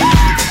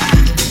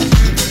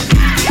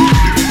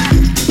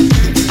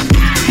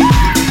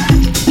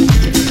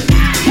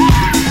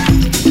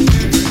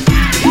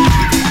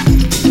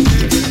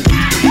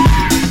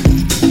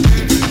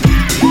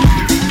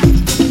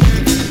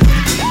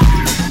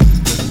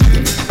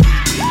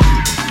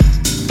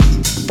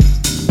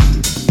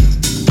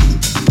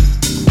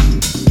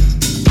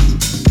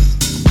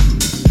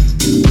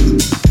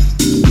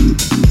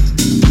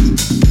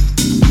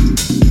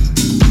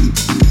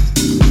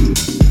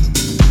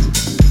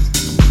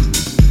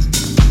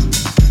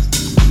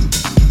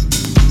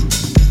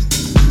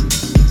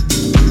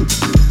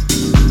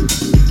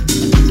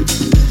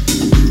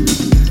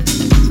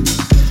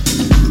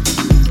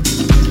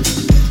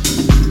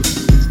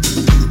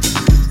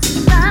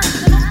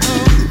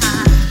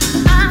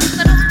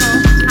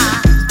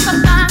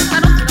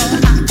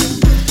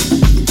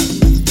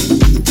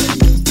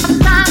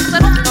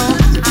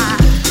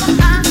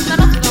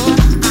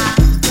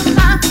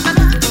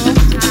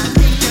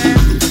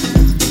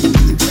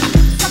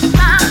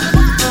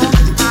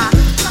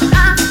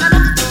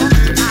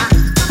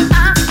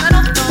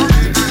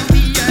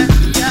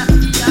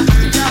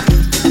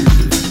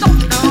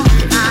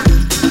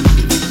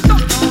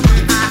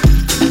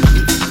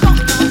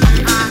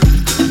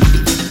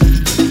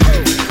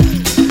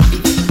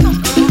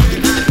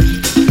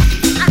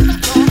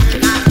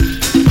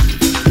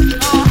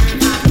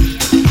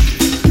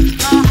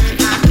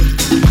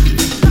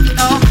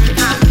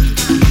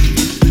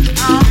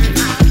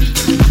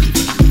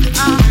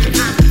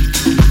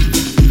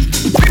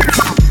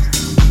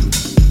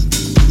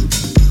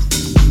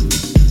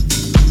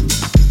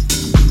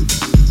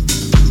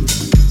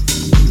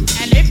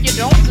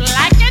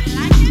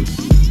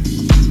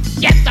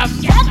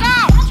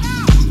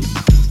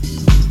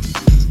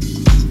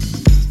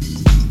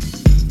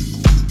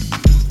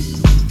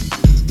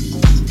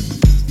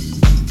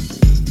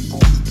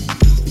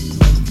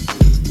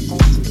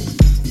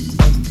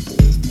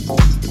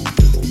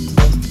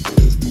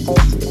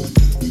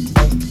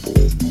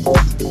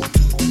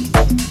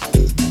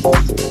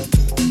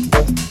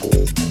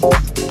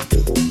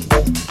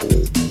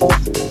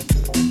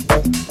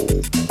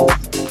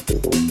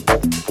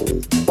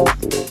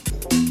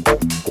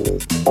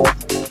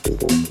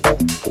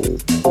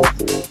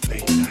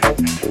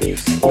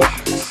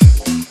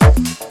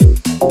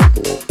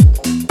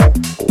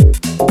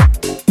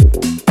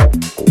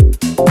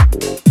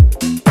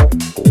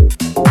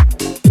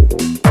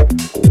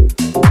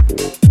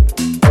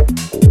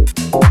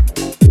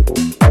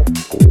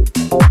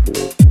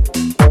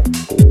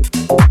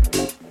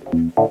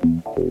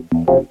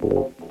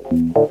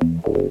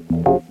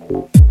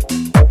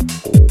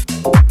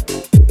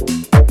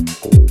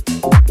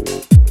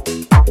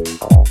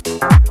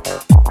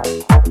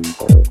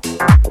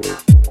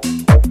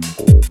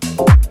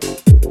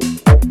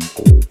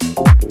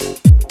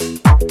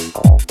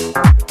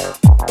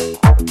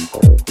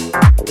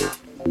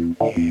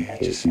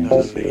 just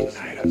another late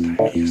night at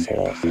the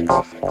music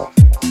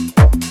box.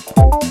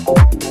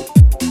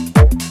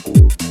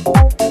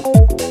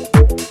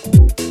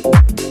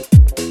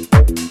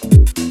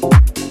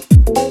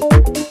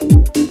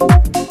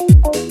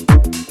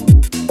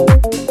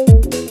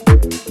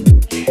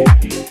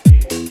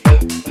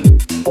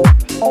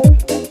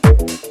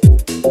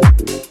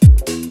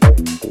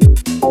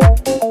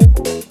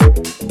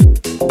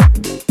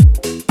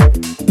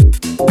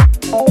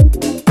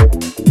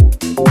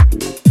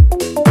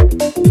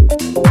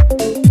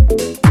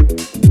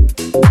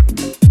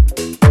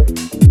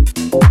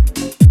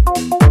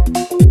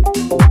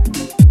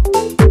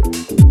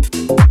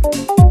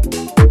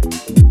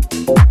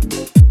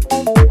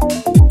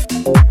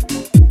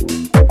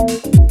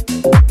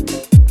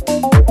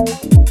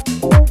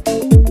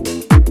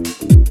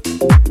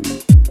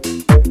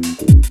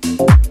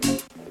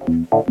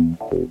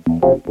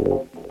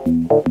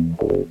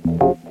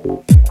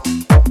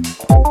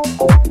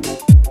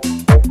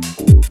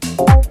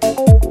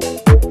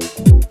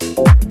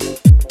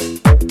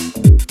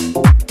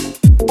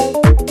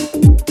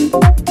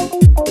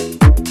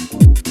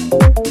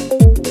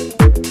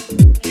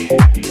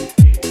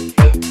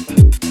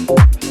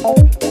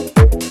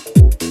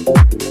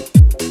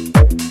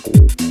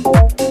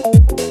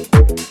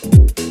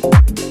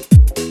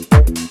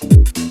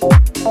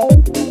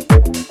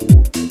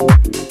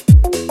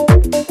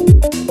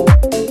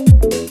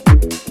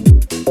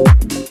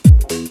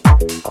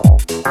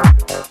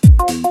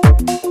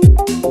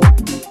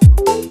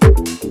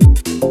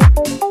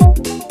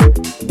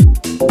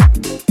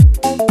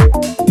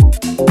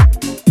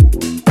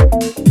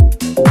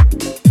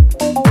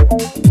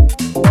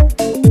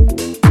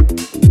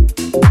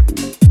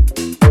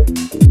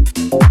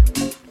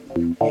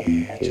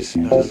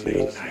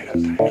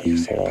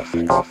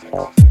 Feel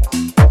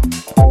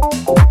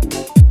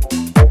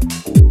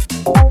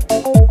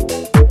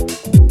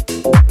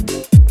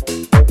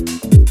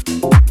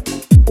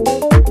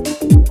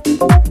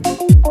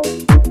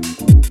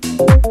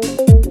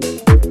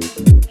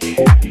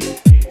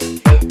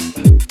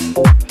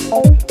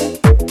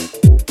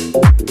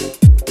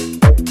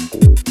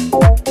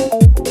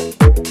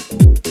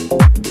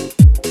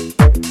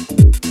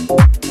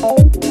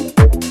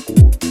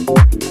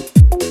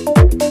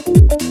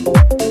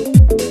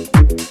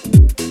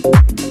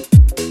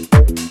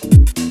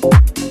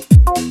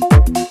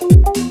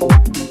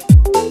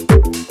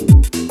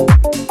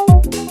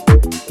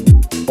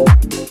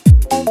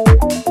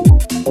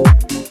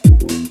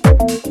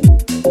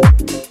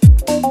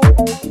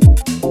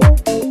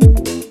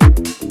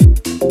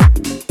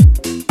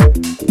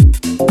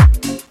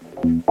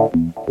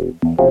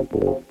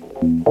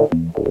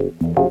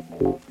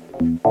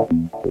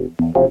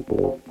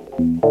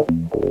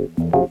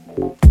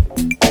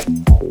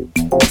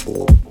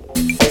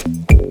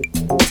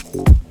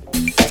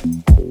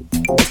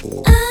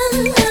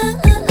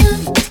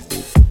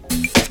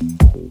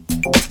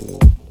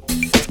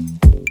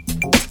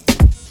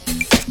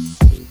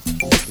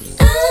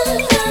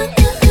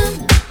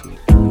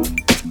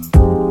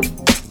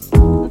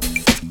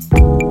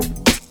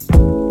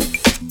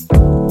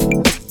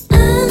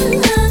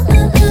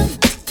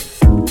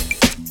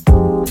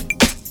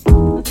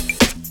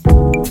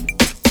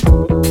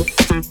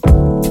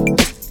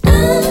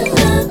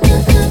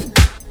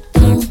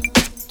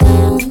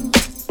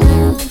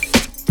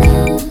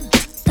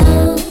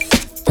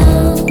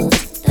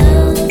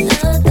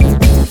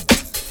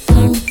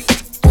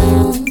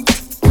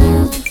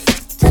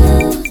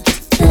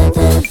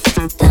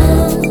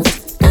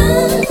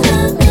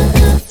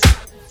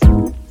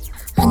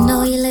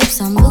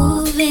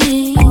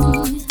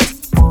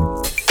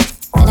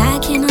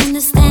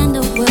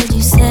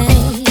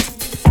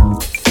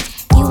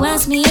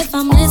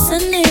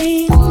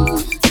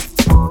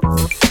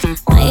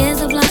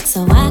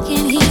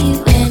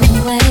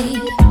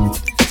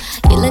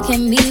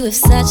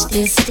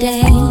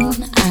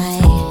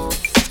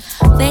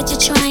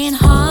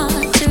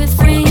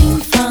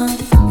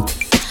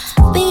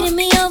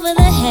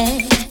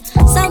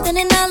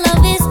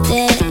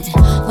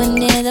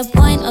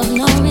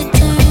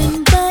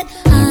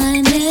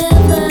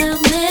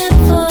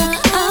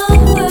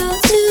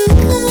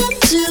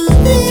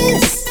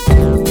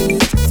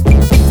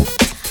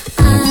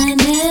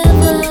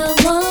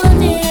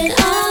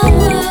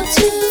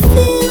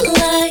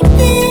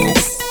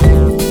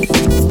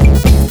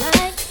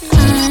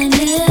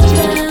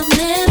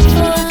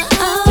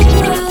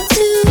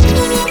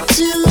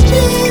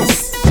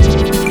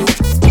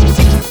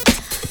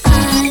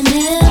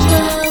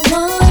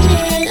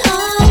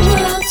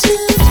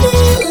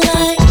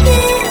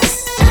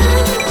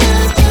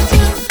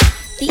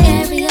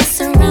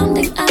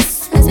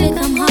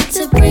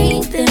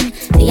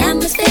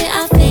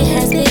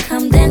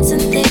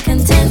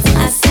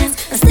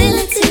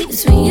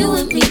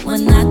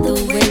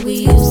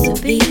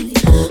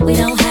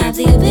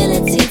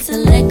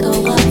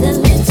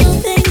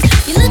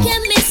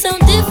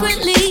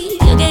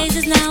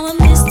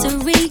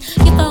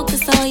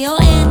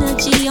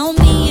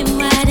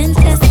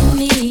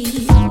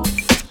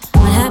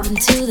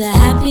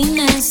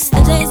happiness.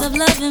 The days of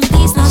love and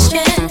peace, not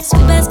stress. We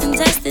best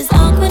contest this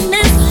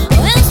awkwardness,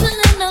 or else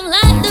we'll end up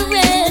like the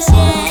rest.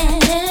 Yeah.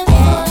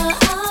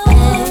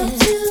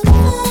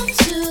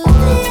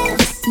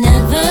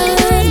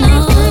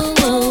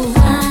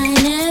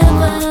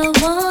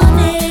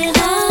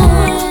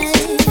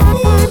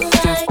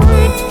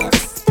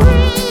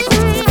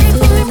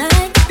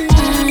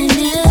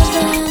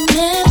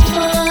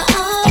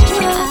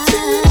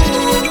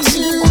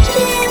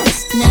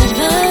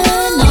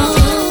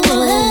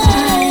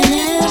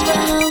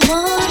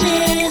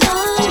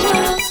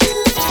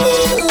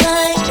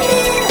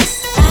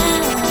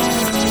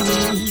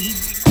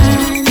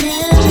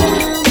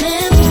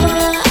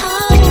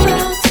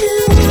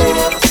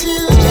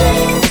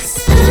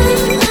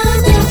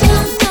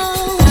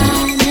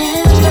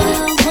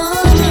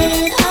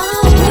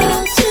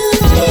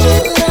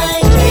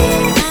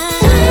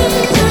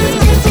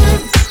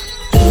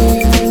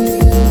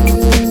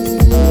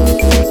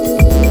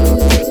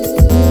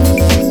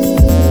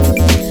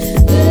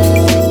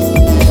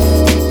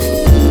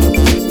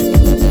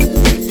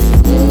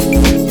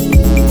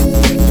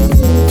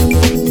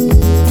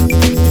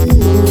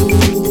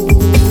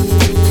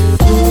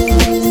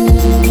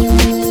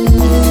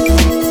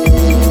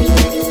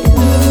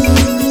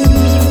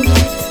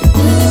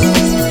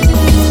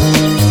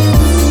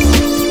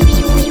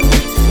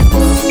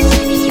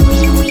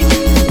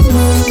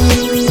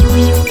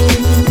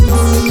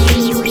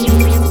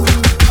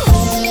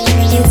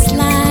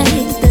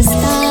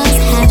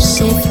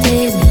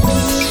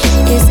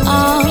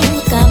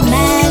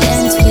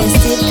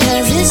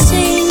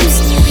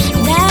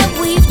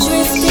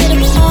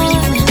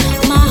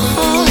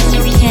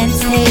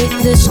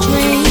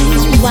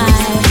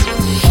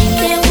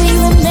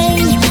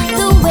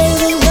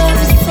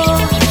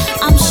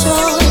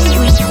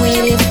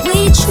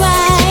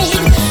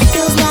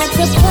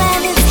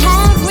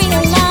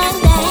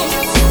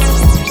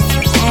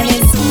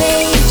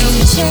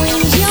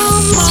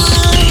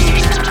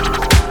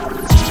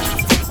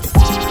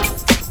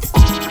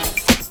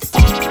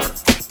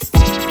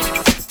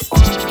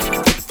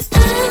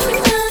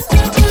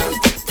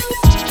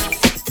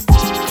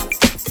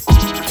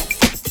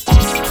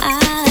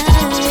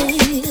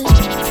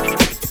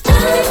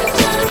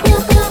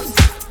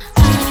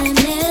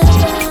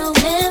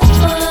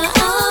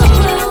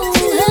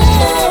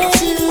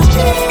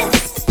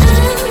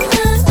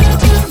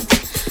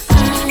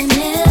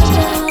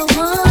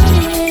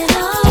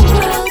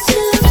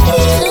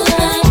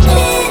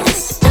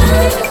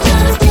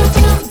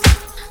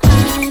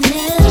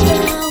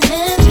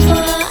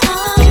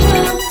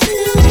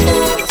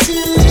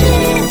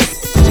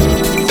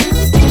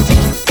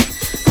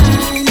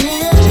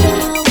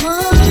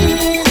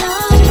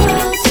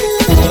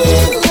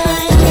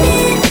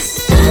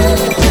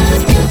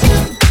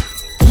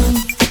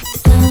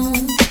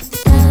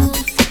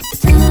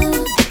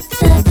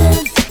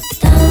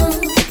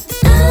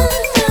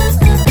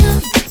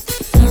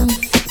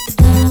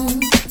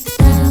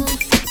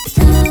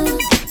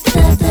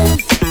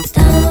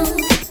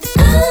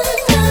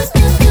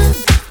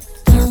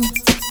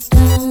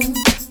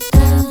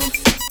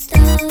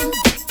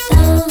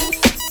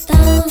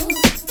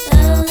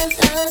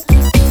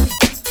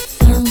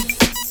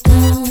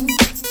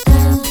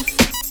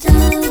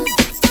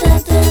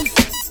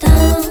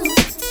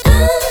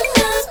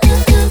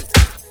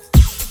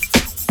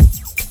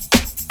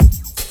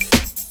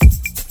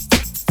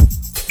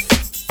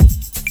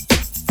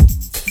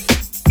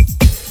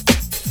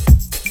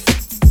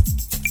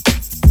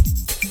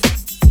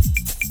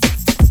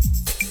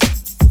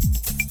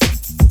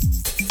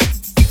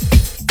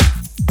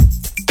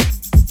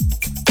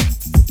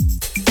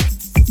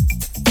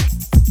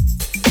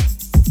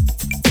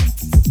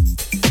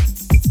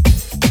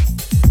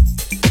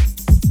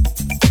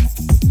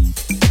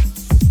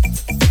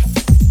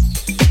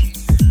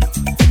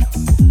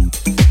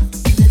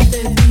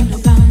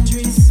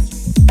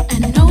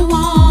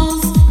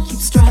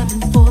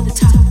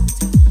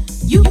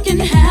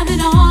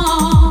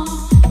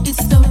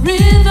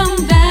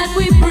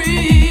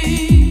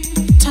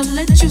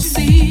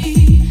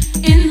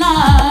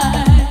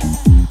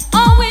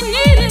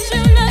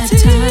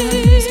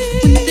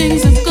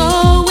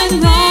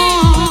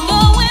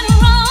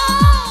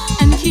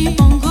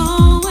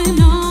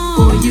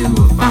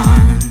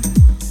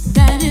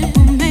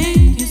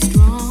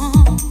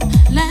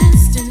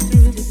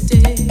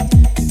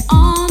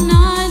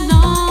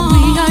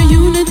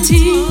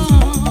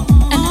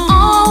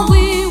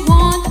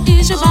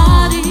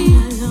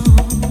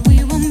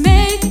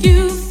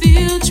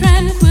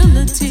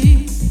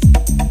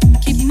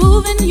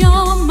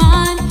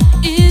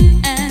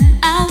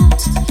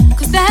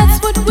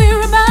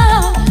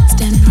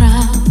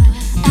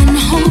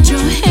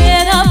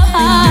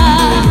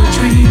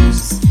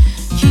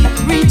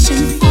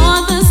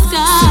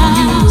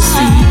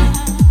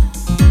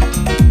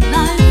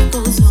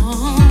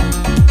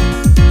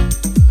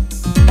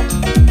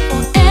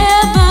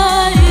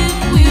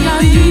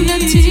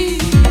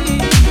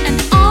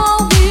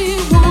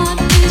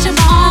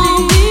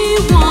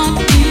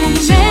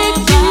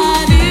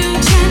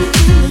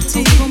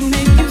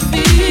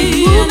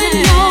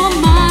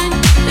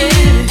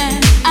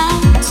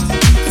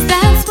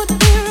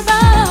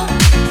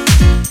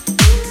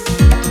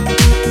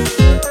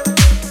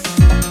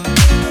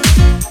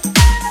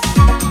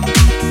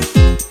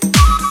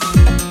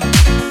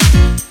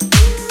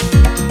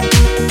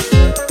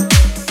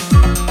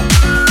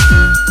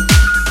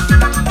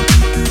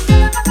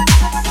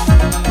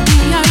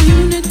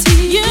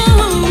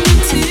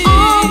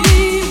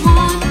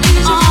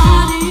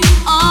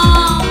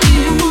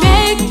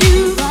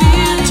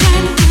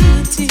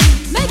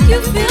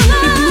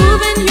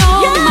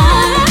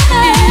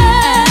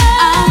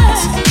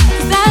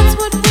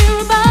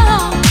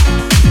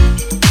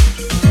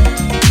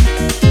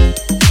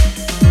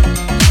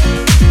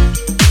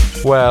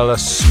 well. A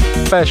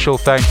special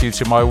thank you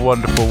to my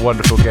wonderful,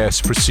 wonderful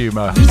guest,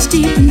 Prosumer. Reach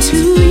deep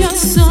into your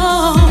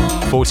soul.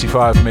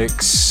 45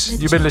 mix.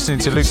 You've been listening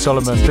to Luke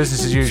Solomon,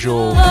 Business as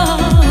Usual.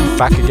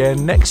 Back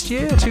again next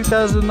year,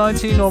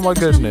 2019. Oh my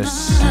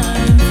goodness.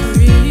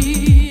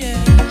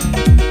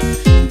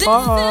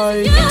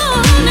 Bye.